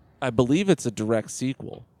I believe it's a direct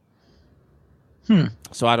sequel.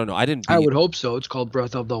 So I don't know. I would hope so. It's called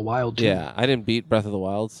Breath of the Wild 2. Yeah, I didn't beat Breath of the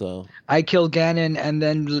Wild, so I killed Ganon and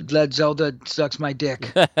then let Zelda sucks my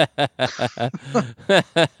dick. I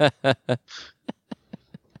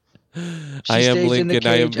am Link and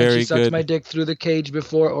I am very she sucks my dick through the cage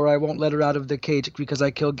before, or I won't let her out of the cage because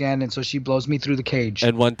I killed Ganon, so she blows me through the cage.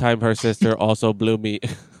 And one time her sister also blew me.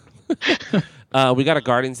 We got a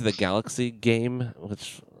Guardians of the Galaxy game,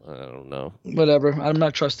 which I don't know. Whatever. I'm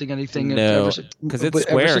not trusting anything. No, because it's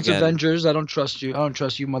Square ever since again. Avengers, I don't trust you. I don't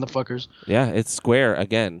trust you, motherfuckers. Yeah, it's Square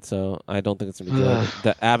again, so I don't think it's gonna be good.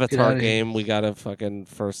 The Avatar game, we got a fucking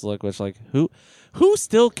first look, which like who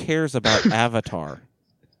still cares about Avatar?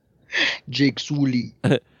 Jake Sully.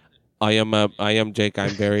 I am Jake. I'm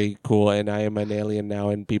very cool, and I am an alien now,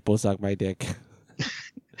 and people suck my dick.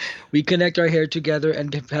 We connect our hair together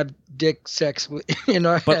and have dick sex in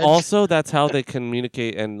our But heads. also, that's how they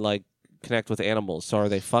communicate and like connect with animals. So are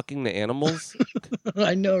they fucking the animals?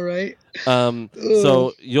 I know, right?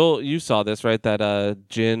 So you saw this, right? That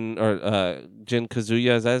Jin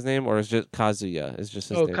Kazuya, is that his name, or is just Kazuya? Is just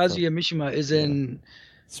his name? Kazuya Mishima is in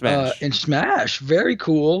Smash. In Smash, very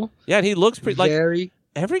cool. Yeah, and he looks pretty very.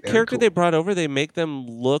 Every character they brought over, they make them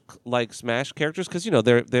look like Smash characters because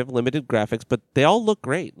they have limited graphics, but they all look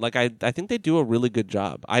great. Like I think they do a really good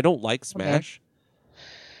job. I don't like Smash,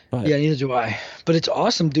 but yeah, neither do I. But it's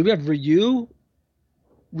awesome, dude. We have Ryu,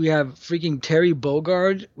 we have freaking Terry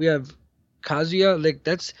Bogard, we have Kazuya. Like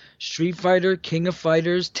that's Street Fighter, King of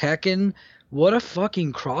Fighters, Tekken. What a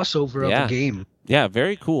fucking crossover of a game. Yeah,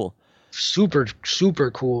 very cool. Super,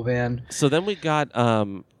 super cool, man. So then we got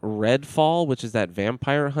Redfall, which is that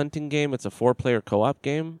vampire hunting game. It's a 4-player co-op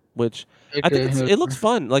game, which I think it looks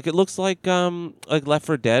fun. Like it looks like Left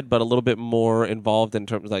 4 Dead, but a little bit more involved in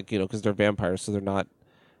terms of because they're vampires, so they're not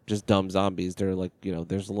just dumb zombies. They're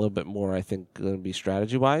there's a little bit more, I think, going to be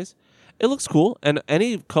strategy-wise. It looks cool, and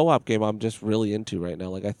any co-op game I'm just really into right now.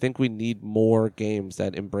 Like I think we need more games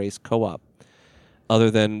that embrace co-op. Other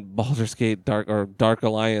than Baldur's Gate Dark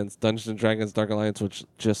Alliance, Dungeons and Dragons Dark Alliance, which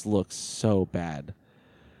just looks so bad.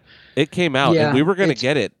 It came out, and we were going to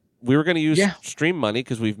get it. We were going to use Stream money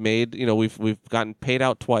because we've made, we've gotten paid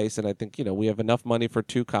out twice, and I think, we have enough money for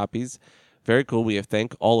 2 copies. Very cool. We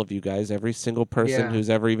thank all of you guys, every single person who's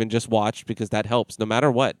ever even just watched, because that helps no matter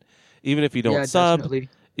what. Even if you don't sub, definitely.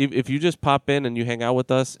 If you just pop in and you hang out with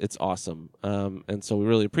us, it's awesome. And so we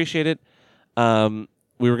really appreciate it.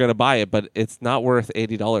 We were going to buy it, but it's not worth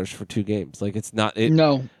 $80 for 2 games. Like it's not.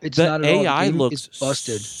 No, it's not at all. The AI looks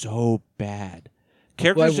busted. so bad.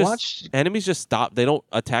 Characters enemies just stop. They don't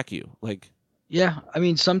attack you. Yeah, I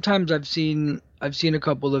mean, sometimes I've seen a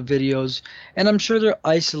couple of videos, and I'm sure they're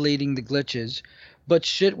isolating the glitches, but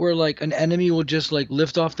shit where an enemy will just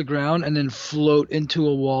lift off the ground and then float into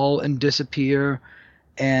a wall and disappear.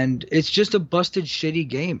 And it's just a busted, shitty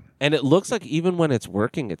game. And it looks like even when it's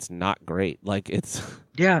working, it's not great. It's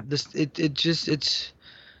yeah.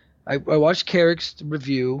 I watched Carrick's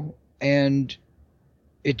review, and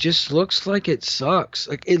it just looks like it sucks.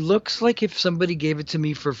 It looks like if somebody gave it to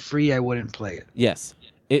me for free, I wouldn't play it. Yes,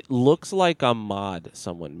 it looks like a mod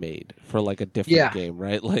someone made for a different game,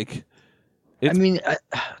 right? I mean,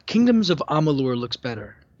 Kingdoms of Amalur looks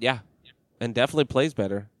better. Yeah, and definitely plays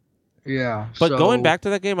better. Yeah, but going back to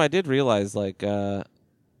that game, I did realize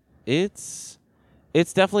it's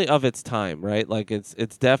definitely of its time, right?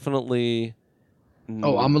 It's definitely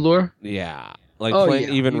Oh, Amalur? Yeah. Like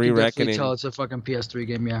even Re-Reckoning. Re-Reckoning. Tell it's a fucking PS3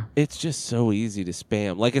 game, yeah. It's just so easy to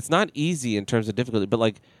spam. Like, it's not easy in terms of difficulty, but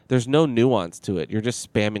like there's no nuance to it. You're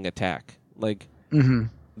just spamming attack. Like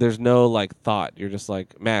there's no like thought. You're just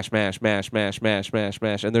like mash, mash, mash, mash, mash, mash,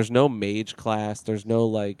 mash. And there's no mage class. There's no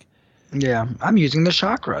like yeah, I'm using the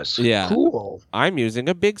chakras. Yeah. Cool. I'm using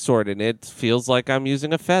a big sword and it feels like I'm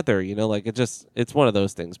using a feather, like it's one of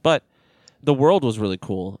those things. But the world was really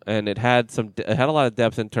cool, and it had a lot of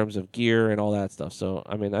depth in terms of gear and all that stuff. So,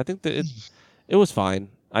 I mean, I think that it was fine.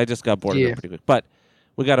 I just got bored of it pretty quick. But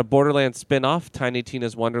we got a Borderlands spin-off, Tiny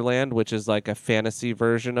Tina's Wonderland, which is like a fantasy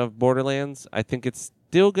version of Borderlands. I think it's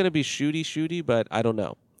still going to be shooty, but I don't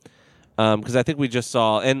know. Because I think we just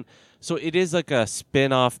saw... And so it is like a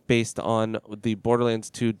spin-off based on the Borderlands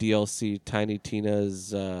 2 DLC, Tiny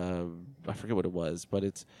Tina's... I forget what it was, but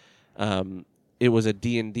it's... it was a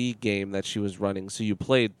D&D game that she was running, so you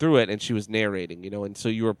played through it, and she was narrating, and so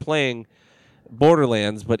you were playing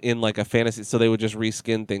Borderlands, but in like a fantasy, so they would just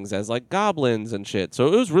reskin things as like goblins and shit.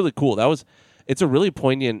 So it was really cool. It's a really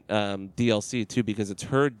poignant DLC too, because it's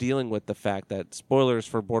her dealing with the fact that, spoilers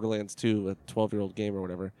for Borderlands 2, a 12-year-old game or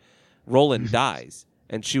whatever, Roland dies,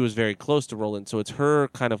 and she was very close to Roland, so it's her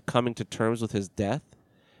kind of coming to terms with his death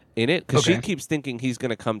in it, because she keeps thinking he's going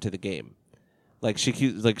to come to the game. Like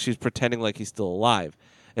she's pretending like he's still alive,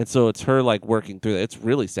 and so it's her like working through that. It's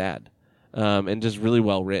really sad, and just really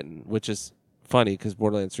well written, which is funny because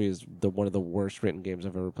Borderlands 3 is one of the worst written games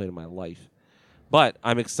I've ever played in my life. But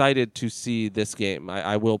I'm excited to see this game.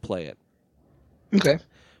 I will play it. Okay.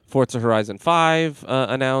 Forza Horizon 5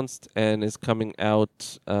 announced and is coming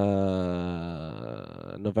out November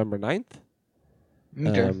 9th.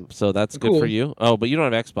 Okay. So that's good for you. Oh, but you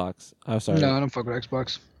don't have Xbox. I'm sorry. No, I don't fuck with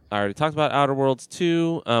Xbox. I already talked about Outer Worlds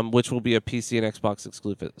 2, which will be a PC and Xbox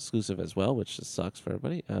exclusive as well, which just sucks for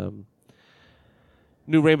everybody.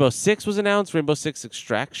 New Rainbow Six was announced, Rainbow Six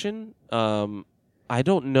Extraction. I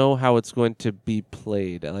don't know how it's going to be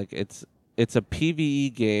played. Like it's a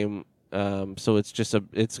PvE game, so it's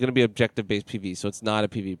going to be objective-based PvE, so it's not a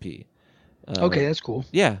PvP. Okay, that's cool.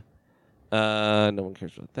 Yeah. No one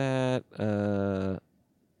cares about that.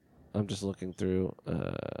 I'm just looking through...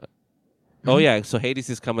 Oh yeah, so Hades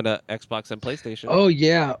is coming to Xbox and PlayStation. Oh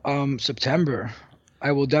yeah, September.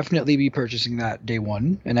 I will definitely be purchasing that day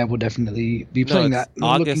one, and I will definitely be playing that.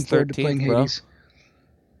 I'm looking forward to playing Hades.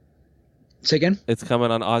 Say again? It's coming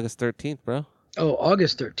on August 13th, bro. Oh,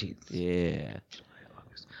 August 13th. Yeah.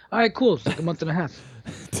 All right, cool. It's like a month and a half.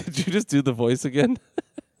 Did you just do the voice again?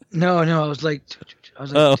 No, I was like,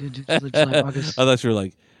 August. I thought you were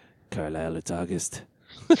like, Carlisle, it's August.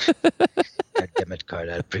 God damn it,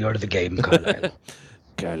 Carlisle. Pre-order the game, Carlisle.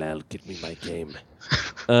 Carlisle, get me my game.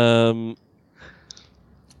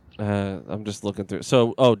 I'm just looking through.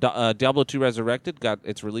 So, Diablo 2 Resurrected got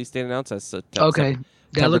its release date announced as September. Okay.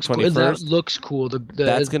 That looks 21st. Cool. That looks cool.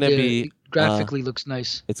 That's going to be... graphically looks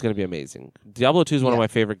nice. It's going to be amazing. Diablo 2 is one of my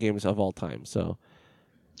favorite games of all time. So,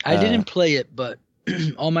 I didn't play it, but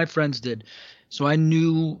all my friends did. So I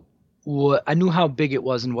knew how big it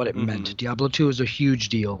was and what it meant. Diablo 2 is a huge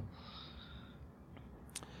deal.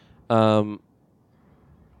 Yeah,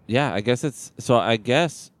 I guess it's... So I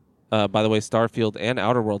guess, by the way, Starfield and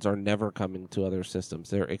Outer Worlds are never coming to other systems.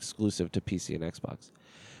 They're exclusive to PC and Xbox.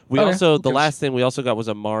 The last thing we also got was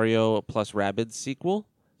a Mario plus Rabbids sequel.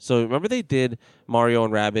 So remember they did Mario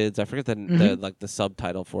and Rabbids. I forget the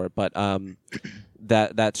subtitle for it, but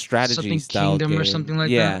that strategy something style Kingdom game. Or something like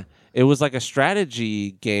that. Yeah, it was like a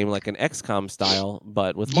strategy game, like an XCOM style,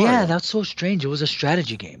 but with Mario. Yeah, that's so strange. It was a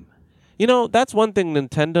strategy game. That's one thing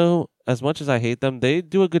Nintendo, as much as I hate them, they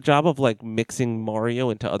do a good job of like mixing Mario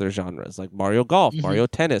into other genres, like Mario Golf, Mario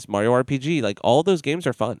Tennis, Mario RPG. Like all those games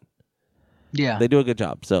are fun. Yeah, they do a good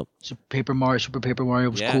job. So Super Paper Mario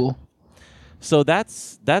was cool. So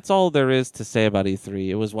that's all there is to say about E3.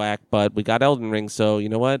 It was whack, but we got Elden Ring, so you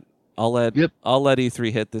know what? I'll let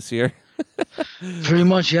E3 hit this year. Pretty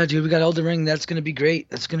much, yeah, dude. We got Elden Ring. That's gonna be great.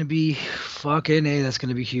 That's gonna be fucking A. That's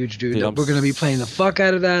gonna be huge, dude. We're gonna be playing the fuck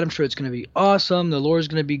out of that. I'm sure it's gonna be awesome. The lore is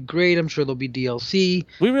gonna be great. I'm sure there'll be DLC.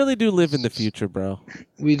 We really do live in the future, bro.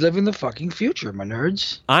 We live in the fucking future, my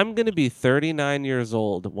nerds. I'm gonna be 39 years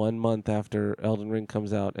old 1 month after Elden Ring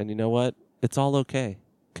comes out, and you know what? It's all okay.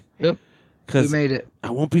 Yep. We made it.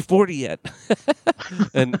 I won't be 40 yet.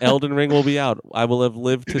 And Elden Ring will be out. I will have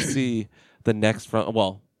lived to see the next front.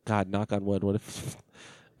 Well, God, knock on wood. What if...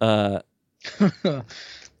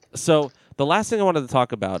 So the last thing I wanted to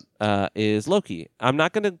talk about is Loki. I'm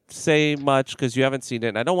not going to say much because you haven't seen it,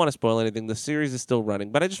 and I don't want to spoil anything. The series is still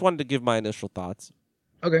running, but I just wanted to give my initial thoughts.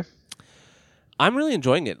 Okay. I'm really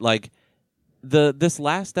enjoying it. Like, this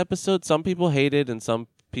last episode, some people hated and some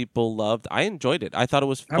people loved. I enjoyed it. I thought it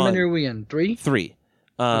was fun. How many are we in? 3? 3.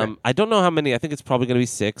 Okay. I don't know how many. I think it's probably going to be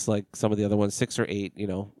 6, like some of the other ones, 6 or 8.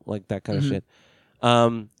 Like that kind of shit.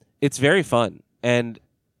 It's very fun, and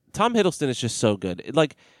Tom Hiddleston is just so good.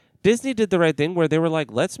 Like Disney did the right thing where they were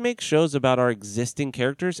like, let's make shows about our existing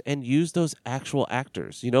characters and use those actual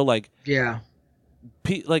actors. These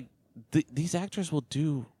actors will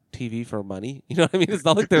do TV for money. You know what I mean? It's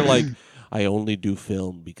not like they're like, I only do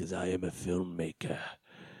film because I am a filmmaker.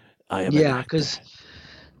 I am. Yeah, because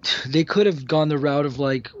they could have gone the route of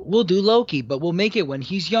like, we'll do Loki, but we'll make it when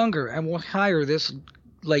he's younger, and we'll hire this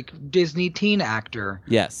like Disney teen actor.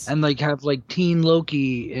 Yes. And like have like teen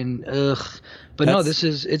Loki and But no,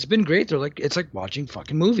 it's been great. They're like, it's like watching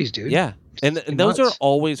fucking movies, dude. Yeah. And those are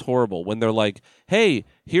always horrible when they're like, hey,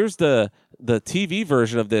 here's the TV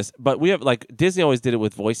version of this. But we have like Disney always did it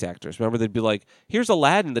with voice actors. Remember, they'd be like, here's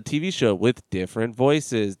Aladdin, the TV show with different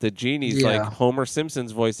voices. The genie's like Homer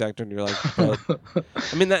Simpson's voice actor. And you're like,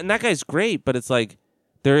 I mean, that guy's great, but it's like,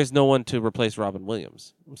 there is no one to replace Robin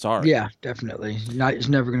Williams. I'm sorry. Yeah, definitely. It's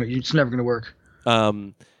never gonna work.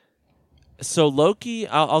 So Loki,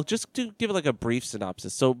 I'll just give it like a brief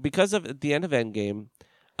synopsis. So because of at the end of Endgame,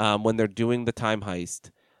 when they're doing the time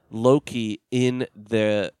heist, Loki in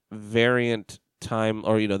the variant time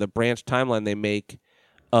or the branch timeline they make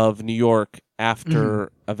of New York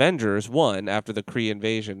after Avengers 1, after the Kree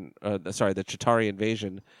invasion, the Chitauri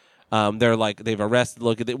invasion. They're like they've arrested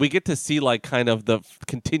Loki. We get to see like kind of the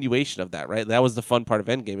continuation of that, right? That was the fun part of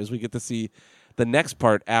Endgame is we get to see the next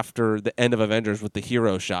part after the end of Avengers with the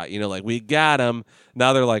hero shot. Like we got him.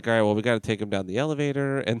 Now they're like, all right, well we got to take him down the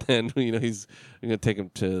elevator, and then he's going to take him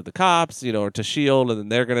to the cops, or to Shield, and then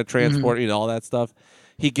they're going to transport, all that stuff.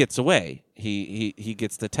 He gets away. He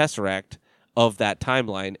gets the Tesseract of that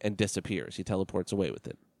timeline and disappears. He teleports away with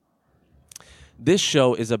it. This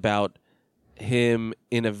show is about him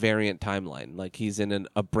in a variant timeline, like he's in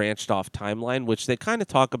a branched off timeline, which they kind of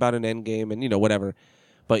talk about in Endgame and whatever,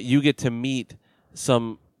 but you get to meet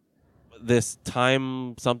some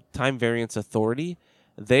time variance authority.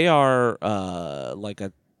 They are like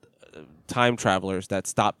a time travelers that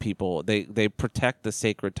stop people. They protect the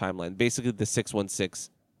sacred timeline, basically the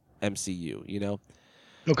 616 MCU.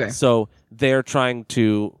 Okay, so they're trying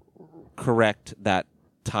to correct that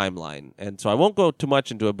timeline, and so I won't go too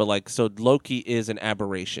much into it, but so Loki is an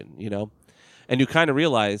aberration, and you kind of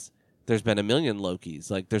realize there's been a million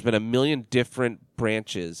Lokis, like there's been a million different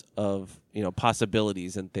branches of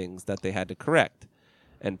possibilities and things that they had to correct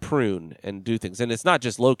and prune and do things, and it's not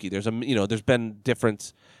just Loki. There's there's been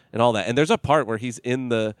difference and all that, and there's a part where he's in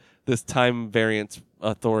this time variance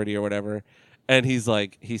authority or whatever. And he's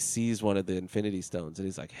like, he sees one of the Infinity Stones, and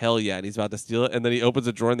he's like, hell yeah, and he's about to steal it. And then he opens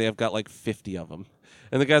a drawer, and they have got like 50 of them.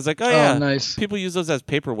 And the guy's like, oh yeah, nice. People use those as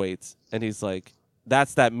paperweights. And he's like,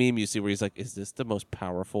 that's that meme you see where he's like, is this the most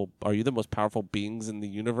powerful? Are you the most powerful beings in the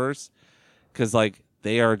universe? Because like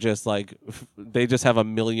they are just like, they just have a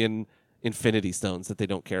million Infinity Stones that they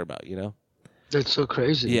don't care about, That's so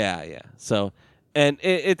crazy. Yeah. So, and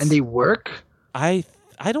it's and they work.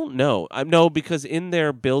 I don't know. No, because in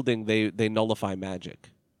their building they nullify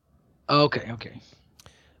magic. Okay.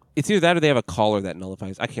 It's either that or they have a collar that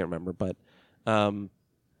nullifies. I can't remember, but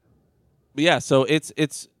yeah. So it's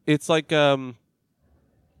like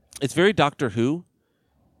it's very Doctor Who.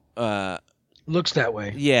 Looks that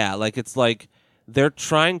way. Yeah, like it's like they're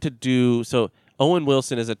trying to do. So Owen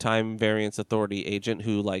Wilson is a time variance authority agent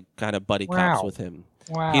who like kind of buddy cops with him.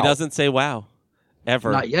 Wow. He doesn't say wow.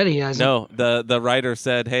 Ever. Not yet he hasn't. No, the writer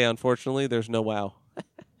said, hey, unfortunately, there's no wow.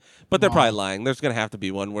 But they're probably lying. There's going to have to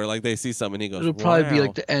be one where like they see something and he goes, it'll probably be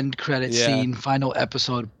like the end credit scene, final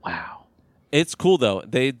episode. Wow. It's cool, though.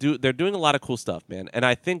 They're doing a lot of cool stuff, man. And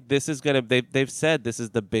I think this is going to, they've said this is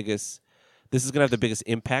going to have the biggest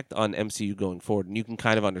impact on MCU going forward. And you can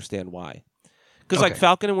kind of understand why. Because like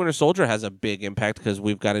Falcon and Winter Soldier has a big impact because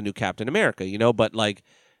we've got a new Captain America, but like,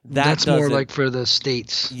 that's more like for the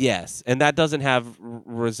States. Yes, and that doesn't have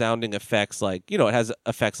resounding effects like, it has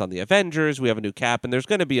effects on the Avengers. We have a new Cap, and there's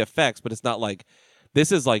going to be effects, but it's not like,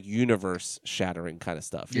 this is like universe-shattering kind of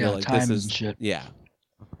stuff. Like this is, and shit. Yeah.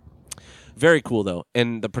 Very cool, though,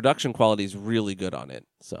 and the production quality is really good on it.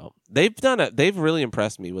 So they've really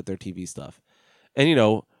impressed me with their TV stuff. And,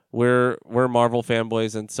 we're Marvel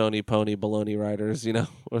fanboys and Sony pony baloney writers,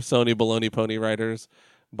 or Sony baloney pony writers,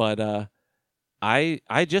 but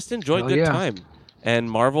I just enjoy good time, and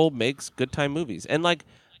Marvel makes good time movies. And like,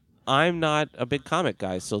 I'm not a big comic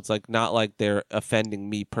guy, so it's like not like they're offending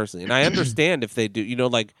me personally. And I understand if they do,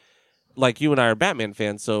 like you and I are Batman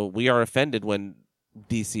fans, so we are offended when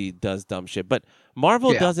DC does dumb shit. But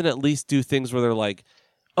Marvel doesn't at least do things where they're like,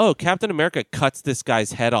 oh, Captain America cuts this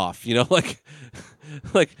guy's head off. You know, like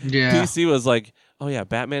DC was like, oh yeah,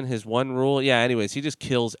 Batman, his one rule. Yeah, anyways, he just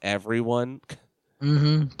kills everyone.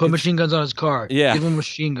 Mm-hmm. Put machine guns on his car. Yeah. Give him a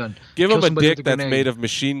machine gun. Give him a dick that's made of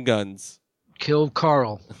machine guns. Kill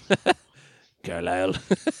Carl. Carlisle.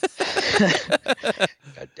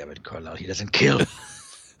 God damn it, Carlisle. He doesn't kill.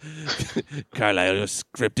 Carlisle, your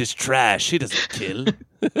script is trash. He doesn't kill.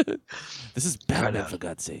 This is Batman, Carlisle, for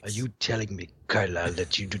God's sake. Are you telling me, Carlisle,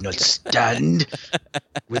 that you do not stand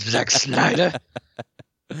with Zack Snyder?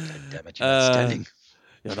 God damn it, you're not standing.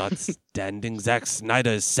 You're not standing. Zack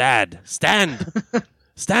Snyder is sad. Stand.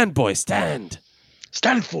 Stand, boy, stand.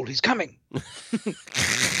 Stand, fool. He's coming.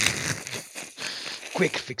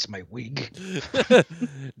 Quick, fix my wig.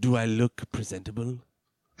 Do I look presentable?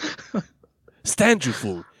 Stand, you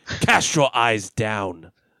fool. Cast your eyes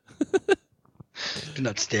down. Do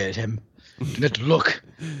not stare at him. Do not look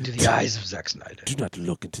into the eyes of Zack Snyder. Do not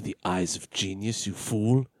look into the eyes of genius, you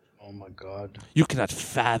fool. Oh my God. You cannot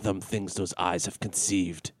fathom things those eyes have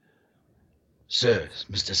conceived. Sir,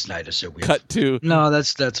 Mr. Snyder, sir. Cut to... No,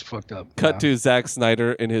 that's fucked up. Cut to Zack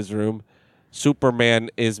Snyder in his room. Superman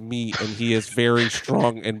is me, and he is very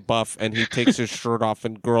strong and buff, and he takes his shirt off,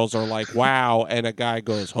 and girls are like, wow, and a guy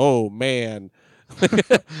goes, oh, man.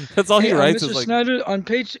 That's all he writes. Mr. Snyder, on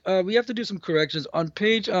page... we have to do some corrections. On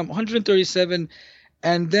page 137...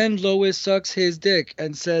 And then Lois sucks his dick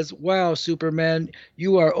and says, wow, Superman,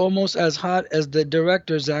 you are almost as hot as the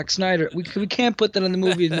director, Zack Snyder. We can't put that in the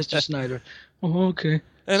movie, Mr. Snyder. Oh, okay.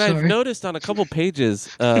 And sorry. I've noticed on a couple pages,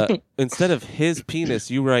 instead of his penis,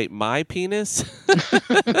 you write my penis.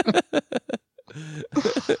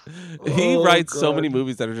 He writes so many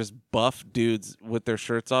movies that are just buff dudes with their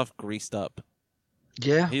shirts off, greased up.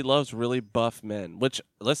 Yeah. He loves really buff men, which,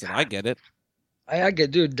 listen, I get it. I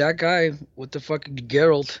get, dude, that guy with the fucking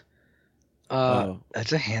Geralt,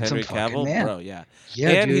 that's a handsome Henry fucking Cavill? man. Bro, yeah. Yeah,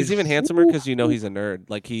 and dude. he's even handsomer because you know he's a nerd.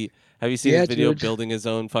 Like have you seen his video dude. building his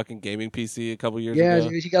own fucking gaming PC a couple years ago? Yeah,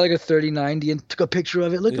 dude, he got like a 3090 and took a picture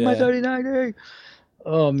of it. Look at my 3090.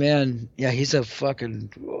 Oh man, yeah, he's a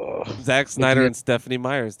fucking. Zack Snyder and Stephanie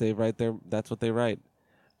Myers, they write their. That's what they write.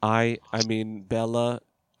 I mean Bella.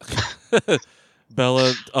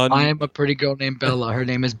 Bella. I am a pretty girl named Bella. Her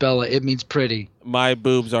name is Bella. It means pretty. My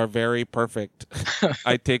boobs are very perfect.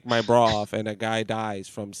 I take my bra off and a guy dies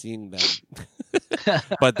from seeing them.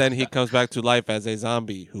 But then he comes back to life as a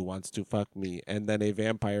zombie who wants to fuck me. And then a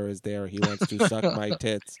vampire is there. He wants to suck my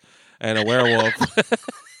tits. And a werewolf.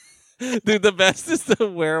 Dude, the best is the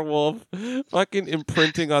werewolf fucking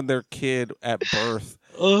imprinting on their kid at birth.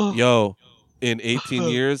 Yo. In 18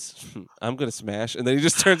 years, I'm going to smash. And then he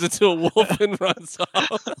just turns into a wolf and runs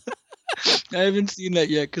off. I haven't seen that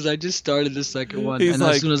yet because I just started the second one. He's and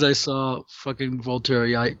like, as soon as I saw fucking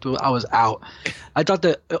Volturi, I was out. I thought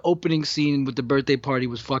the opening scene with the birthday party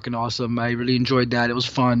was fucking awesome. I really enjoyed that. It was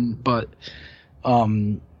fun. But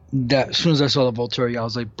that as soon as I saw the Volturi, I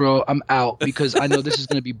was like, bro, I'm out because I know this is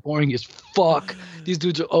going to be boring as fuck. These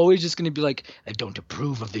dudes are always just going to be like, I don't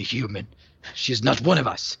approve of the human. She's not one of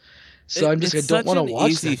us. So I'm just, I don't want to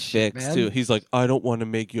watch easy that shit, fix man. too. He's like, I don't want to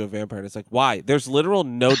make you a vampire. And it's like, why? There's literal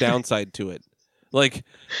no downside to it. Like,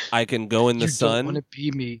 I can go in the sun. You don't want to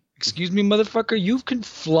be me. Excuse me, motherfucker. You can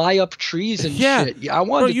fly up trees and shit. Yeah, I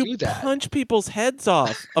want to do that. You punch people's heads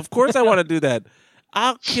off. Of course I want to do that.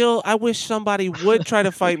 I wish somebody would try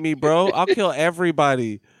to fight me, bro. I'll kill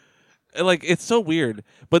everybody. Like, it's so weird.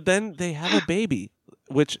 But then they have a baby.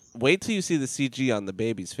 Which, wait till you see the CG on the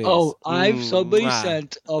baby's face. Oh, somebody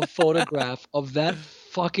sent a photograph of that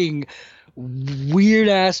fucking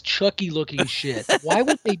weird-ass Chucky-looking shit. Why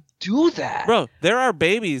would they do that? Bro, there are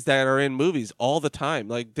babies that are in movies all the time.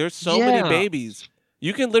 Like, there's so many babies.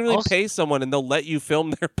 You can literally pay someone and they'll let you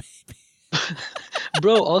film their baby.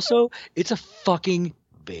 Bro, also, it's a fucking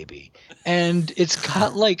baby. And it's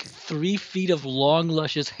got, like, 3 feet of long,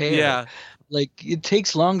 luscious hair. Yeah. Like, it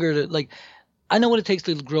takes longer to, like... I know what it takes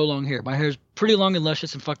to grow long hair. My hair is pretty long and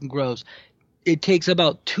luscious and fucking grows. It takes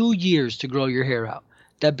about 2 years to grow your hair out.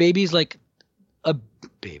 That baby's like a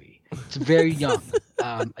baby. It's very young.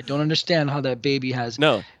 I don't understand how that baby has.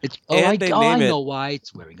 No. It's I know why.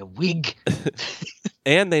 It's wearing a wig.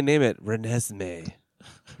 And they name it Renesmee.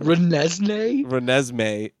 Renesmee?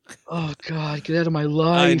 Renesmee. Oh God, get out of my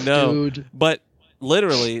life, I know. dude. But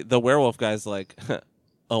literally, the werewolf guy's like,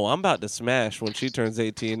 oh, I'm about to smash when she turns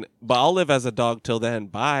 18, but I'll live as a dog till then.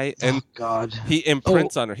 Bye. And God. He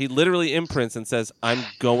imprints on her. He literally imprints and says, I'm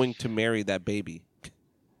going to marry that baby.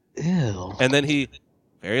 Ew. And then he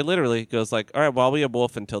very literally goes like, all right, well, I'll be a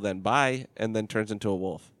wolf until then. Bye. And then turns into a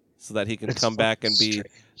wolf. so that he can come back and be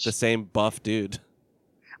the same buff dude.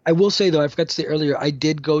 I will say, though, I forgot to say earlier, I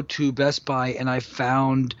did go to Best Buy and I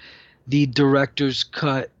found the director's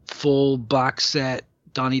cut full box set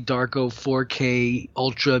Donnie Darko 4K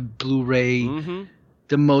Ultra Blu-ray. Mm-hmm.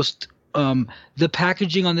 The most the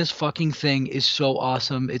packaging on this fucking thing is so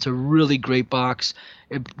awesome. It's a really great box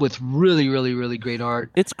with really, really, really great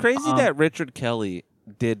art. It's crazy that Richard Kelly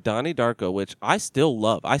did Donnie Darko, which I still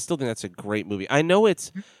love. I still think that's a great movie. I know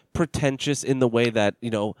it's pretentious in the way that,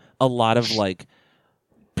 a lot of like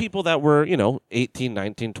people that were, 18,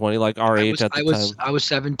 19, 20, like our age at the time. I was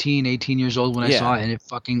 17, 18 years old when I saw it,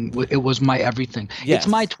 and it was my everything. Yes. It's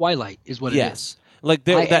my Twilight is what it is. Like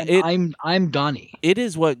I'm Donnie. It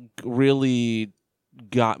is what really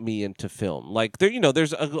got me into film. Like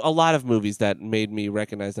there's a lot of movies that made me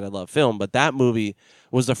recognize that I love film, but that movie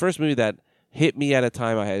was the first movie that hit me at a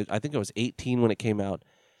time I think I was 18 when it came out.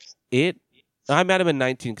 I might have been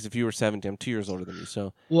 19 because if you were 17, I'm 2 years older than you.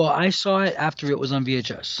 So I saw it after it was on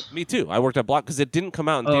VHS. Me too. I worked at Block because it didn't come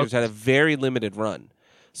out in theaters. It had a very limited run.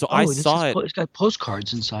 So I saw it. It's got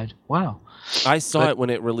postcards inside. Wow. I saw it when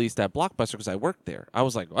it released at Blockbuster because I worked there. I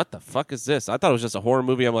was like, what the fuck is this? I thought it was just a horror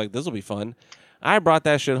movie. I'm like, this will be fun. I brought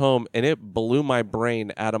that shit home, and it blew my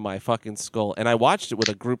brain out of my fucking skull. And I watched it with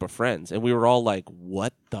a group of friends, and we were all like,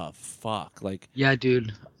 what the fuck? Like, yeah,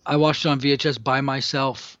 dude. I watched it on VHS by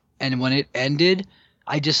myself, and when it ended,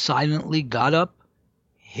 I just silently got up,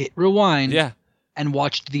 hit rewind, and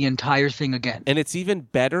watched the entire thing again. And it's even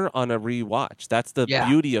better on a rewatch. That's the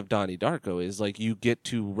beauty of Donnie Darko, is like you get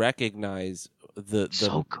to recognize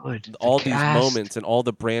so good. all these moments and all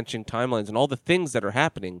the branching timelines and all the things that are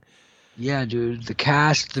happening. Yeah, dude. The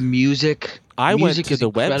cast, the music. I went to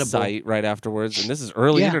the website right afterwards, and this is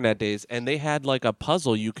early internet days, and they had like a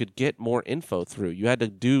puzzle you could get more info through. You had to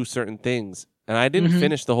do certain things. And I didn't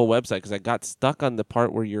finish the whole website because I got stuck on the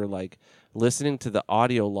part where you're like listening to the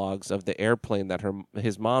audio logs of the airplane that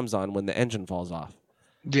his mom's on when the engine falls off.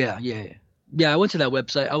 Yeah. I went to that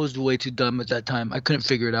website. I was way too dumb at that time. I couldn't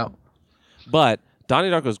figure it out. But Donnie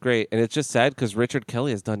Darko's great, and it's just sad because Richard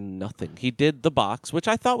Kelly has done nothing. He did The Box, which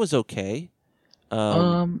I thought was okay.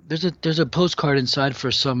 There's a postcard inside for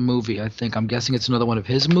some movie. I think I'm guessing it's another one of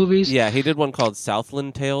his movies. Yeah, he did one called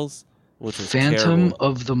Southland Tales, which was Phantom terrible.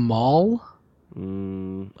 of the Mall.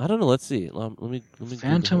 I don't know. Let's see. Let me.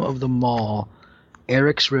 Phantom of the Mall,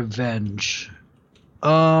 Eric's Revenge.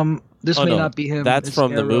 This may not be him. That's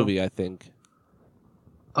from the movie, I think.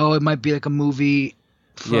 Oh, it might be like a movie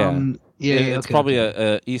from. Yeah, it's probably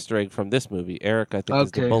a Easter egg from this movie. Eric, I think,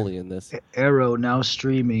 is the bully in this. Arrow now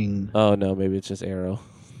streaming. Oh no, maybe it's just Arrow.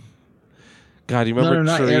 God, you remember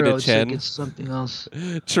Charita Chen? It's something else.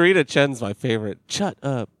 Charita Chen's my favorite. Shut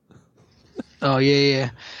up. Oh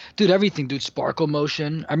yeah, dude, everything, dude. Sparkle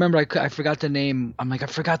Motion. I remember I forgot the name. I'm like, I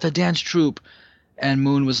forgot the dance troupe, and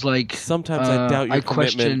Moon was like, sometimes I doubt your commitment. I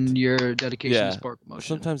question your dedication to Sparkle Motion.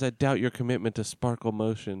 Sometimes I doubt your commitment to Sparkle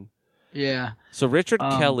Motion. Yeah. So Richard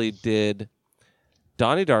Kelly did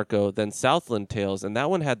Donnie Darko, then Southland Tales, and that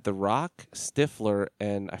one had The Rock, Stifler,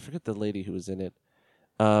 and I forget the lady who was in it.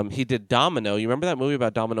 He did Domino. You remember that movie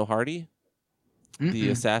about Domino Hardy? The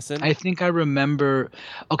assassin? I think I remember.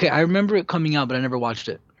 Okay, I remember it coming out, but I never watched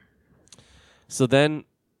it. So then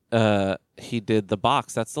he did The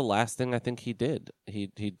Box. That's the last thing I think he did.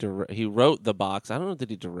 He wrote The Box. I don't know, did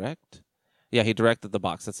he direct? Yeah, he directed The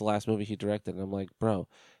Box. That's the last movie he directed. And I'm like, bro,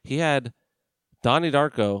 he had Donnie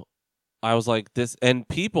Darko. I was like, this, and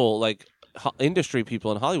people like industry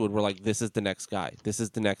people in Hollywood were like, this is the next guy. This is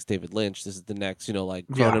the next David Lynch. This is the next, like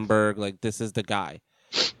Cronenberg. Like, this is the guy.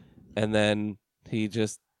 And then he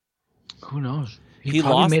just, who knows? He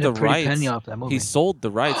lost made the a pretty rights. penny off that movie. He sold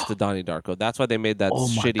the rights to Donnie Darko. That's why they made that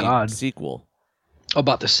shitty sequel.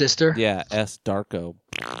 About the sister? Yeah, S. Darko.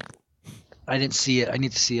 I didn't see it. I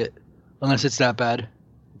need to see it. Unless it's that bad.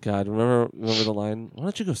 God, remember the line? Why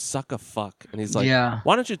don't you go suck a fuck? And he's like,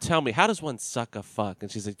 why don't you tell me, how does one suck a fuck?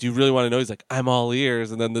 And she's like, do you really want to know? He's like, I'm all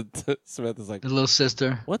ears. And then Samantha's like, the little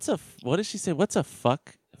sister. What does she say? What's a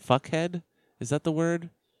fuckhead? Is that the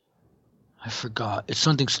word? I forgot. It's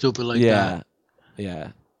something stupid like that.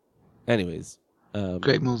 Yeah. Anyways.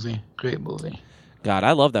 Great movie. God,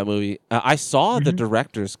 I love that movie. I saw the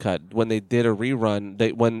director's cut when they did a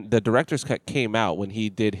rerun. When the director's cut came out, when he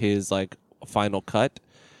did his like final cut,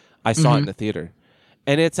 I saw it in the theater,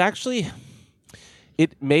 and it's actually,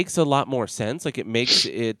 it makes a lot more sense. Like it makes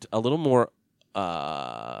it a little more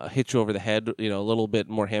hit you over the head, a little bit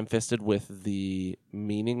more ham-fisted with the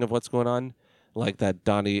meaning of what's going on. Like that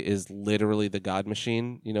Donnie is literally the God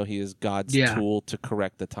machine. He is God's tool to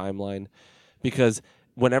correct the timeline, because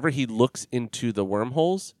whenever he looks into the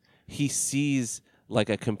wormholes, he sees like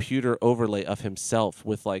a computer overlay of himself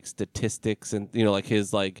with like statistics and like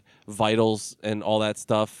his like vitals and all that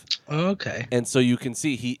stuff. Okay. And so you can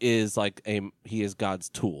see he is God's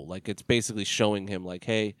tool. Like it's basically showing him like,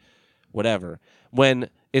 hey, whatever. When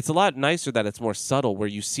it's a lot nicer that it's more subtle, where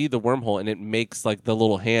you see the wormhole and it makes like the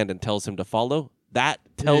little hand and tells him to follow. That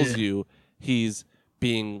tells you he's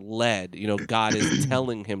being led. God is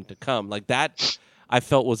telling him to come. Like that, I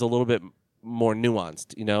felt was a little bit more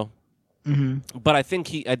nuanced. Mm-hmm. But I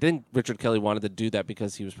think Richard Kelly wanted to do that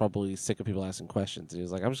because he was probably sick of people asking questions. He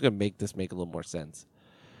was like, I'm just gonna make this make a little more sense.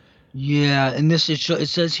 Yeah, and it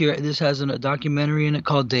says here this has a documentary in it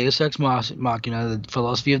called Deus Ex Machina: The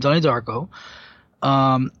Philosophy of Donnie Darko,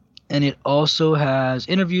 and it also has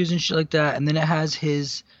interviews and shit like that. And then it has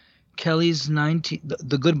Kelly's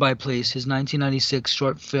The Goodbye Place, his 1996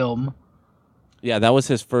 short film. Yeah, that was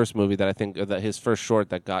his first movie that I think that his first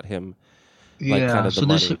short that got him. Like, yeah, kind of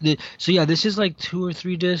money. This is like 2 or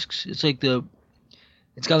 3 discs. It's like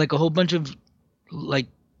it's got like a whole bunch of like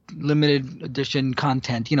limited edition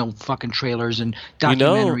content, fucking trailers and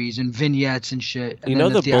documentaries and vignettes and shit. And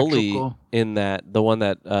the bully in that, the one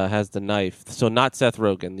that has the knife. So not Seth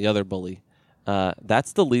Rogen, the other bully.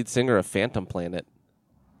 That's the lead singer of Phantom Planet.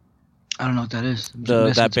 I don't know what that is.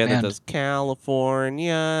 That band that does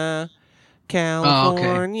California. Oh,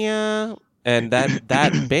 okay. And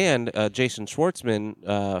that band, Jason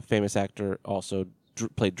Schwartzman, famous actor, also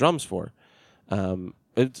played drums for.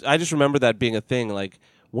 I just remember that being a thing. Like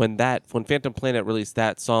when Phantom Planet released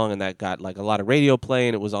that song and that got like a lot of radio play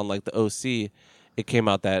and it was on like the OC, it came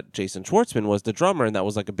out that Jason Schwartzman was the drummer, and that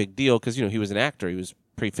was like a big deal because he was an actor. He was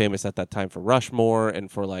pretty famous at that time for Rushmore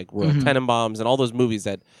and for like Royal Tenenbaums and all those movies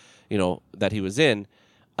that that he was in.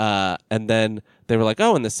 And then they were like,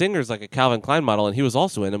 oh, and the singer's like a Calvin Klein model, and he was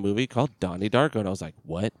also in a movie called Donnie Darko, and I was like,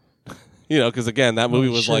 what? Because again, that movie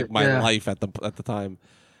was like my life at the time.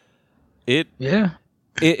 It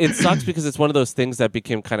sucks because it's one of those things that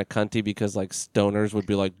became kind of cunty because like stoners would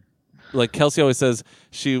be like Kelsey always says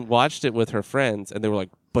she watched it with her friends, and they were like,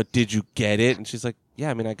 but did you get it? And she's like, yeah,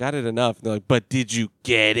 I mean, I got it enough. And they're like, but did you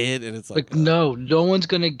get it? And it's like no one's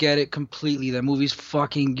going to get it completely. That movie's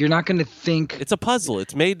fucking, you're not going to think. It's a puzzle.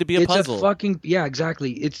 It's made to be a puzzle. It's a fucking, yeah,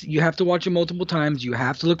 exactly. You have to watch it multiple times. You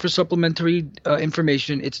have to look for supplementary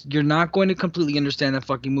information. You're not going to completely understand that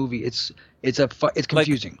fucking movie. It's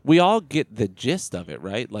confusing. Like, we all get the gist of it,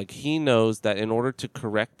 right? Like he knows that in order to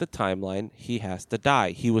correct the timeline, he has to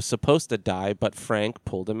die. He was supposed to die, but Frank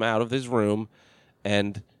pulled him out of his room,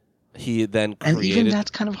 and he then created... And even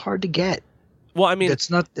that's kind of hard to get. Well, I mean, that's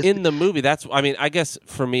not in the movie. I guess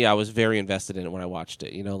for me, I was very invested in it when I watched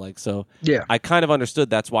it. So yeah, I kind of understood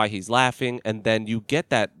that's why he's laughing, and then you get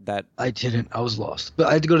that. I didn't. I was lost, but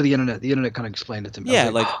I had to go to the internet. The internet kind of explained it to me.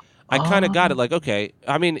 Yeah, I kind of got it. Like, okay,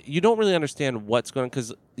 I mean, you don't really understand what's going,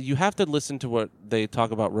 because you have to listen to what they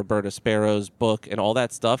talk about Roberta Sparrow's book and all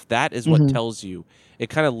that stuff. That is what tells you. It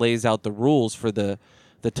kind of lays out the rules for the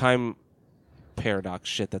time paradox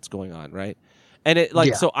shit that's going on, right? And it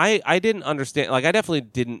so I didn't understand, like I definitely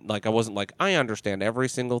didn't, like I wasn't like I understand every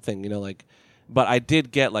single thing, but I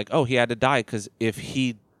did get like, oh, he had to die because if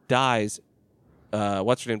he dies,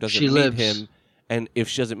 what's her name doesn't meet him, and if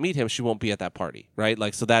she doesn't meet him, she won't be at that party, right?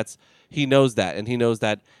 Like, so he knows that, and he knows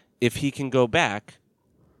that if he can go back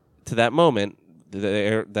to that moment,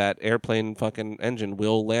 that airplane fucking engine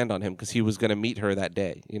will land on him because he was going to meet her that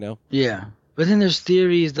day, Yeah. But then there's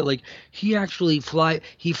theories that like he actually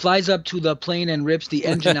flies up to the plane and rips the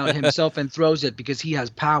engine out himself and throws it because he has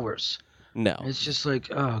powers. No. It's just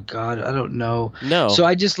like, oh God, I don't know. No. So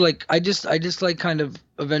I just kind of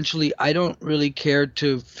eventually, I don't really care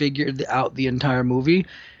to figure out the entire movie,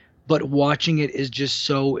 but watching it is just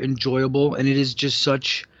so enjoyable, and it is just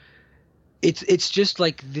such. It's just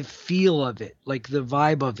like the feel of it, like the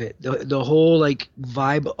vibe of it, the whole like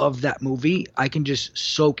vibe of that movie. I can just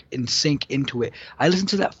soak and sink into it. I listen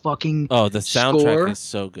to that fucking the soundtrack is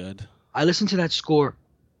so good. I listen to that score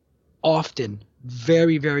often,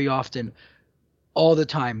 very, very often, all the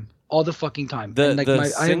time, all the fucking time. I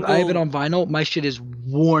have it on vinyl. My shit is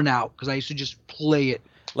worn out because I used to just play it.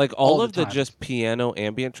 Like all of the just piano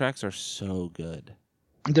ambient tracks are so good.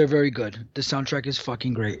 They're very good. The soundtrack is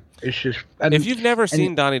fucking great. It's just if you've never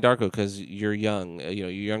seen Donnie Darko because you're young,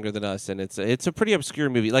 you're younger than us, and it's a pretty obscure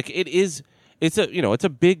movie. Like it is, it's a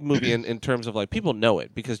big movie in terms of like people know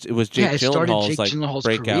it because it was Jake Gyllenhaal's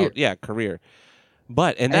breakout career.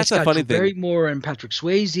 But that's a funny thing. Very Moore and Patrick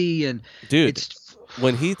Swayze and dude,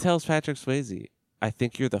 when he tells Patrick Swayze, I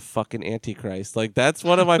think you're the fucking Antichrist. Like that's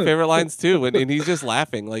one of my favorite lines too. And he's just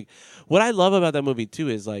laughing. Like what I love about that movie too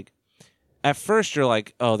is like. at first you're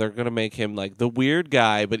like, oh, they're going to make him like the weird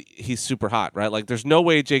guy, but he's super hot, right? Like there's no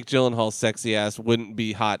way Jake Gyllenhaal's sexy ass wouldn't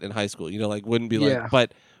be hot in high school, like wouldn't be like,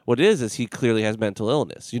 but what it is he clearly has mental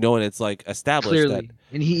illness, and it's like established that.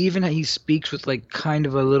 And he speaks with like kind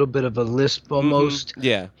of a little bit of a lisp almost. Mm-hmm.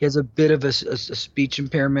 Yeah. He has a bit of a speech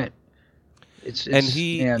impairment. And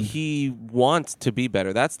he wants to be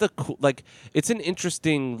better. That's the cool, like it's an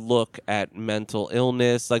interesting look at mental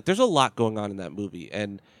illness. Like there's a lot going on in that movie,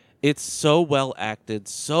 and it's so well acted,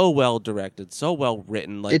 so well directed, so well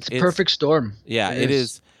written. Like it's perfect storm. Yeah, it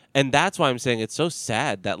is. And that's why I'm saying it's so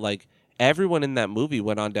sad that like everyone in that movie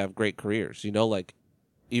went on to have great careers. Like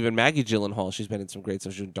even Maggie Gyllenhaal, she's been in some great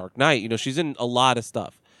stuff. She's in Dark Knight. She's in a lot of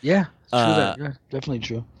stuff. Yeah, it's true. Yeah, definitely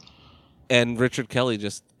true. And Richard Kelly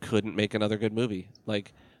just couldn't make another good movie.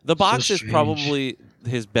 Like The Box is probably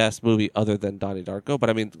his best movie other than Donnie Darko. But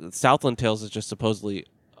I mean, Southland Tales is just supposedly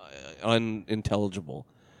unintelligible.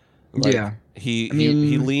 Like, yeah, he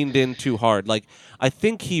leaned in too hard. Like I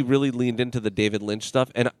think he really leaned into the David Lynch stuff,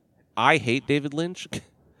 and I hate David Lynch.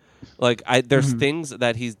 Like there's things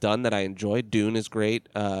that he's done that I enjoy. Dune is great.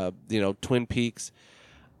 Twin Peaks,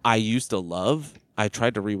 I used to love. I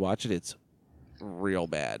tried to rewatch it. It's real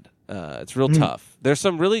bad. It's real tough. There's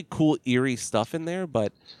some really cool eerie stuff in there,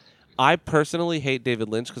 but I personally hate David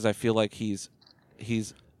Lynch because I feel like he's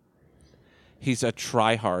a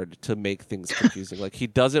try-hard to make things confusing. Like he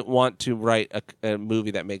doesn't want to write a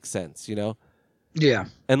movie that makes sense, Yeah.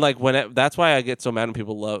 And like that's why I get so mad when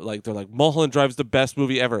people love, like they're like Mulholland Drive's the best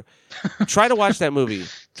movie ever. Try to watch that movie.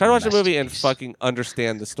 Try to watch the movie and fucking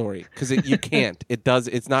understand the story, because you can't.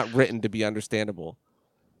 It's not written to be understandable.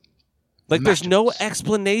 Like there's no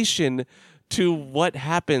explanation to what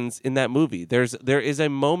happens in that movie. There is a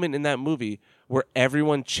moment in that movie where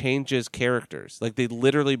everyone changes characters. Like they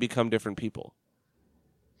literally become different people.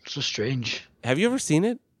 So strange. Have you ever seen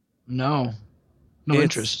it? No.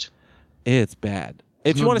 Interest. It's bad.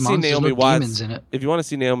 If you want to see Naomi Watts, if you want to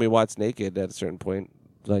see Naomi Watts naked at a certain point,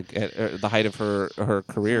 like at the height of her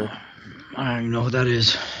career, I don't even know who that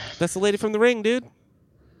is. That's the lady from The Ring, dude.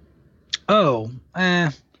 Oh,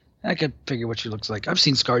 I could figure what she looks like. I've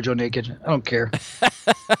seen ScarJo naked. I don't care.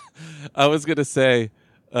 I was gonna say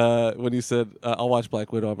when you said I'll watch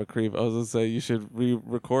Black Widow, I'm a creep. I was gonna say you should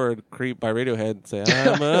re-record "Creep" by Radiohead and say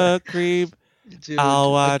I'm a creep. Dude,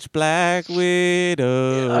 I'll watch Black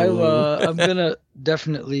Widow. I'm gonna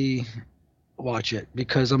definitely watch it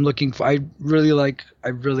because I'm looking for. I really,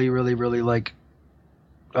 really like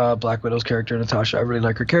Black Widow's character, Natasha. I really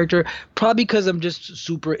like her character, probably because I'm just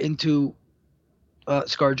super into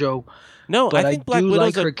ScarJo. No, I think Black Widow's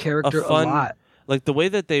like her character a fun, a lot. Like the way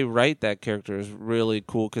that they write that character is really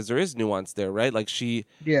cool because there is nuance there, right? Like she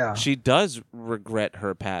does regret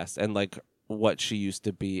her past and like what she used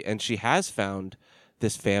to be, and she has found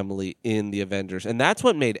this family in the Avengers, and that's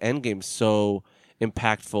what made Endgame so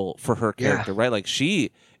impactful for her character, right? Like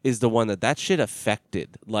she is the one that shit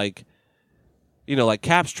affected. Like, like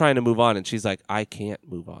Cap's trying to move on, and she's like, I can't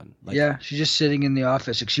move on. Like, yeah, she's just sitting in the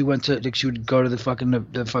office. Like she would go to the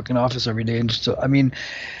fucking office every day, and just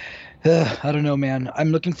I don't know, man.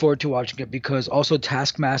 I'm looking forward to watching it because also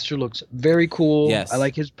Taskmaster looks very cool. Yes. I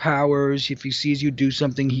like his powers. If he sees you do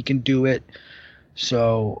something, he can do it.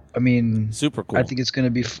 So, I mean, super cool. I think it's going to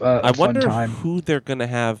be a fun time. I wonder who they're going to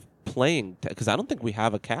have playing, because I don't think we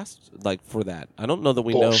have a cast like for that. I don't know that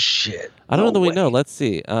we know. Bullshit. I don't know that we know. Let's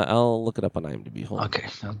see. I'll look it up on IMDb. Hold on. Okay,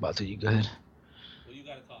 I was about to. You go ahead. Well, you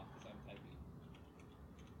got to talk because I'm typing.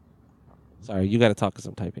 Sorry, you got to talk because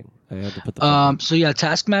I'm typing. I had to put the. So yeah,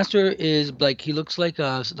 Taskmaster is like he looks like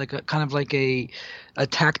a kind of like a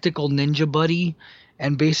tactical ninja buddy,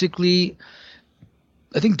 and basically,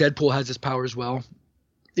 I think Deadpool has this power as well.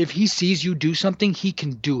 If he sees you do something, he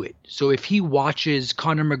can do it. So if he watches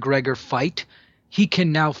Conor McGregor fight, he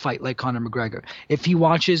can now fight like Conor McGregor. If he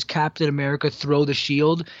watches Captain America throw the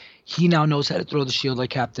shield, he now knows how to throw the shield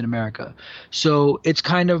like Captain America. So it's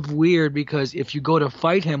kind of weird because if you go to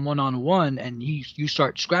fight him one-on-one and you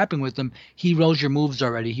start scrapping with him, he knows your moves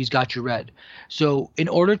already. He's got you read. So in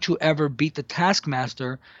order to ever beat the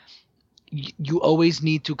Taskmaster, you always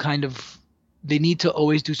need to they need to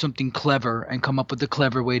always do something clever and come up with a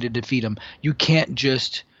clever way to defeat him. You can't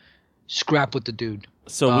just scrap with the dude.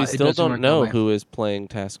 So we still don't know who is playing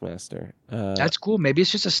Taskmaster. That's cool. Maybe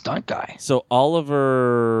it's just a stunt guy. So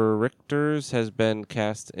Oliver Richters has been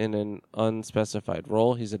cast in an unspecified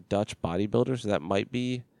role. He's a Dutch bodybuilder, so that might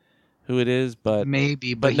be who it is. But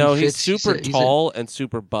maybe. But no, he's super tall and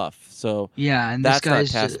super buff. So yeah, and that's not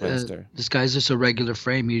Taskmaster. This guy's just a regular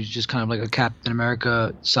frame. He's just kind of like a Captain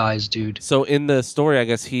America size dude. So in the story, I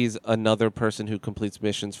guess he's another person who completes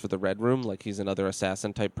missions for the Red Room. Like he's another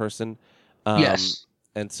assassin type person. Yes.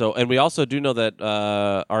 And we also do know that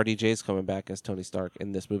RDJ is coming back as Tony Stark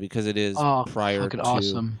in this movie because it is prior to.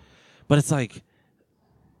 Awesome. But it's like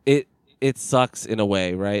it sucks in a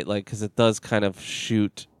way, right? Like because it does kind of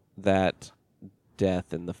shoot that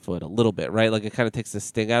death in the foot a little bit, right? Like it kind of takes the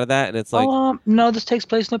sting out of that, and it's like, no, this takes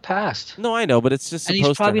place in the past. No, I know, but it's just and supposed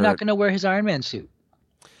he's probably to hurt. not going to wear his Iron Man suit.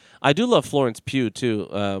 I do love Florence Pugh too,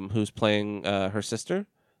 who's playing her sister,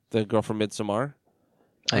 the girl from Midsommar.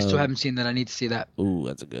 I still haven't seen that. I need to see that. Ooh,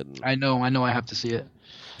 that's a good one. I know. I have to see it.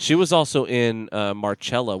 She was also in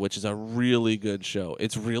Marcella, which is a really good show.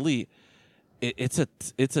 It's really, it's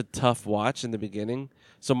a tough watch in the beginning.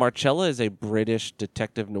 So Marcella is a British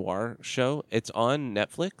detective noir show. It's on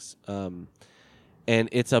Netflix, and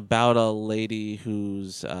it's about a lady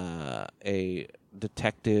who's a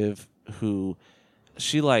detective who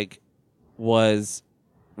she was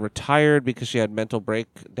retired because she had mental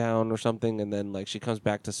breakdown or something, and then she comes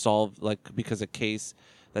back to solve because a case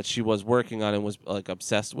that she was working on and was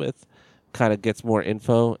obsessed with kind of gets more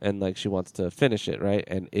info, and she wants to finish it, right?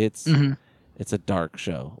 And it's a dark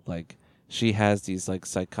show. She has these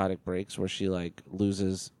psychotic breaks where she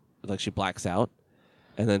loses, she blacks out,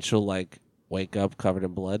 and then she'll wake up covered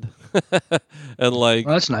in blood. And well,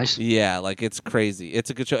 that's nice. Yeah, it's crazy. It's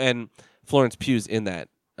a good show, and Florence Pugh's in that.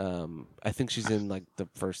 I think she's in the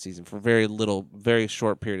first season for very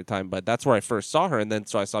short period of time, but that's where I first saw her, and then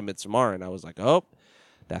so I saw Midsommar, and I was like, oh,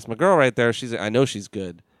 that's my girl right there. I know she's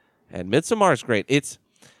good, and Midsommar is great.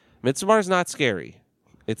 Midsommar is not scary.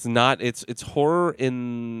 It's not. It's horror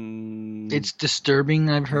in. It's disturbing.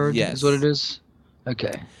 I've heard. Yes. Is what it is.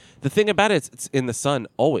 Okay. The thing about it, it's in the sun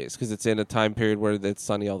always because it's in a time period where it's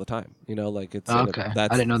sunny all the time. It's okay. I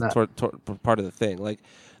didn't know that. Part of the thing.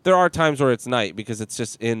 There are times where it's night because it's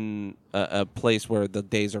just in a place where the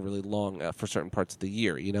days are really long for certain parts of the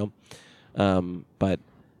year. But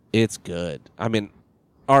it's good. I mean,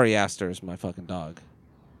 Ari Aster is my fucking dog.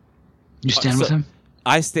 You stand with him?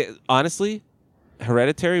 I stand honestly.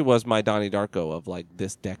 Hereditary was my Donnie Darko of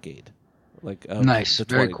this decade, nice, the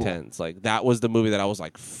very 2010s. Cool. That was the movie that I was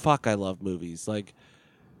like, fuck, I love movies.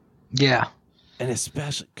 Yeah, and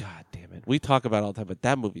especially, god damn it, we talk about it all the time, but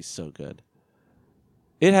that movie's so good.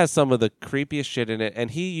 It has some of the creepiest shit in it,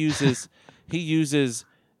 and he uses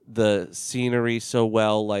the scenery so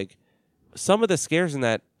well. Some of the scares in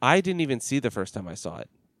that I didn't even see the first time I saw it.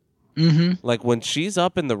 Mm-hmm. When she's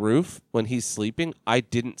up in the roof when he's sleeping, I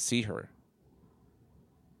didn't see her.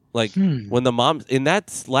 When the mom in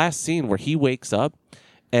that last scene where he wakes up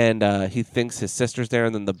and he thinks his sister's there,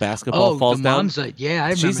 and then the basketball falls the down. Mom's I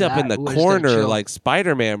remember she's up in the corner like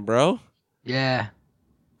Spider-Man, bro. Yeah,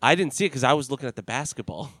 I didn't see it because I was looking at the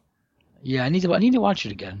basketball. Yeah, I need to watch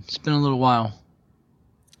it again. It's been a little while,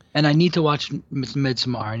 and I need to watch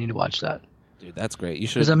Midsommar. I need to watch that. Dude, that's great. You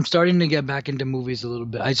should. Because I'm starting to get back into movies a little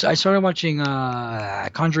bit. I started watching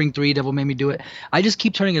Conjuring 3. Devil Made Me Do It. I just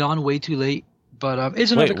keep turning it on way too late. But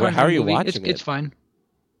it's another Conjuring how are you movie. watching it? It's fine.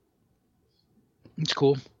 It's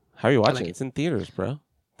cool. How are you watching it? It's in theaters, bro.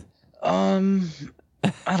 I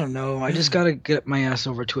don't know. I just gotta get my ass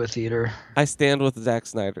over to a theater. I stand with Zack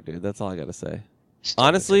Snyder, dude. That's all I gotta say.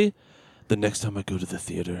 Honestly, the next time I go to the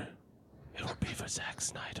theater, it will be for Zack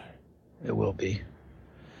Snyder. It will be.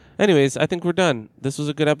 Anyways, I think we're done. This was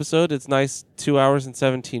a good episode. It's nice. 2 hours and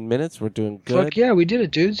 17 minutes. We're doing good. Fuck yeah, we did it,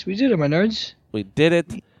 dudes. We did it, my nerds. We did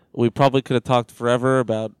it. We probably could have talked forever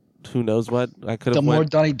about who knows what. I could have more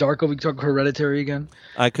Donnie Darko. We could talk Hereditary again.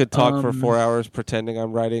 I could talk for 4 hours pretending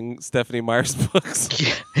I'm writing Stephanie Meyer's books.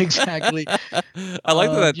 Yeah, exactly. I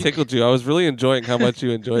like that tickled you. I was really enjoying how much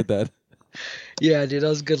you enjoyed that. Yeah, dude, that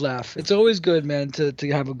was a good laugh. It's always good, man, to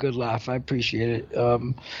have a good laugh. I appreciate it.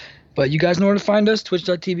 But you guys know where to find us,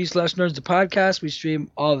 twitch.tv/nerds the podcast. We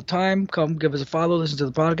stream all the time. Come give us a follow, listen to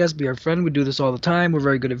the podcast, be our friend. We do this all the time. We're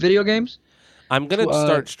very good at video games. I'm going to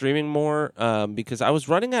start streaming more because I was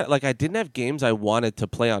running at, I didn't have games I wanted to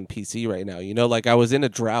play on PC right now. I was in a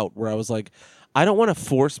drought where I was like, I don't want to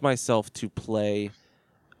force myself to play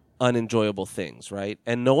unenjoyable things, right?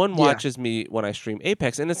 And no one watches me when I stream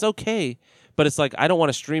Apex, and it's okay, but it's I don't want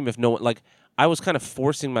to stream if no one, I was kind of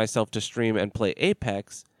forcing myself to stream and play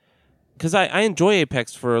Apex because I enjoy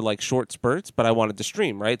Apex for, short spurts, but I wanted to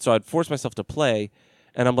stream, right? So I'd force myself to play.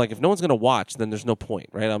 And I'm like, if no one's going to watch, then there's no point,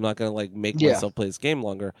 right? I'm not going to make myself play this game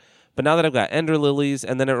longer. But now that I've got Ender Lilies,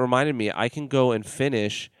 and then it reminded me, I can go and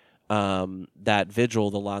finish that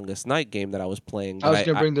Vigil, the Longest Night game that I was playing. I was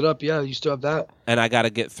going to bring that up. Yeah, you still have that. And I got to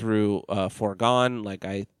get through Foregone.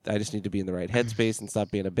 I just need to be in the right headspace and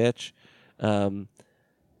stop being a bitch. You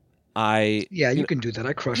can do that.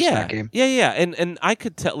 I crushed that game. Yeah. And I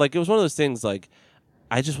could tell, it was one of those things,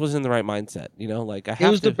 I just wasn't in the right mindset. You know, like I have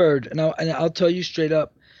It was the bird, and I'll tell you straight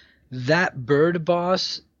up, that bird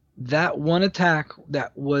boss, that one attack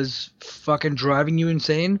that was fucking driving you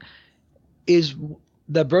insane, is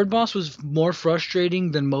the bird boss was more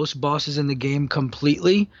frustrating than most bosses in the game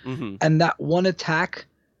completely, and that one attack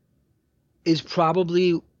is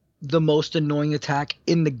probably the most annoying attack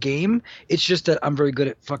in the game. It's just that I'm very good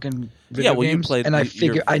at fucking video games, and I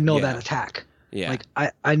figure I know that attack. Yeah. Like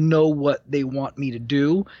I know what they want me to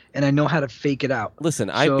do, and I know how to fake it out. Listen,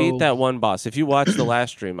 I beat that one boss. If you watch the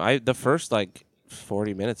last stream, the first like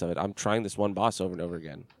 40 minutes of it, I'm trying this one boss over and over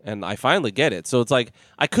again, and I finally get it. So it's like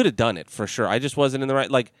I could have done it for sure. I just wasn't in the right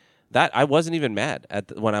like that. I wasn't even mad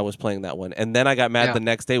when I was playing that one, and then I got mad the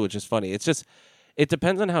next day, which is funny. It's just it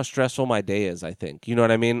depends on how stressful my day is. I think you know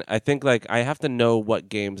what I mean. I think like I have to know what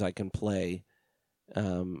games I can play.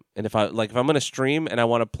 And if I'm going to stream and I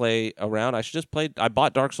want to play around, I should just play. I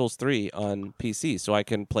bought Dark Souls 3 on PC, so I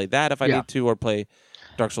can play that if I need to, or play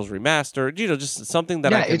Dark Souls Remastered. You know, just something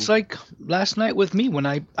that I can... it's like last night with me when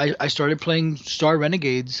I started playing Star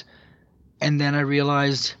Renegades, and then I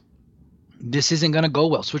realized this isn't going to go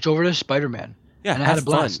well. Switch over to Spider-Man. Yeah, and I had a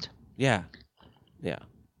blast. Fun. Yeah.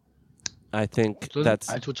 I think that's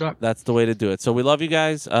what's up. That's the way to do it. So we love you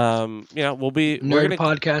guys. You know, we'll be Nerd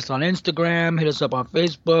Podcast on Instagram. Hit us up on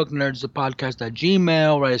Facebook. Nerds at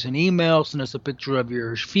Gmail. Write us an email. Send us a picture of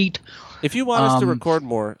your feet. If you want us to record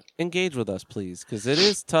more, engage with us, please, because it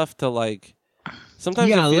is tough to like. Sometimes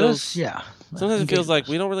it feels. Sometimes it feels like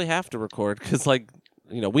we don't really have to record because, like,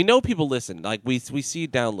 you know, we know people listen. Like we see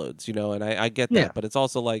downloads, you know, and I get that, but it's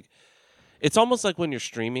also like, it's almost like when you're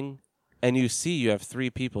streaming. And you have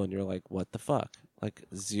 3 people, and you're like, what the fuck? Like,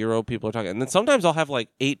 0 people are talking. And then sometimes I'll have, like,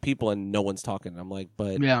 8 people, and no one's talking. And I'm like,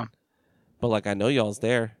 but, like, I know y'all's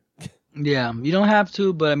there. Yeah, you don't have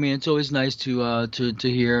to, but, I mean, it's always nice to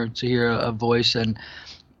hear a voice and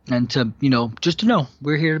to, you know, just to know.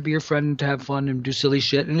 We're here to be your friend and to have fun and do silly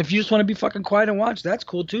shit. And if you just want to be fucking quiet and watch, that's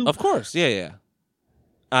cool, too. Of course, yeah.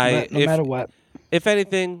 No matter what. If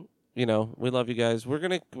anything... You know, we love you guys. We're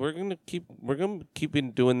gonna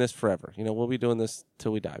keep doing this forever. You know, we'll be doing this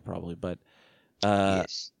till we die probably, but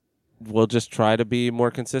we'll just try to be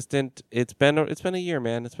more consistent. It's been a year,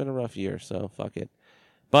 man. It's been a rough year, so fuck it.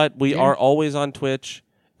 But we are always on Twitch.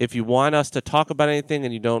 If you want us to talk about anything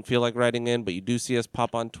and you don't feel like writing in, but you do see us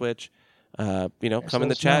pop on Twitch, you know, come in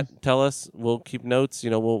the chat, tell us. We'll keep notes. You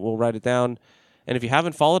know, we'll write it down. And if you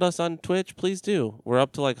haven't followed us on Twitch, please do. We're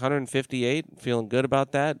up to like 158. Feeling good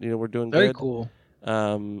about that. You know, we're doing good. Very cool.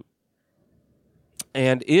 And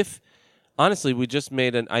if honestly, I just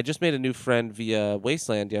made a new friend via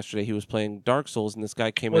Wasteland yesterday. He was playing Dark Souls, and this guy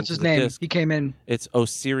came in. What's his name? Disc. He came in. It's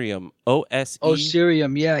Osirium.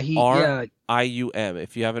 Osirium. Yeah, R-I-U-M.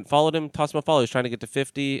 If you haven't followed him, toss him a follow. He's trying to get to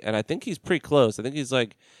 50, and I think he's pretty close. I think he's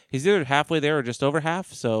either halfway there or just over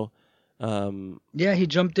half. So. He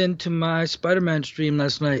jumped into my Spider-Man stream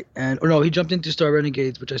last night, he jumped into Star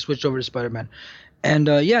Renegades, which I switched over to Spider-Man, and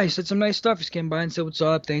he said some nice stuff. He came by and said, "What's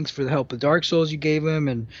up? Thanks for the help with Dark Souls you gave him,"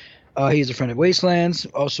 and he's a friend of Wastelands.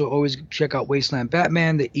 Also, always check out Wasteland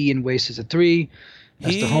Batman. The E in Waste is a 3.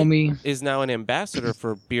 That's the homie. He is now an ambassador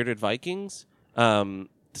for Bearded Vikings.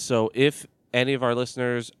 So if any of our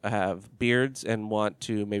listeners have beards and want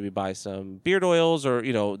to maybe buy some beard oils, or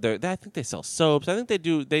you know, I think they sell soaps. I think they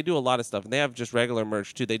do a lot of stuff, and they have just regular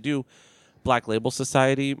merch too. They do Black Label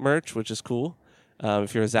Society merch, which is cool.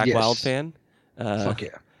 If you're a Zakk Wylde fan, fuck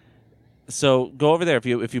yeah. So go over there.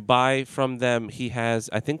 If you buy from them, he has,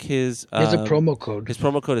 I think his a promo code. His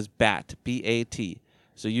promo code is BAT, BAT.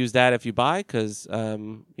 So use that if you buy, because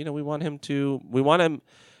you know, we want him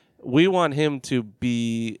to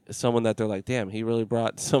be someone that they're like, damn, he really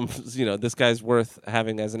brought some, you know, this guy's worth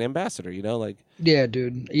having as an ambassador, you know, like. Yeah,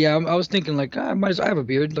 dude. Yeah, I was thinking like, I have a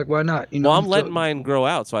beard, like why not? You know. Well, I'm letting mine grow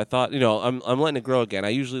out, so I thought, you know, I'm letting it grow again. I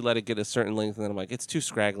usually let it get a certain length, and then I'm like, it's too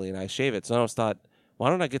scraggly, and I shave it. So I thought, why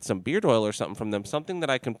don't I get some beard oil or something from them, something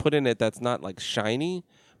that I can put in it that's not like shiny,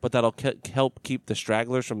 but that'll help keep the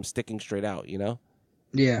stragglers from sticking straight out, you know.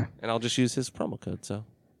 Yeah. And I'll just use his promo code. So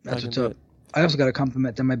that's what's up. I also got a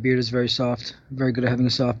compliment that my beard is very soft. Very good at having a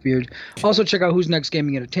soft beard. Also, check out Who's Next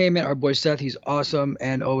Gaming Entertainment. Our boy Seth, he's awesome.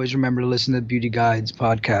 And always remember to listen to the Beauty Guides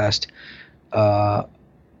podcast.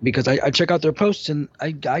 Because I check out their posts and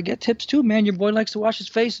I get tips too, man. Your boy likes to wash his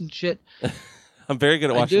face and shit. I'm very good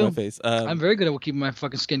at washing my face. I'm very good at keeping my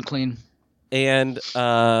fucking skin clean. And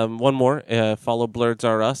one more. Follow Blurs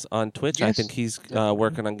R Us on Twitch. Yes. I think he's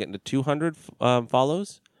working on getting to 200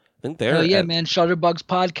 follows. think they're man. Shutterbugs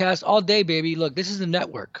podcast all day, baby. Look, this is the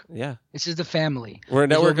network. Yeah. This is the family. We're a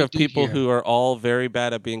network of people who are all very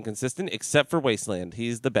bad at being consistent, except for Wasteland.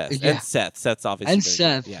 He's the best. Yeah. And Seth. Seth's obviously. And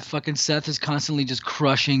Seth. Yeah. Fucking Seth is constantly just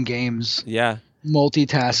crushing games. Yeah.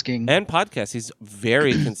 Multitasking. And podcasts. He's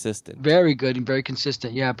very consistent. Very good and very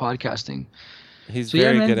consistent. Yeah, podcasting. He's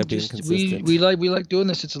very good at being consistent. We like doing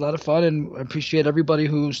this. It's a lot of fun, and I appreciate everybody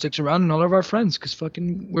who sticks around and all of our friends, because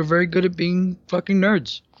we're very good at being fucking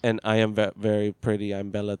nerds. And I am very pretty. I'm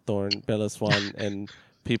Bella Thorne, Bella Swan, and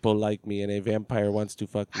people like me. And a vampire wants to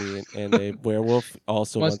fuck me, and a werewolf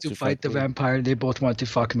also wants to fight the me. Vampire. They both want to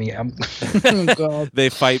fuck me. Oh, God. They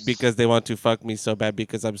fight because they want to fuck me so bad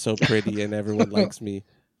because I'm so pretty and everyone likes me.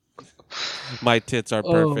 My tits are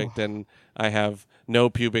perfect, and I have no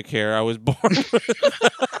pubic hair. I was born with.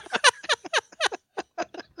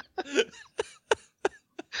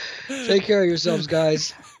 Take care of yourselves,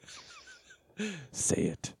 guys. Say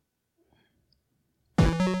it.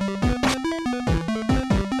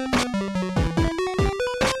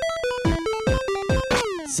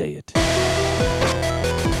 Say it.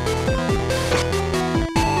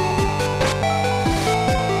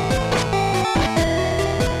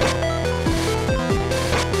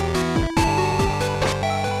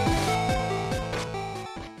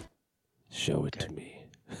 Show it to me.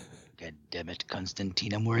 God damn it,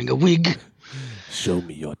 Constantine, I'm wearing a wig. Show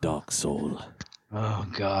me your dark soul. Oh,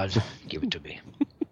 God. Give it to me.